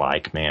things I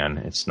like, man.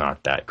 It's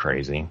not that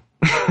crazy.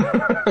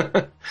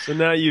 So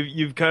now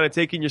you've kind of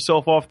taken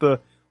yourself off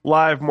the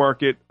live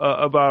market.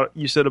 About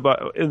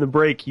in the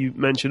break you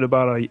mentioned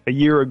about a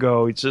year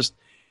ago. It's just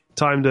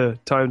time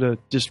to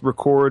just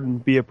record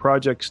and be a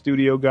project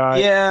studio guy.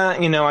 Yeah,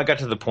 you know, I got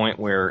to the point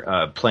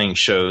where playing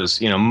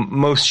shows. You know,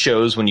 most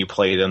shows when you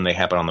play them, they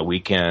happen on the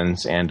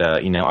weekends, and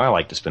you know, I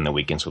like to spend the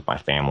weekends with my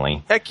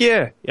family. Heck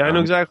yeah, I know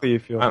exactly how you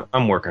feel.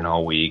 I'm working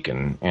all week,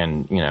 and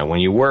you know,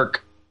 when you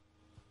work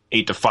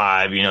 8 to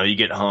 5, you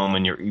get home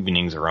and your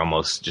evenings are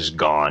almost just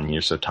gone.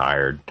 You're so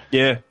tired.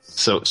 Yeah.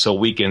 So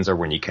weekends are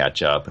when you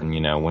catch up, and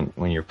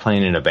when you're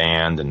playing in a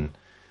band, and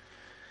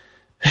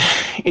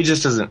it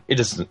just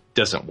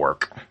doesn't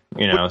work.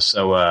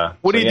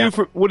 What do you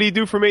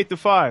do from 8 to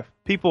 5?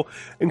 People,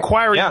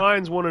 inquiring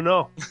minds want to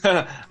know.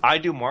 I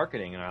do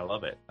marketing, and I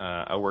love it.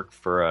 I work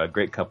for a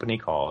great company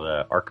called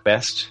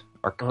ArcBest.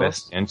 ArcBest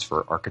stands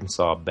for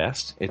Arkansas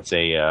Best. It's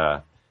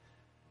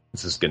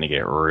this is going to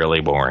get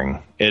really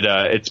boring.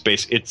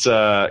 It's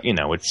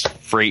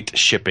freight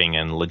shipping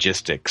and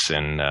logistics,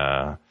 and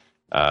I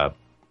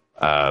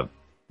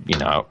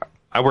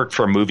work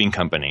for a moving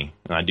company,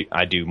 and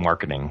I do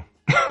marketing.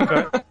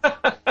 Okay.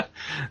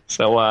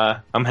 So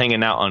I'm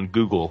hanging out on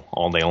Google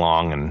all day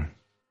long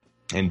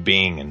and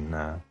Bing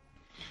and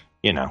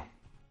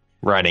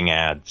writing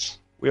ads.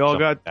 We all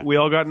got 9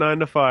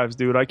 to 5s,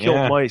 dude. I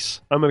killed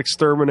mice. I'm an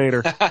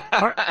exterminator.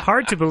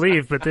 Hard to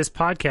believe, but this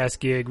podcast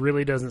gig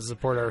really doesn't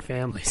support our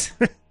families.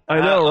 I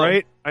know,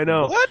 right? I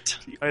know. What?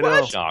 I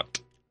know. Shocked.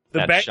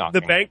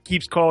 The bank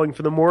keeps calling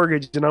for the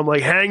mortgage, and I'm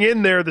like, hang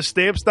in there. The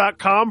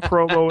Stamps.com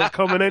promo is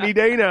coming any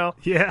day now.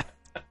 Yeah.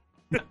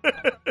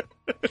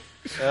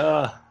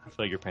 I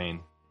feel your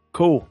pain.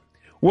 Cool.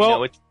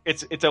 Well,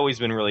 it's always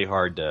been really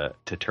hard to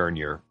turn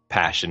your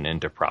passion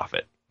into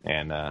profit,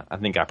 and I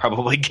think I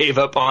probably gave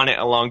up on it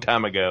a long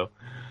time ago.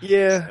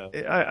 Yeah, so.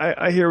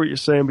 I hear what you're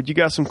saying, but you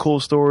got some cool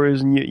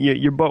stories, and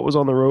your butt was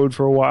on the road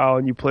for a while,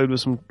 and you played with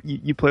some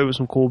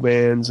cool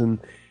bands, and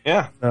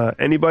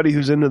anybody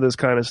who's into this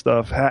kind of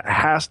stuff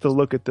has to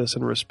look at this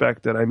and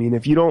respect it. I mean,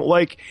 if you don't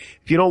like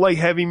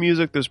heavy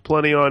music, there's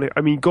plenty on it.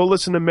 I mean, go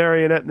listen to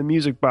Marionette in the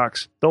Music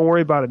Box. Don't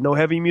worry about it. No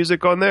heavy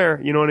music on there.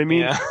 You know what I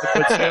mean?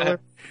 Yeah.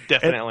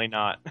 Definitely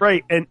not.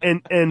 Right.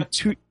 And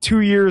 2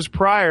 years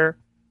prior,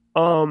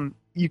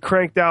 you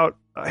cranked out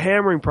a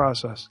Hammering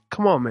Process.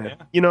 Come on, man.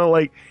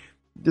 Yeah.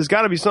 There's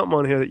got to be something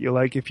on here that you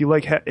like. If you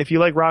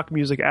like rock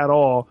music at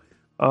all,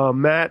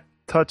 Matt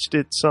touched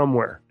it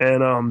somewhere,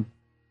 and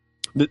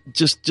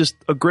just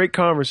a great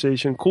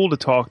conversation. Cool to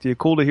talk to you.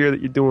 Cool to hear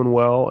that you're doing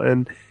well,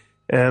 and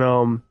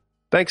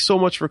thanks so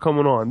much for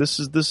coming on. This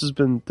has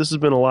been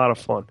a lot of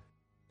fun.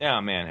 Yeah,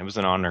 man, it was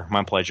an honor.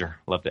 My pleasure.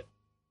 Loved it.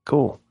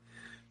 Cool.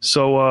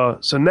 So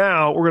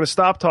now we're gonna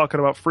stop talking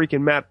about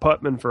freaking Matt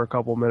Putman for a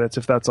couple minutes,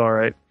 if that's all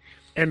right.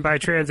 And by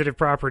transitive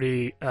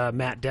property,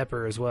 Matt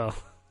Depper as well.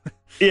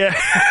 Yeah.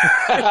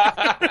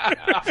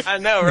 I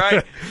know,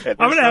 right? I'm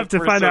going to have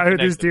to find out who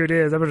this dude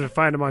is. I'm going to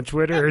find him on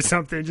Twitter or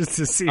something just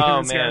to see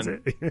who this guy's.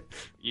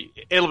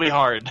 It'll be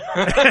hard.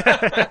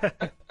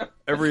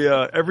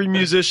 Every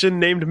musician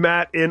named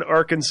Matt in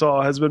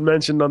Arkansas has been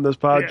mentioned on this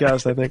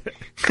podcast, I think.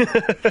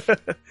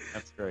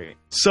 That's great.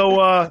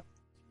 So,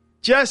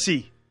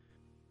 Jesse,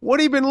 what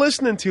have you been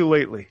listening to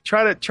lately?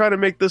 Try to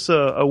make this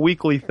a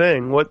weekly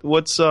thing.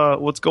 What's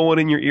going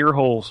in your ear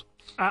holes?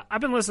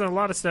 I've been listening to a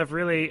lot of stuff,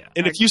 really.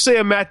 And if you say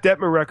a Matt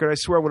Detmer record, I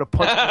swear I'm going to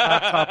punch the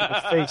laptop in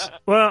the face.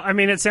 Well, I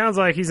mean, it sounds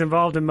like he's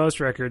involved in most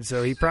records,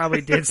 so he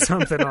probably did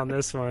something on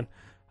this one.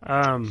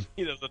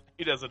 He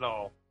does it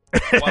all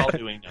while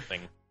doing nothing.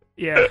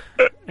 Yeah.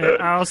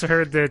 And I also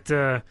heard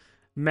that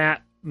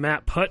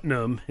Matt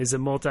Putnam is a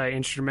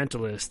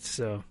multi-instrumentalist,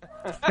 so.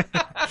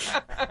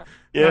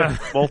 Yeah,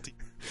 multi.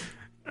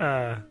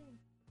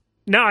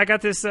 No, I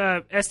got this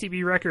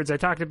STB Records. I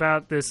talked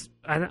about this,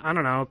 I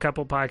don't know, a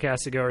couple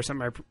podcasts ago or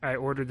something. I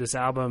ordered this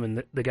album,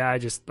 and the guy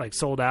just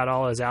sold out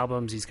all his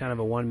albums. He's kind of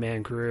a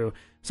one-man crew.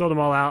 Sold them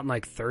all out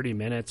in 30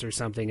 minutes or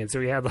something, and so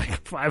he had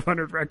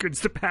 500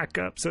 records to pack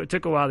up, so it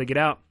took a while to get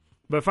out.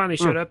 But finally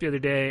showed up the other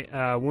day.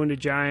 Wounded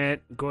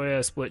Giant,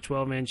 Goya split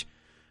 12-inch.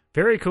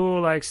 Very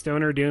cool,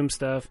 stoner doom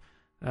stuff.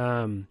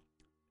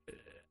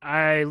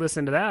 I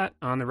listened to that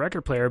on the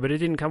record player, but it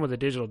didn't come with a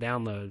digital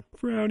download.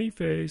 Frowny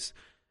face.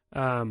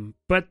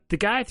 But the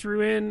guy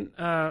threw in,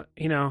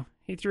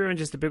 he threw in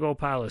just a big old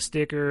pile of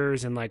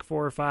stickers and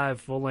 4 or 5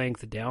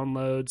 full-length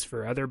downloads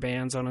for other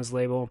bands on his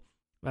label.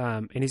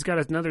 And he's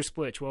got another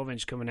split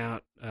 12-inch coming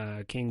out,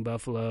 King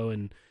Buffalo,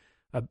 and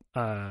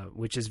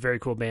which is a very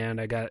cool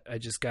band. I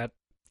just got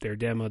their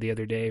demo the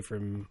other day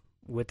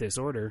with this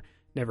order.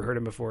 Never heard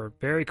him before.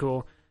 Very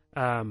cool.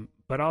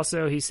 But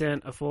also he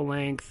sent a full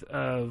length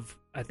of,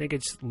 I think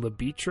it's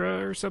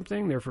Lebitra or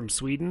something. They're from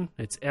Sweden.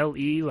 It's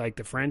L-E, like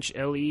the French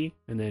L-E,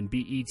 and then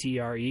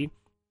B-E-T-R-E.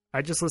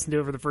 I just listened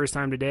to it for the first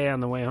time today on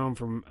the way home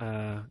from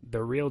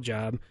the real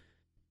job,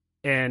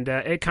 and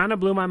it kind of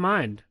blew my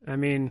mind. I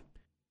mean,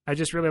 I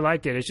just really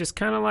liked it. It's just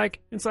kind of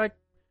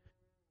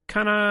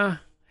kind of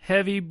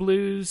heavy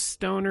blues,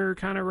 stoner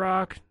kind of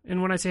rock.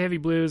 And when I say heavy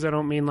blues, I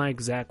don't mean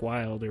Zakk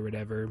Wylde or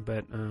whatever,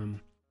 but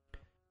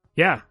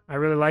yeah, I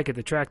really like it.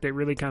 The track that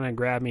really kind of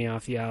grabbed me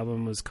off the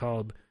album was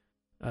called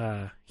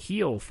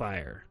Heel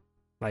Fire,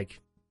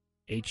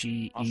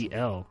 Heel.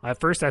 Awesome. At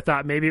first I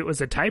thought maybe it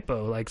was a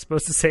typo,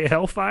 supposed to say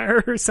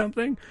Hellfire or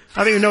something.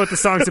 I don't even know what the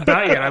song's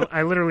about yet.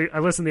 I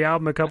listened to the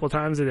album a couple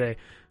times a day,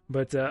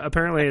 but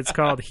apparently it's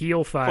called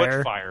Heel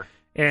Fire. Foot fire.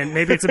 And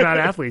maybe it's about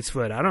athlete's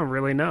foot. I don't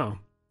really know.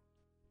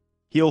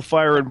 Heel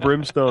Fire and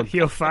Brimstone.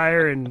 Heel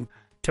Fire and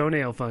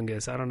toenail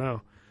fungus. I don't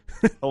know.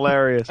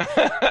 Hilarious.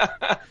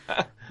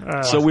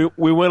 So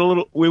we went a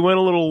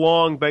little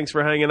long. Thanks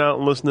for hanging out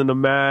and listening to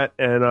Matt.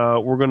 And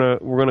we're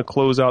gonna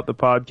close out the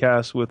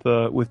podcast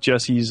with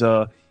Jesse's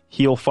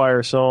Heel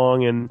Fire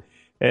song.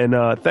 And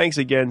thanks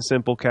again,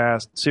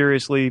 Simplecast.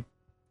 Seriously,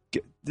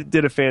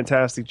 did a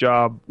fantastic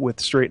job with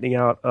straightening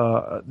out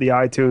the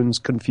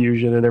iTunes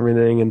confusion and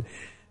everything. And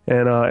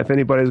if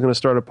anybody's going to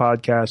start a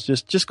podcast,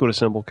 just go to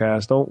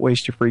Simplecast. Don't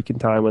waste your freaking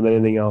time with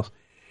anything else.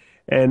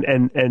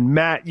 And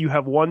Matt, you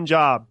have one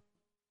job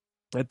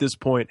at this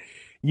point.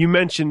 You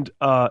mentioned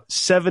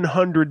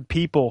 700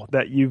 people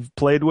that you've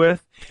played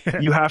with.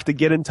 You have to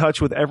get in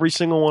touch with every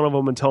single one of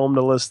them and tell them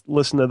to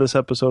listen to this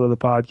episode of the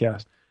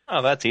podcast.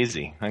 Oh, that's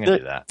easy. I'm going to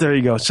do that. There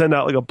you go. Send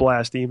out like a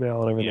blast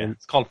email and everything. Yeah,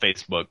 it's called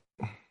Facebook.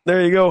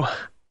 There you go.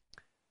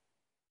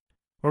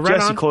 Well, right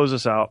Jesse, on. close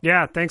us out.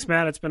 Yeah, thanks,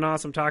 Matt. It's been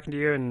awesome talking to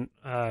you, and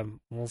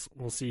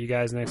we'll see you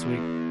guys next week.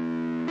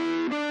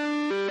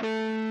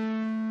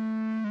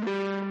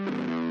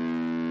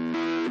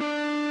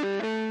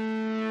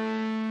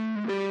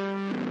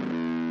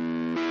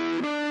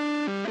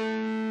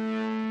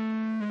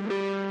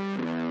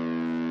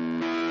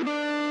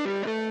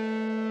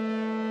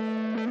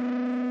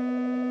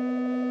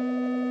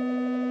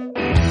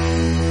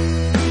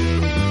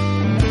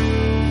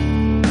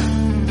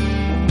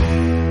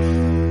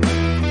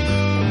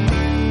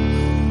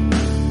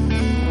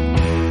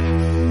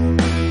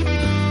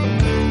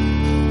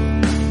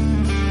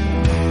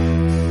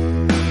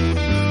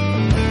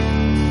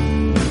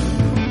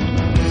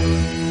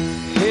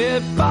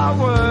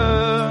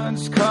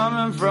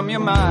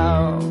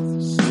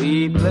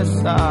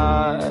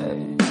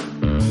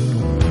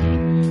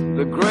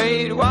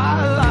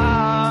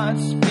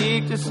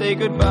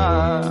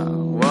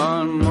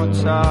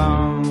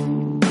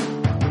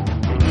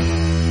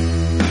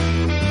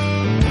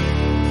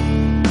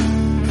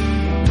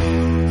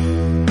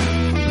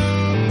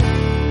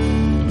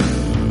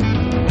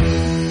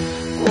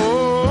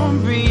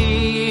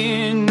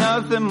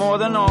 More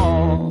than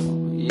all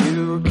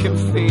you can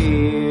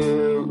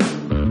feel.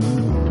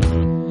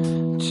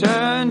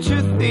 Turn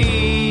to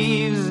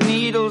thieves,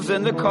 needles,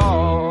 and the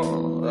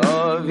call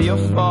of your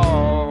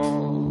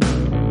fall.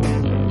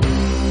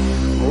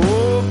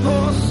 Oh,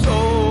 poor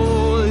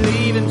soul,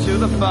 lead into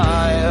the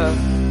fire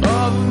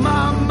of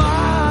my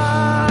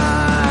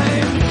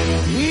mind.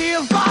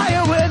 He'll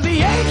fire with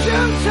the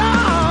ancient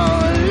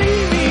tongue,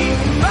 leaving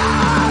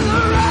by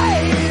the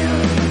rain.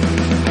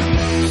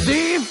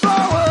 See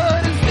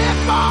forward and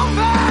step on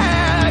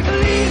back,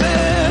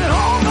 leaving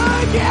home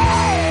again.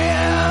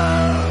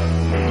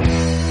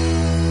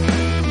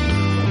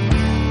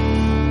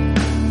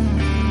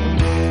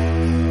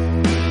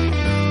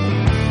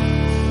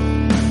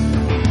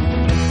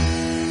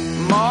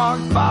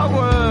 Marked by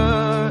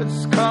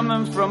words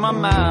coming from my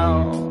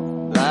mouth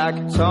like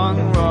a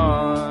tongue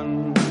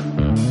run.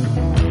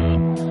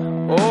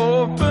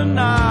 Open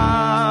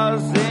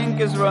eyes, ink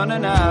is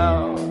running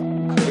out.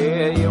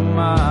 Clear your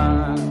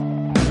mind.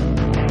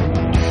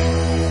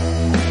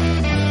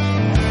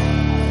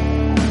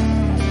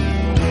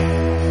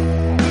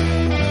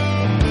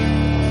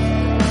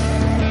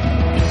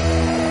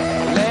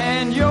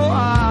 Land your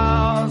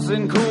eyes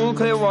in cool,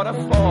 clear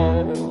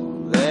waterfall.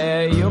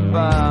 There you're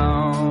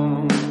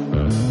bound.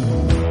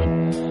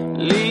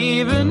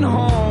 Leaving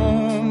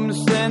home,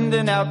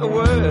 sending out the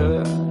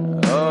word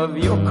of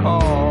your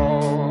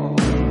call.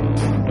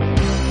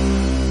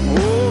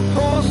 Oh,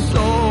 poor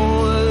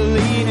soul,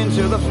 lean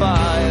into the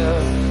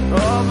fire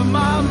of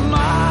my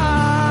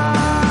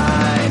mind.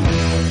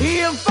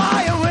 He'll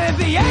fire with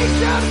the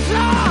ancient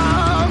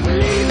tongue,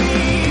 leave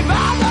me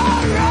by the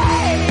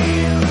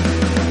rain.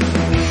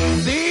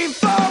 See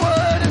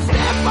forward and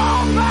step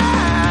on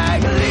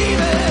back,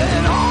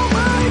 leaving home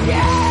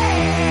again.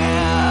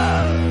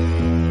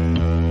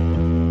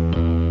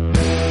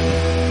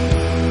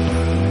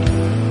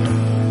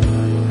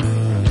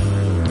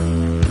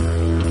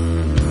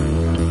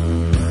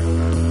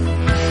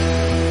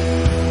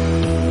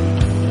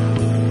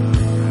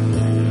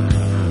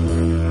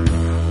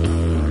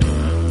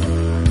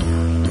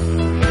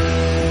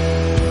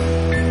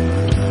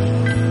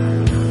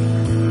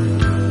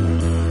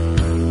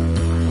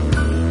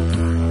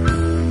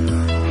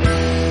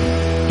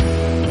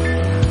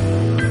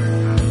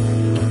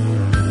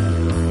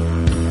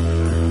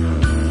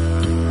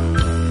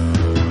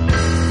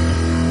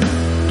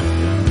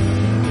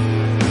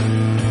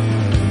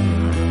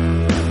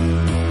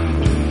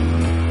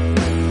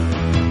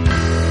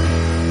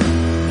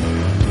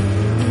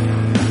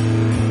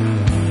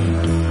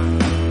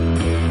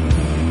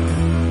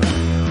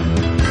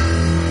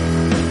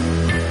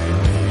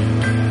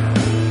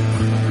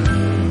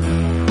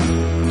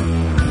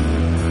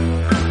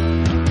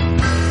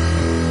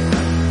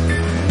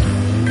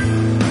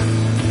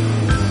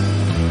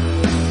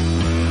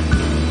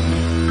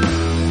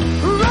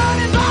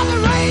 Running by the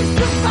race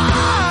to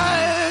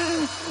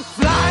find,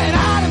 flying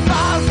out of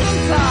Boston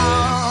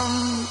town.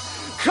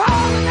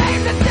 Call the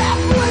name the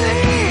death will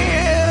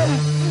hear.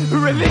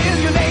 Reveal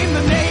your name,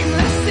 the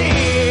nameless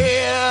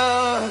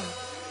seer.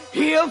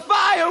 He'll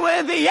fire with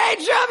with the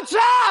edge of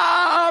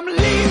time.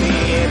 Leave